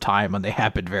sense of time when they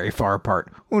happened very far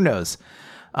apart. Who knows?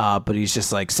 But he's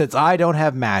just like, since I don't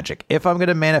have magic, if I'm going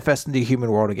to manifest into the human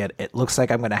world again, it looks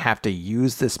like I'm going to have to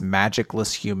use this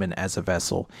magicless human as a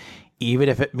vessel. Even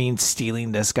if it means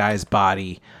stealing this guy's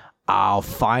body, I'll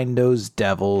find those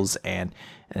devils. And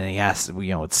he has to,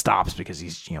 it stops because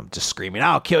he's, just screaming,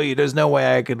 I'll kill you. There's no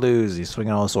way I could lose. He's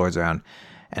swinging all the swords around.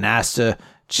 And Asta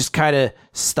just kind of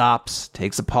stops,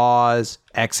 takes a pause,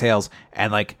 exhales,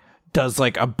 and like does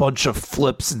like a bunch of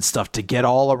flips and stuff to get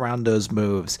all around those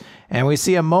moves. And we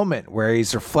see a moment where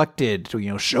he's reflected,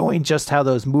 showing just how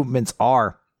those movements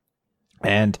are.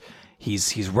 And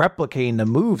he's replicating the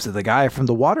moves of the guy from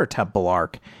the Water Temple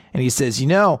arc. And he says,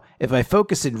 if I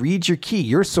focus and read your ki,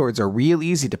 your swords are real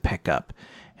easy to pick up.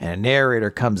 And a narrator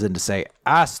comes in to say,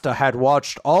 Asta had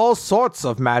watched all sorts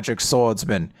of magic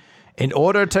swordsmen in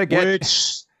order to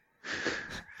get...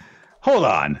 Hold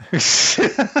on.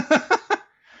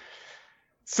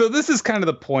 So this is kind of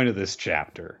the point of this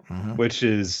chapter, which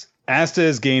is Asta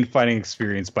has gained fighting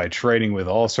experience by trading with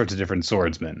all sorts of different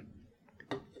swordsmen.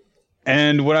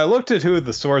 And when I looked at who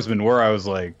the swordsmen were, I was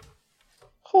like,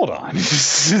 hold on.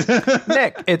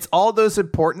 Nick, it's all those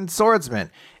important swordsmen.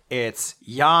 It's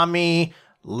Yami,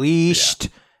 Leashed,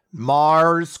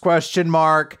 Mars, ?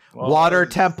 Water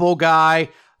Temple guy,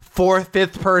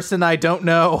 fifth person I don't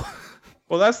know.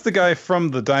 Well, that's the guy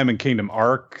from the Diamond Kingdom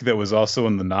arc that was also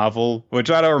in the novel,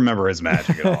 which I don't remember his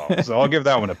magic at all. So I'll give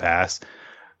that one a pass.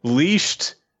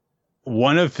 Leashed,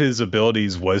 one of his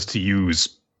abilities was to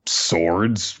use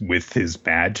swords with his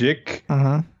magic.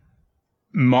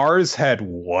 Mars had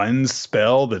one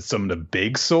spell that summoned a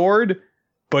big sword,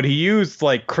 but he used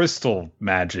like crystal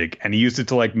magic, and he used it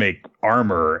to like make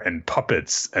armor and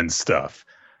puppets and stuff.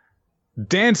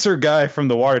 Dancer guy from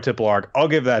the Water Temple arc, I'll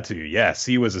give that to you. Yes,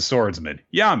 he was a swordsman.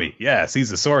 Yami, yes,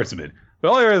 he's a swordsman.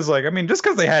 But all I was like, I mean, just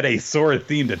because they had a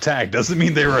sword-themed attack doesn't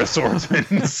mean they were a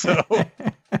swordsman. So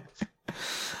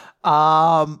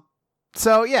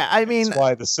yeah, I mean, that's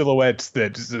why the silhouettes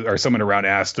that are summoned around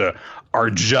Asta are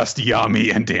just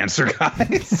Yami and Dancer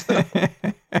guys.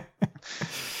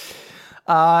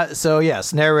 So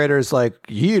yes, narrator's like,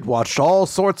 he'd watched all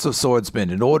sorts of swordsmen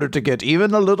in order to get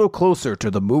even a little closer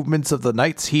to the movements of the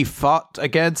knights he'd fight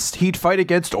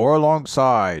against or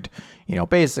alongside.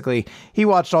 Basically, he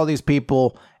watched all these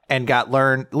people and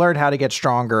learned how to get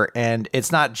stronger. And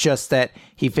it's not just that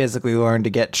he physically learned to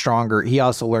get stronger. He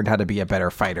also learned how to be a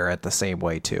better fighter at the same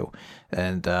way too.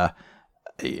 And,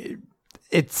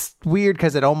 it's weird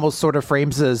because it almost sort of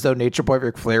frames it as though Nature Boy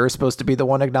Ric Flair is supposed to be the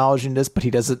one acknowledging this, but he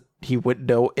wouldn't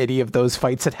know any of those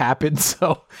fights had happened.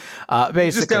 So,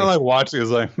 basically, just kind of like watching. He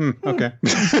was like, okay.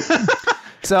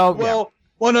 So,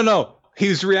 no. He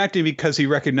was reacting because he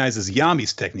recognizes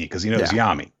Yami's technique because he knows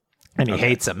Yami. And he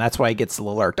hates him. That's why he gets a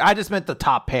little irked. I just meant the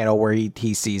top panel where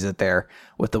he sees it there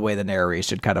with the way the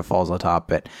narration kind of falls on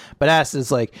top of it. But Asta's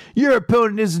like, your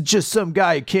opponent isn't just some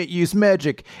guy who can't use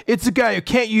magic. It's a guy who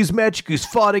can't use magic who's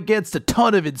fought against a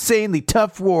ton of insanely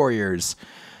tough warriors.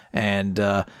 And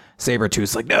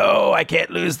Sabretooth's like, no, I can't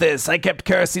lose this. I kept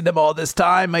cursing them all this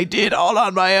time. I did all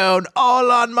on my own,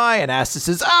 And Asta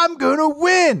says, I'm going to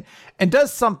win. And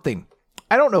does something.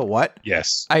 I don't know what.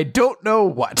 Yes. I don't know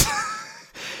what.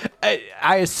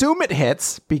 I assume it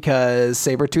hits because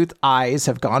Sabretooth's eyes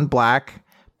have gone black,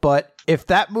 but if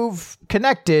that move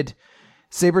connected,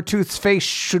 Sabretooth's face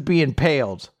should be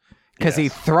impaled because he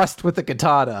thrust with the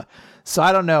katana. So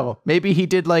I don't know. Maybe he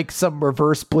did like some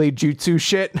reverse blade jutsu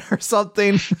shit or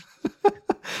something.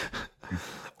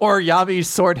 Or Yami's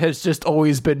sword has just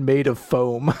always been made of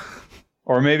foam.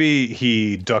 Or maybe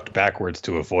he ducked backwards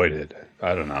to avoid it.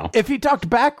 I don't know. If he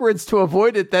ducked backwards to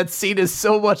avoid it, that scene is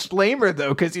so much lamer, though,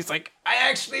 because he's like, I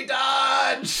actually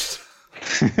dodged.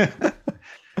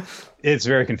 It's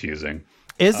very confusing.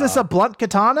 Is this a blunt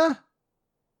katana?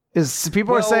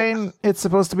 People are saying it's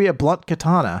supposed to be a blunt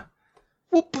katana.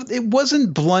 Well, but it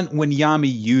wasn't blunt when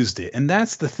Yami used it. And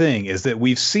that's the thing, is that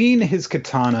we've seen his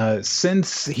katana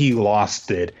since he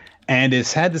lost it. And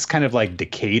it's had this kind of like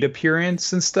decayed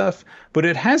appearance and stuff, but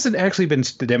it hasn't actually been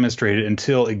demonstrated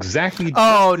until exactly.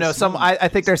 Oh no! I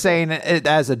think they're saying it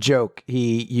as a joke.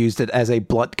 He used it as a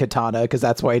blunt katana because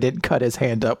that's why he didn't cut his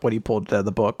hand up when he pulled it out of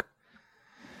the book.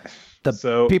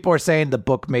 People are saying the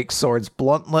book makes swords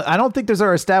blunt. I don't think those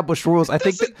are established rules. I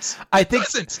think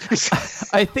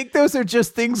those are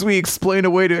just things we explain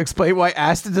away to explain why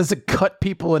Asta doesn't cut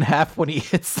people in half when he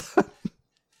hits them.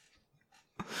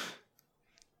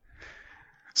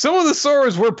 Some of the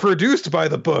swords were produced by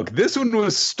the book. This one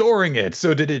was storing it.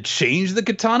 So did it change the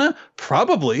katana?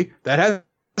 Probably. That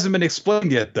hasn't been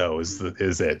explained yet, though, is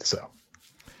it? So,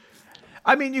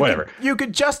 I mean, you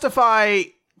could justify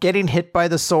getting hit by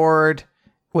the sword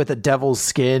with a devil's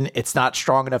skin. It's not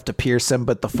strong enough to pierce him,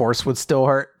 but the force would still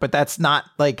hurt. But that's not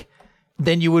like,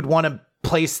 then you would want to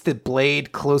place the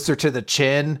blade closer to the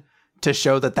chin to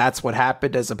show that that's what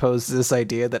happened, as opposed to this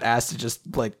idea that Asta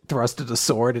just like thrusted a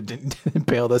sword and didn't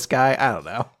impale this guy. I don't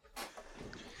know.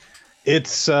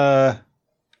 It's I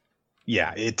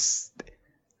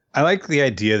like the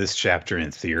idea of this chapter in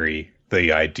theory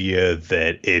the idea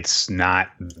that it's not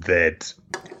that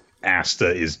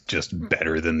Asta is just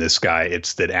better than this guy.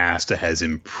 It's that Asta has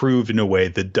improved in a way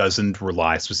that doesn't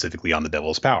rely specifically on the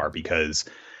devil's power, because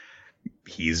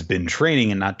he's been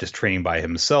training, and not just training by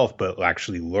himself, but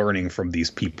actually learning from these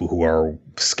people who are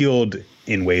skilled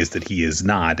in ways that he is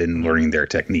not, and learning their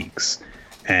techniques.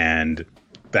 And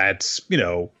that's, you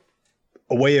know,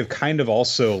 a way of kind of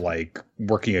also like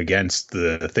working against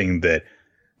the thing that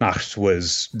Nacht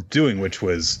was doing, which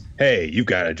was, hey, you've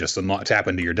got to just tap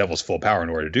into your devil's full power in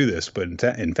order to do this. But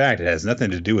in fact, it has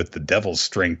nothing to do with the devil's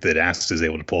strength that Asta is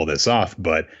able to pull this off,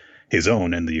 but his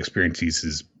own and the experience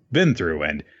he's been through.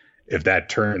 And if that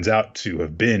turns out to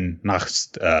have been Nacht's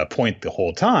point the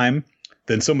whole time,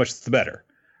 then so much the better.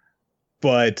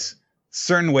 But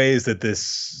certain ways that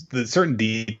certain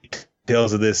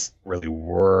details of this really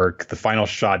work. The final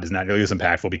shot is not nearly as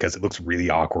impactful because it looks really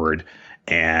awkward.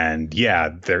 And yeah,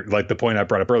 they're like the point I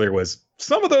brought up earlier was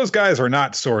some of those guys are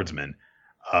not swordsmen.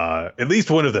 At least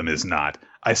one of them is not.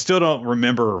 I still don't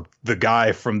remember the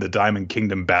guy from the Diamond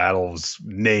Kingdom battles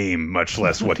name, much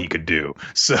less what he could do.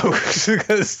 So,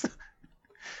 because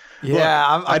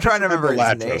yeah, look, I'm trying to remember his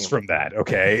Ladros name from that.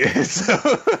 Okay, so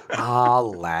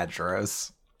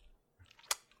Ladros,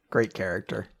 great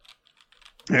character.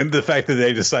 And the fact that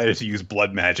they decided to use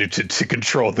blood magic to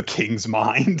control the king's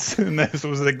minds, and this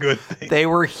was a good thing. They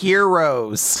were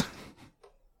heroes.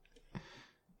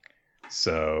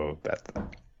 So that's...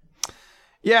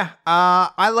 Yeah,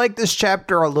 I like this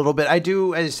chapter a little bit. I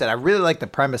do, as I said, I really like the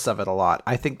premise of it a lot.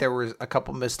 I think there was a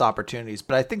couple missed opportunities,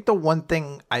 but I think the one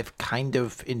thing I've kind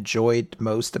of enjoyed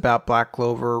most about Black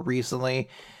Clover recently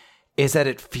is that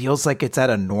it feels like it's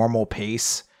at a normal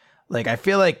pace. Like, I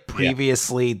feel like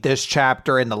previously this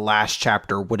chapter and the last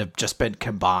chapter would have just been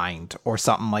combined or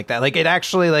something like that. Like, it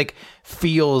actually, like,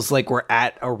 feels like we're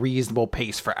at a reasonable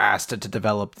pace for Asta to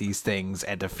develop these things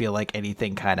and to feel like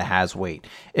anything kind of has weight.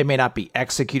 It may not be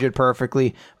executed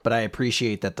perfectly, but I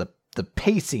appreciate that the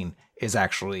pacing is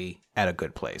actually at a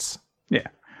good place. Yeah.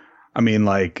 I mean,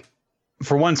 like,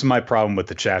 for once, my problem with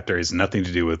the chapter is nothing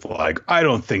to do with, like, I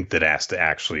don't think that Asta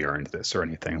actually earned this or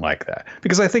anything like that.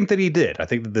 Because I think that he did. I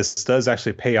think that this does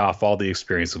actually pay off all the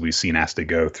experiences we've seen Asta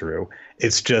go through.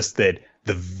 It's just that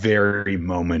the very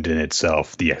moment in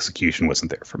itself, the execution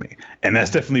wasn't there for me. And that's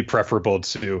definitely preferable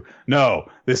to, no,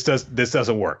 this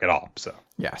doesn't work at all. So,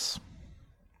 yes.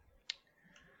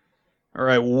 All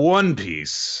right, One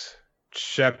Piece,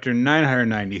 chapter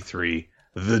 993,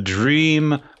 The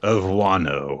Dream of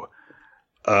Wano.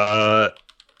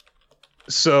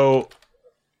 So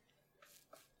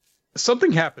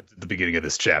something happens at the beginning of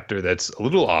this chapter that's a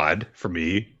little odd for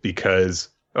me because,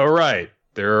 all right,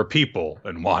 there are people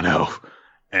in Wano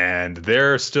and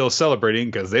they're still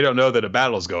celebrating because they don't know that a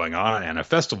battle's going on and a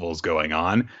festival's going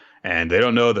on, and they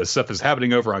don't know that stuff is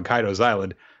happening over on Kaido's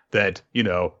island that, you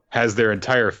know, has their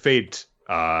entire fate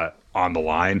on the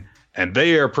line, and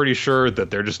they are pretty sure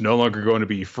that they're just no longer going to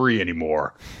be free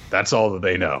anymore. That's all that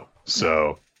they know.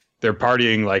 So they're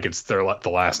partying like it's the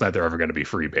last night they're ever going to be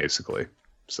free, basically.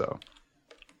 So,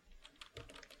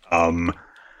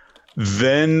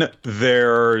 then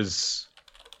there's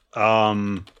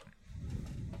some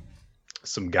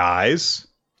guys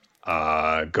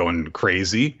going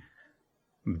crazy.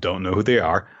 Don't know who they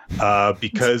are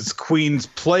because Queen's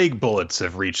plague bullets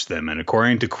have reached them, and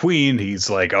according to Queen,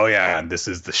 he's like, "Oh yeah, this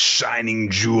is the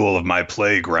shining jewel of my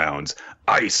playgrounds,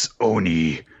 Ice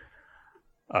Oni."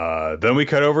 Then we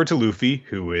cut over to Luffy,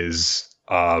 who is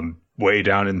way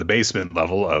down in the basement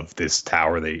level of this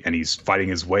tower, and he's fighting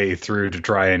his way through to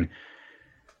try and...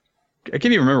 I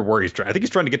can't even remember where he's trying. I think he's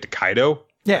trying to get to Kaido.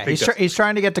 Yeah, he's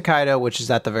trying to get to Kaido, which is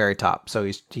at the very top. So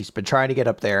he's been trying to get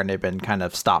up there, and they've been kind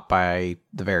of stopped by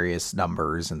the various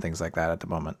numbers and things like that at the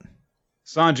moment.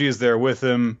 Sanji is there with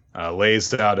him,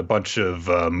 lays out a bunch of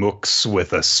mooks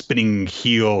with a spinning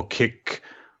heel kick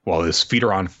while his feet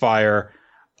are on fire.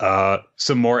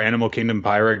 Some more Animal Kingdom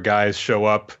pirate guys show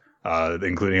up,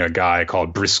 including a guy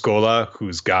called Briscola,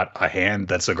 who's got a hand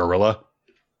that's a gorilla.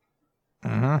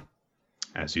 Mm-hmm.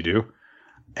 As you do.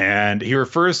 And he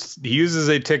uses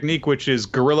a technique which is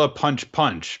gorilla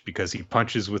punch, because he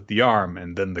punches with the arm,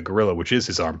 and then the gorilla, which is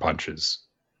his arm, punches.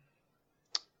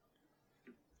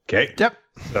 Okay. Yep.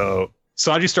 So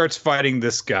Sanji starts fighting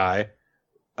this guy.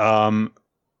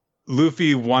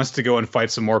 Luffy wants to go and fight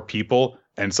some more people.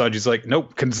 And Sanji's like,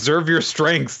 nope, conserve your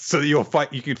strength so that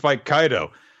you can fight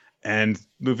Kaido. And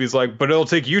Luffy's like, but it'll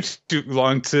take you too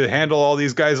long to handle all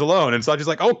these guys alone. And Sanji's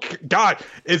like, oh, God,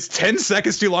 it's 10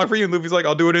 seconds too long for you. And Luffy's like,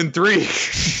 I'll do it in 3.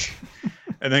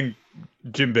 And then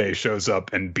Jinbei shows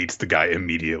up and beats the guy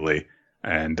immediately.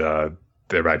 And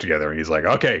they're back together, and he's like,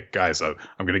 okay, guys, I'm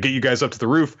going to get you guys up to the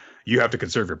roof. You have to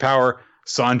conserve your power.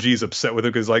 Sanji's upset with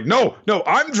him because like, no,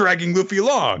 I'm dragging Luffy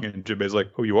along. And Jinbei's like,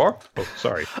 oh, you are? Oh,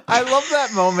 sorry. I love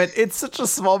that moment. It's such a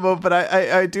small moment, but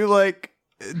I do like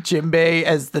Jinbei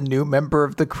as the new member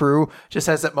of the crew just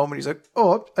has that moment. He's like,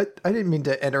 oh, I didn't mean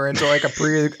to enter into like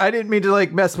I didn't mean to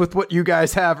like mess with what you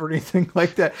guys have or anything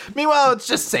like that. Meanwhile, it's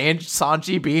just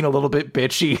Sanji being a little bit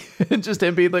bitchy and just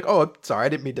him being like, oh, sorry, I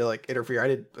didn't mean to like interfere. I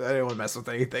didn't want to mess with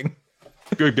anything.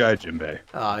 Good guy, Jinbei.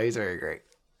 Oh, he's very great.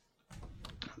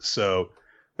 So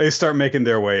they start making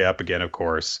their way up again, of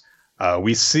course.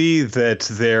 We see that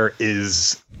there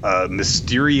is a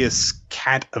mysterious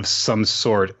cat of some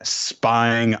sort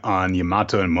spying on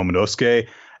Yamato and Momonosuke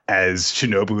as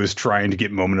Shinobu is trying to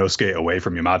get Momonosuke away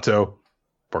from Yamato.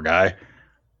 Poor guy.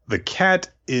 The cat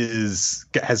has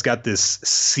got this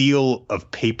seal of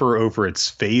paper over its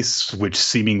face, which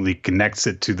seemingly connects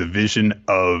it to the vision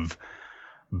of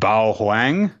Bao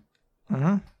Huang.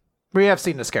 Mm-hmm. We have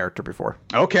seen this character before.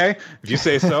 Okay, if you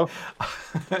say so.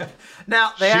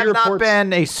 Now, they have not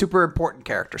been a super important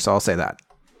character, so I'll say that.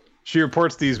 She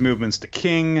reports these movements to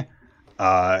King,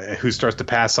 who starts to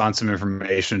pass on some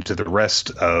information to the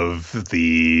rest of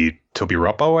the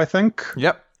Tobiroppo, I think.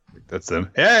 Yep. That's them.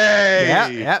 Hey!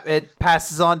 Yeah. It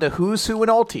passes on to Who's Who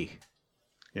and Ulti.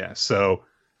 Yeah, so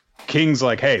King's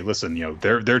like, hey, listen,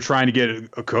 they're trying to get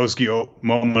Kozuki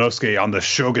Momonosuke on the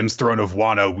Shogun's throne of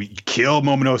Wano. We kill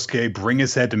Momonosuke, bring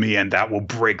his head to me, and that will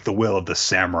break the will of the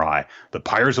samurai. The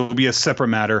pirates will be a separate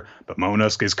matter, but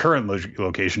Momonosuke's current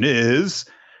location is...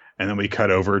 And then we cut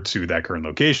over to that current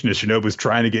location as Shinobu's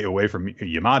trying to get away from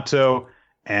Yamato,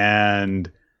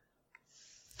 and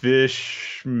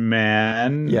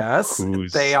Fishman. Yes,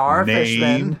 they are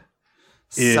fishmen.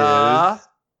 Is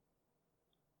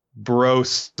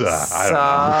Brosa.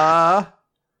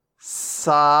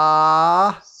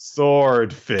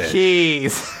 Swordfish.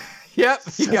 Keys. Yep,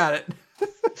 you got it.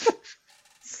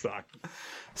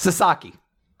 Sasaki.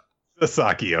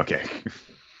 Okay.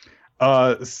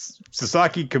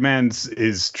 Sasaki commands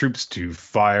his troops to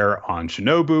fire on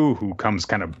Shinobu, who comes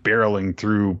kind of barreling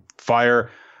through fire.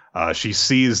 She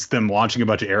sees them launching a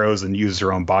bunch of arrows and uses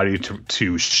her own body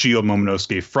to shield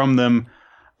Momonosuke from them.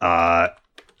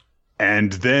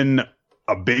 And then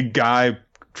a big guy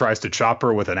tries to chop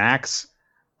her with an axe.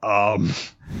 And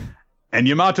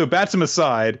Yamato bats him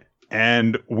aside,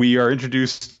 and we are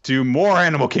introduced to more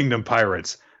Animal Kingdom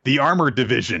pirates, the Armored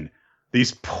Division.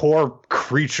 These poor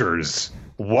creatures.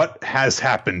 What has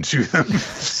happened to them?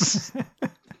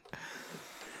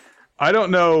 I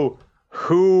don't know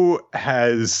who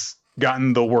has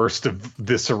gotten the worst of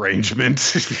this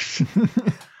arrangement.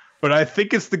 But I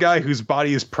think it's the guy whose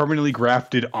body is permanently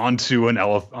grafted onto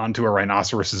onto a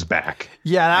rhinoceros's back.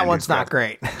 Yeah, that one's not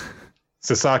great.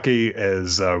 Sasaki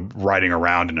is riding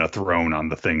around in a throne on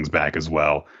the thing's back as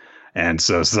well. And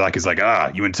so Sasaki's like,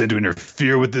 you intend to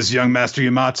interfere with this young Master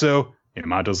Yamato?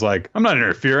 Yamato's like, I'm not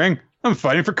interfering. I'm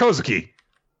fighting for Kozuki.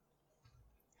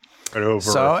 Right over.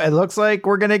 So it looks like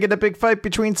we're going to get a big fight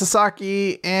between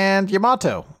Sasaki and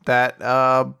Yamato.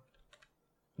 That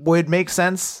would make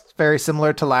sense. Very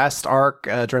similar to last arc,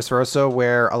 Dressrosa,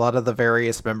 where a lot of the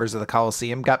various members of the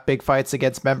Colosseum got big fights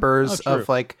against members of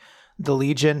like the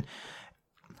Legion.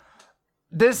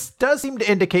 This does seem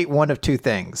to indicate one of two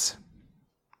things.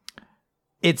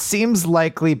 It seems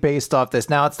likely based off this.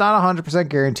 Now, it's not 100%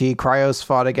 guaranteed. Cryos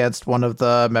fought against one of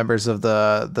the members of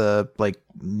the like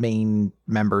main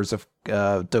members of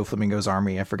Doflamingo's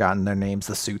army. I've forgotten their names,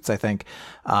 the suits, I think,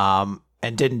 and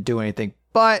didn't do anything.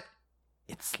 But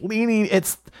it's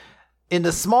in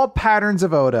the small patterns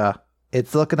of Oda,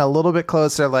 it's looking a little bit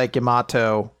closer like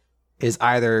Yamato is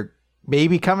either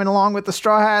maybe coming along with the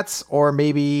Straw Hats or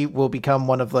maybe will become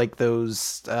one of like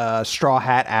those Straw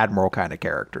Hat Admiral kind of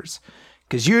characters.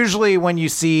 Because usually when you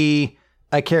see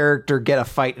a character get a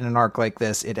fight in an arc like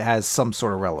this, it has some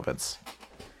sort of relevance.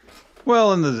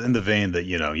 Well, in the vein that,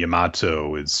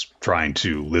 Yamato is trying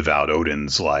to live out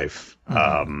Odin's life.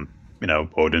 Mm-hmm.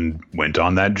 Odin went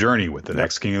on that journey with the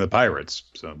next king of the pirates.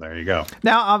 So there you go.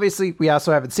 Now, obviously, we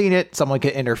also haven't seen it. Someone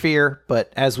could interfere.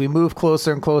 But as we move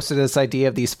closer and closer to this idea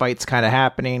of these fights kind of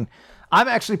happening, I'm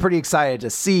actually pretty excited to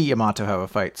see Yamato have a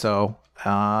fight. So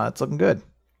it's looking good.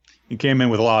 He came in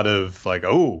with a lot of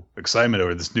excitement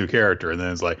over this new character, and then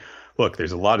it's like, look,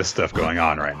 there's a lot of stuff going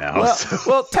on right now.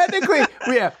 Well, technically,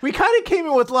 we kind of came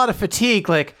in with a lot of fatigue,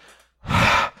 like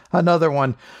another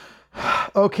one.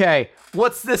 Okay,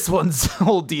 what's this one's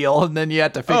whole deal? And then you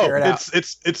have to figure it out.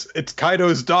 It's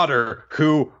Kaido's daughter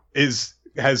who is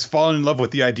has fallen in love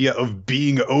with the idea of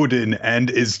being Odin and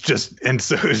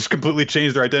so has completely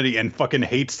changed their identity and fucking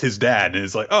hates his dad and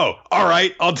is like, oh, all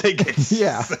right, I'll take it.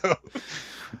 Yeah.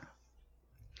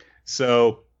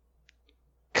 So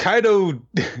Kaido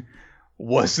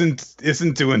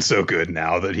isn't doing so good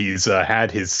now that he's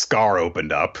had his scar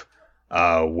opened up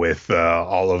with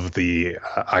all of the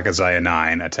Akazaya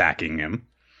 9 attacking him.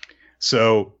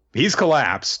 So he's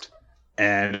collapsed,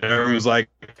 and everyone's like,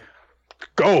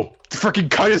 go freaking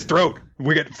cut his throat.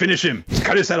 Finish him. Just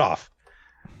cut his head off.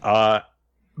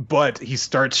 But he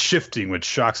starts shifting, which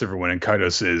shocks everyone. And Kaido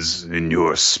says, in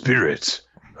your spirit,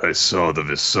 I saw the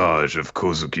visage of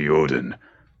Kozuki Odin.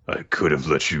 I could have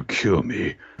let you kill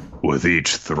me with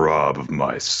each throb of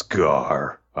my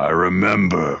scar. I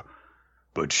remember.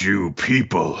 But you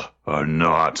people are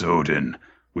not Odin.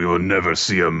 We will never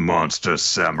see a monster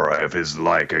samurai of his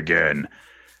like again.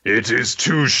 It is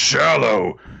too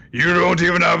shallow. You don't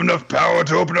even have enough power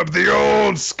to open up the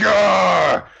old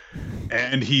scar.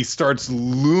 And he starts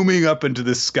looming up into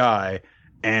the sky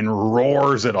and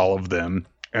roars at all of them.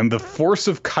 And the force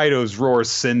of Kaido's roar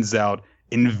sends out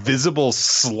invisible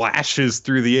slashes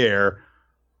through the air,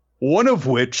 one of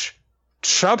which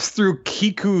chops through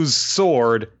Kiku's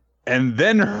sword and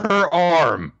then her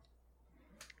arm.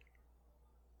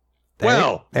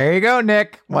 There you go,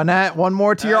 Nick. One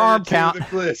more to your arm count.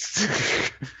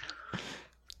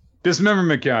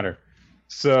 Dismemberment counter.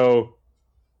 So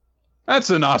that's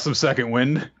an awesome second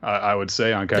win, I would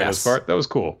say, on Kaido's part. That was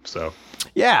cool. So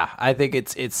yeah, I think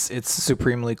it's a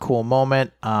supremely cool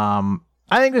moment.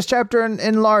 I think this chapter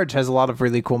in large has a lot of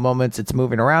really cool moments. It's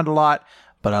moving around a lot,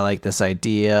 but I like this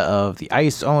idea of the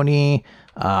Ice Oni.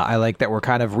 I like that we're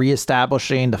kind of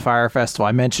reestablishing the Fire Festival.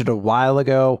 I mentioned a while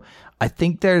ago, I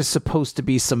think there's supposed to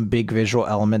be some big visual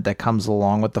element that comes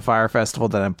along with the Fire Festival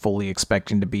that I'm fully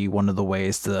expecting to be one of the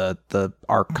ways the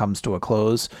arc comes to a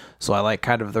close. So I like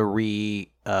kind of the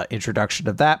introduction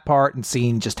of that part and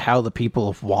seeing just how the people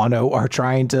of Wano are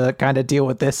trying to kind of deal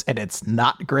with this, and it's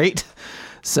not great.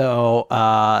 So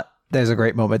there's a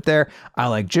great moment there. I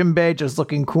like Jinbei just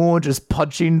looking cool, just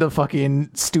punching the fucking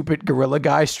stupid gorilla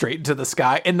guy straight into the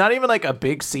sky. And not even like a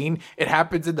big scene. It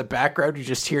happens in the background. You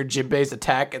just hear Jinbei's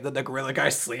attack, and then the gorilla guy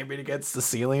slamming against the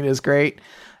ceiling is great.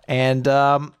 And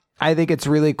I think it's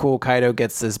really cool. Kaido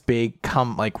gets this big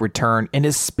return, and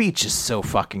his speech is so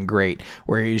fucking great,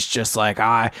 where he's just like,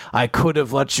 I could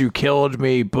have let you killed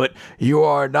me, but you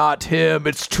are not him.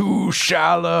 It's too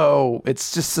shallow.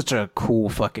 It's just such a cool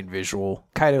fucking visual.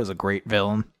 Kaido's a great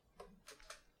villain.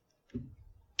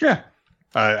 Yeah.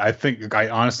 I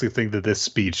honestly think that this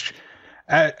speech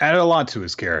added a lot to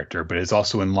his character, but it's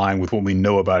also in line with what we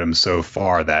know about him so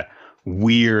far, that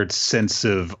weird sense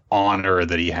of honor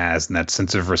that he has and that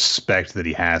sense of respect that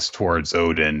he has towards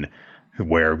Odin,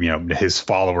 where, his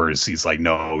followers, he's like,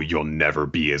 no, you'll never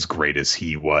be as great as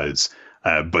he was.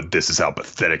 But this is how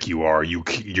pathetic you are. You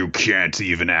can't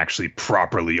even actually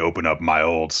properly open up my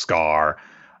old scar.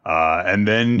 And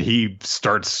then he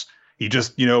just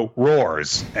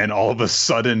roars, and all of a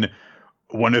sudden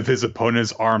one of his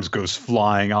opponent's arms goes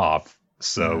flying off.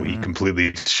 So he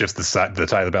completely shifts the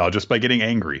tide of the battle just by getting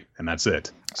angry, and that's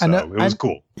it. So it was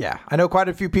cool. Yeah, I know quite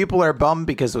a few people are bummed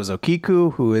because it was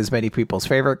Okiku, who is many people's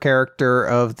favorite character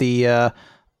of the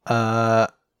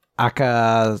Akazaya.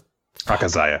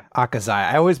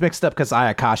 I always mixed up because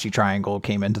Ayakashi Triangle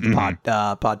came into the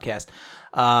podcast.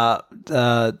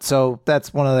 So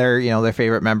that's one of their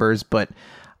favorite members. But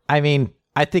I mean,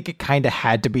 I think it kind of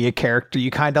had to be a character you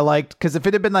kind of liked, because if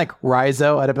it had been like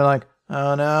Raizo, I'd have been like,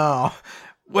 oh no.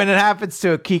 When it happens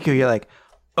to Okiku, you're like,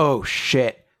 oh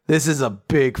shit, this is a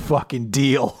big fucking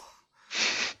deal.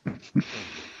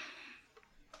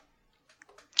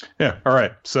 Yeah, all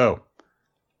right. So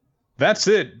that's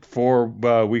it for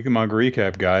Week of Manga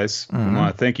Recap, guys. I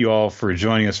want to thank you all for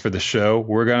joining us for the show.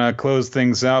 We're going to close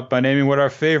things out by naming what our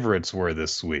favorites were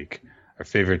this week. Our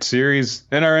favorite series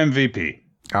and our MVP.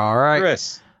 All right.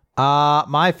 Chris.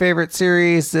 My favorite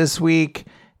series this week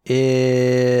it's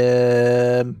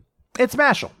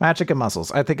Mashle, Magic and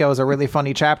Muscles. I think it was a really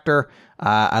funny chapter.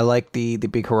 I like the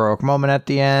big heroic moment at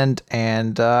the end,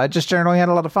 and I just generally had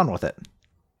a lot of fun with it.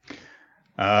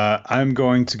 I'm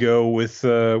going to go with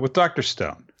Dr.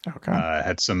 Stone. Okay.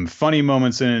 Had some funny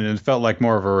moments in it, and it felt like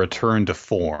more of a return to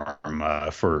form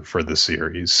for the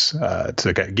series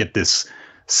to get this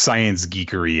science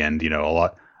geekery and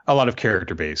a lot of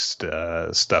character based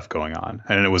stuff going on.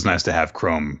 And it was nice to have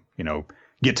Chrome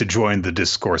get to join the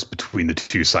discourse between the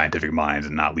two scientific minds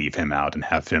and not leave him out, and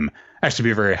have him actually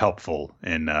be very helpful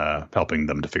in helping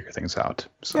them to figure things out.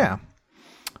 So. Yeah.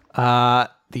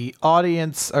 The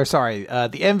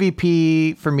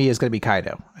MVP for me is going to be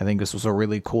Kaido. I think this was a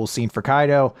really cool scene for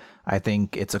Kaido. I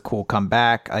think it's a cool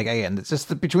comeback. Like, again, it's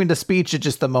just between the speech and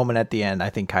just the moment at the end. I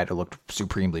think Kaido looked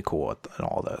supremely cool in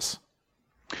all this.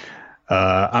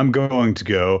 I'm going to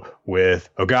go with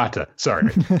Ogata. Sorry,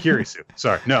 Kirisu.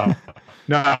 Sorry, no.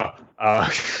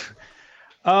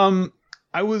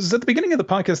 I was at the beginning of the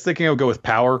podcast thinking I would go with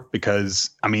Power because,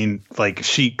 I mean, like,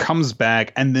 she comes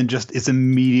back and then just is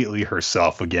immediately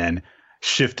herself again,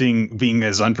 shifting, being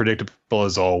as unpredictable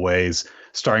as always,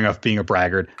 starting off being a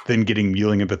braggart, then getting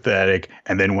mewling and pathetic,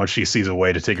 and then once she sees a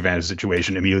way to take advantage of the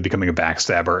situation, immediately becoming a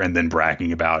backstabber and then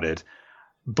bragging about it.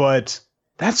 But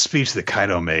that speech that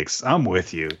Kaido makes, I'm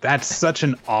with you. That's such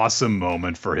an awesome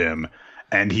moment for him.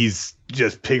 And he's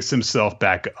just picks himself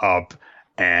back up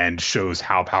and shows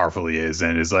how powerful he is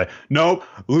and is like, nope,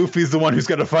 Luffy's the one who's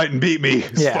got to fight and beat me.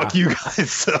 Yeah. Fuck you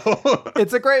guys. So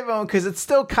it's a great moment because it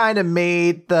still kind of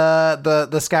made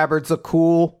the Scabbards look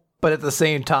cool, but at the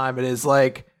same time, it is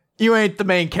like, you ain't the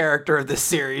main character of this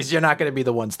series. You're not going to be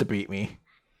the ones to beat me.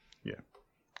 Yeah.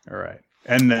 All right.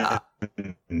 And then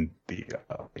the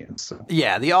audience. So.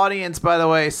 Yeah, the audience, by the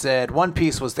way, said One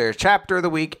Piece was their chapter of the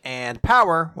week and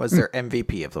Power was their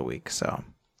MVP of the week. So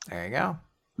there you go.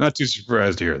 Not too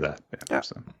surprised to hear that. Yeah.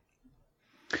 So.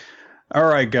 All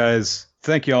right, guys.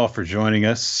 Thank you all for joining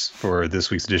us for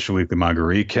this week's Edition Weekly Manga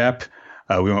Recap.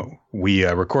 We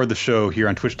record the show here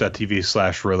on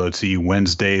twitch.tv/RoloT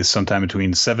Wednesdays, sometime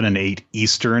between 7 and 8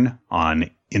 Eastern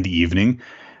in the evening.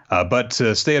 But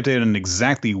to stay updated on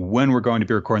exactly when we're going to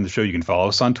be recording the show, you can follow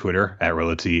us on Twitter at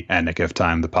RoloT, at Nick F.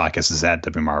 Time. The podcast is at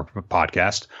WMR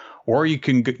Podcast. Or you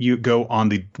can go on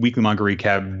the Weekly Manga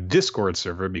Recap Discord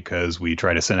server because we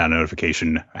try to send out a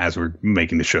notification as we're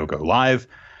making the show go live.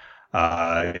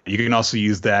 You can also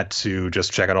use that to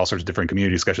just check out all sorts of different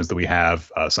community discussions that we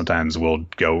have. Sometimes we'll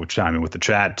go chime in with the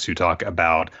chat to talk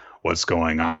about what's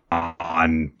going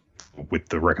on with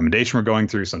the recommendation we're going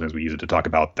through. Sometimes we use it to talk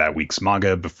about that week's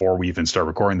manga before we even start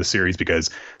recording the series, because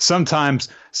sometimes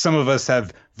some of us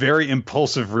have very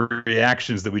impulsive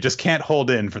reactions that we just can't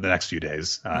hold in for the next few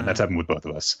days. That's happened with both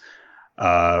of us.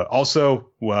 Also,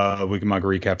 Weekly Manga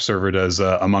Recap server does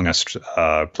Among Us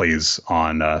plays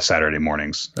on Saturday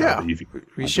mornings. Yeah,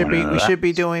 we should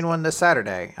be doing one this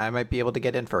Saturday. I might be able to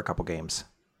get in for a couple games.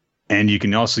 And you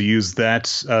can also use that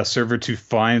server to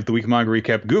find the Weekly Manga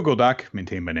Recap Google Doc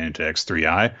maintained by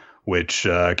NinjaX3i, which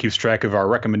keeps track of our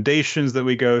recommendations that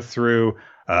we go through,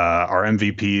 our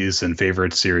MVPs and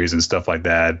favorite series and stuff like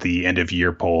that, the end of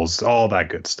year polls, all that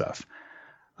good stuff.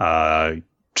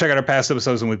 Check out our past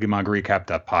episodes on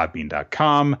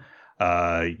weeklymangarecap.podbean.com.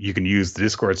 You can use the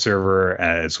Discord server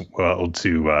as well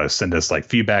to send us like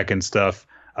feedback and stuff.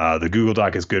 The Google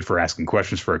Doc is good for asking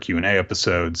questions for our Q&A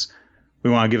episodes. We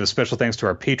want to give a special thanks to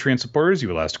our Patreon supporters.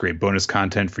 You allow us to create bonus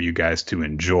content for you guys to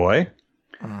enjoy.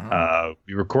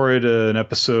 We recorded an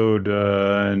episode,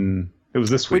 and it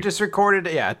was this week. We just recorded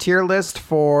a tier list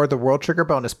for the World Trigger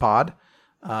bonus pod.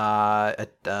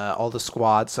 All the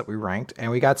squads that we ranked, and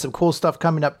we got some cool stuff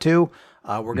coming up too.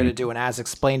 We're going to do an As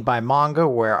Explained by Manga,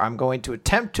 where I'm going to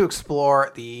attempt to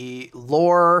explore the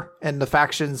lore and the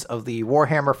factions of the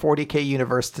Warhammer 40k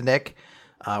universe to Nick.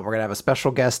 We're going to have a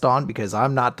special guest on because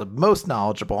I'm not the most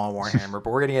knowledgeable on Warhammer,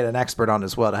 but we're going to get an expert on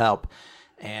as well to help.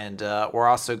 And we're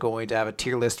also going to have a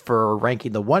tier list for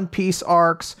ranking the One Piece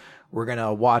arcs. We're going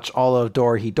to watch all of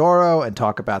Dorohedoro and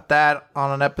talk about that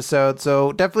on an episode.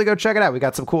 So definitely go check it out. We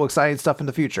got some cool, exciting stuff in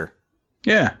the future.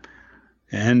 Yeah.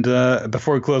 And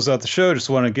before we close out the show, just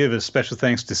want to give a special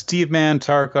thanks to Steve Mann,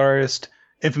 Tark Artist,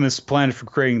 Infamous Planet for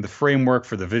creating the framework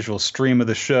for the visual stream of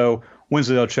the show,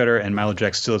 Winslow Cheddar, and Milo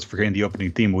Jack Stillitz for creating the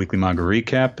opening theme of Weekly Manga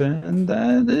Recap. And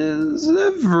that is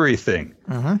everything.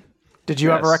 Mm-hmm. Did you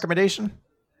have a recommendation?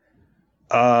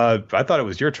 I thought it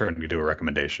was your turn to do a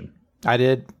recommendation. I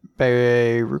did.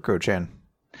 Ruko-chan.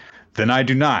 Then I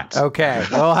do not. Okay,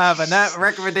 we'll have a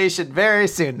recommendation very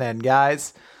soon then,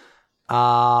 guys.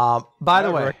 By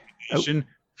the way, go ahead.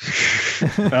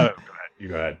 You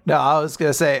go ahead. No, I was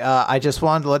gonna say I just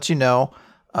wanted to let you know,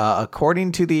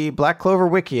 according to the Black Clover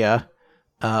Wikia,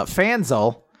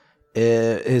 Fanzel,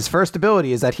 his first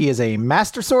ability is that he is a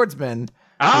master swordsman.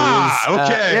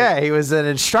 Okay. He was an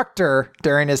instructor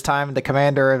during his time in the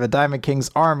commander of the Diamond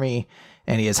King's army.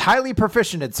 And he is highly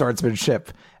proficient at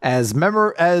swordsmanship, as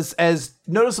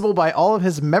noticeable by all of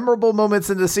his memorable moments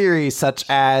in the series, such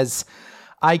as,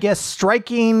 I guess,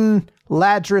 striking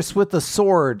Ladris with a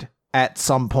sword at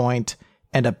some point,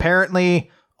 and apparently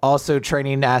also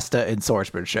training Nasta in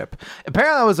swordsmanship.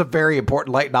 Apparently that was a very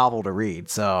important light novel to read,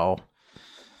 so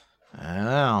I don't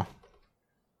know.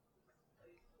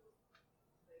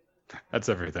 That's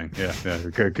everything. Yeah.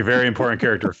 Very important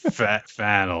character.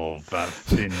 Fanel.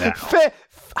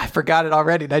 I forgot it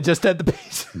already, and I just had the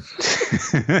piece.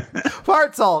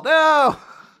 Fartzal, no!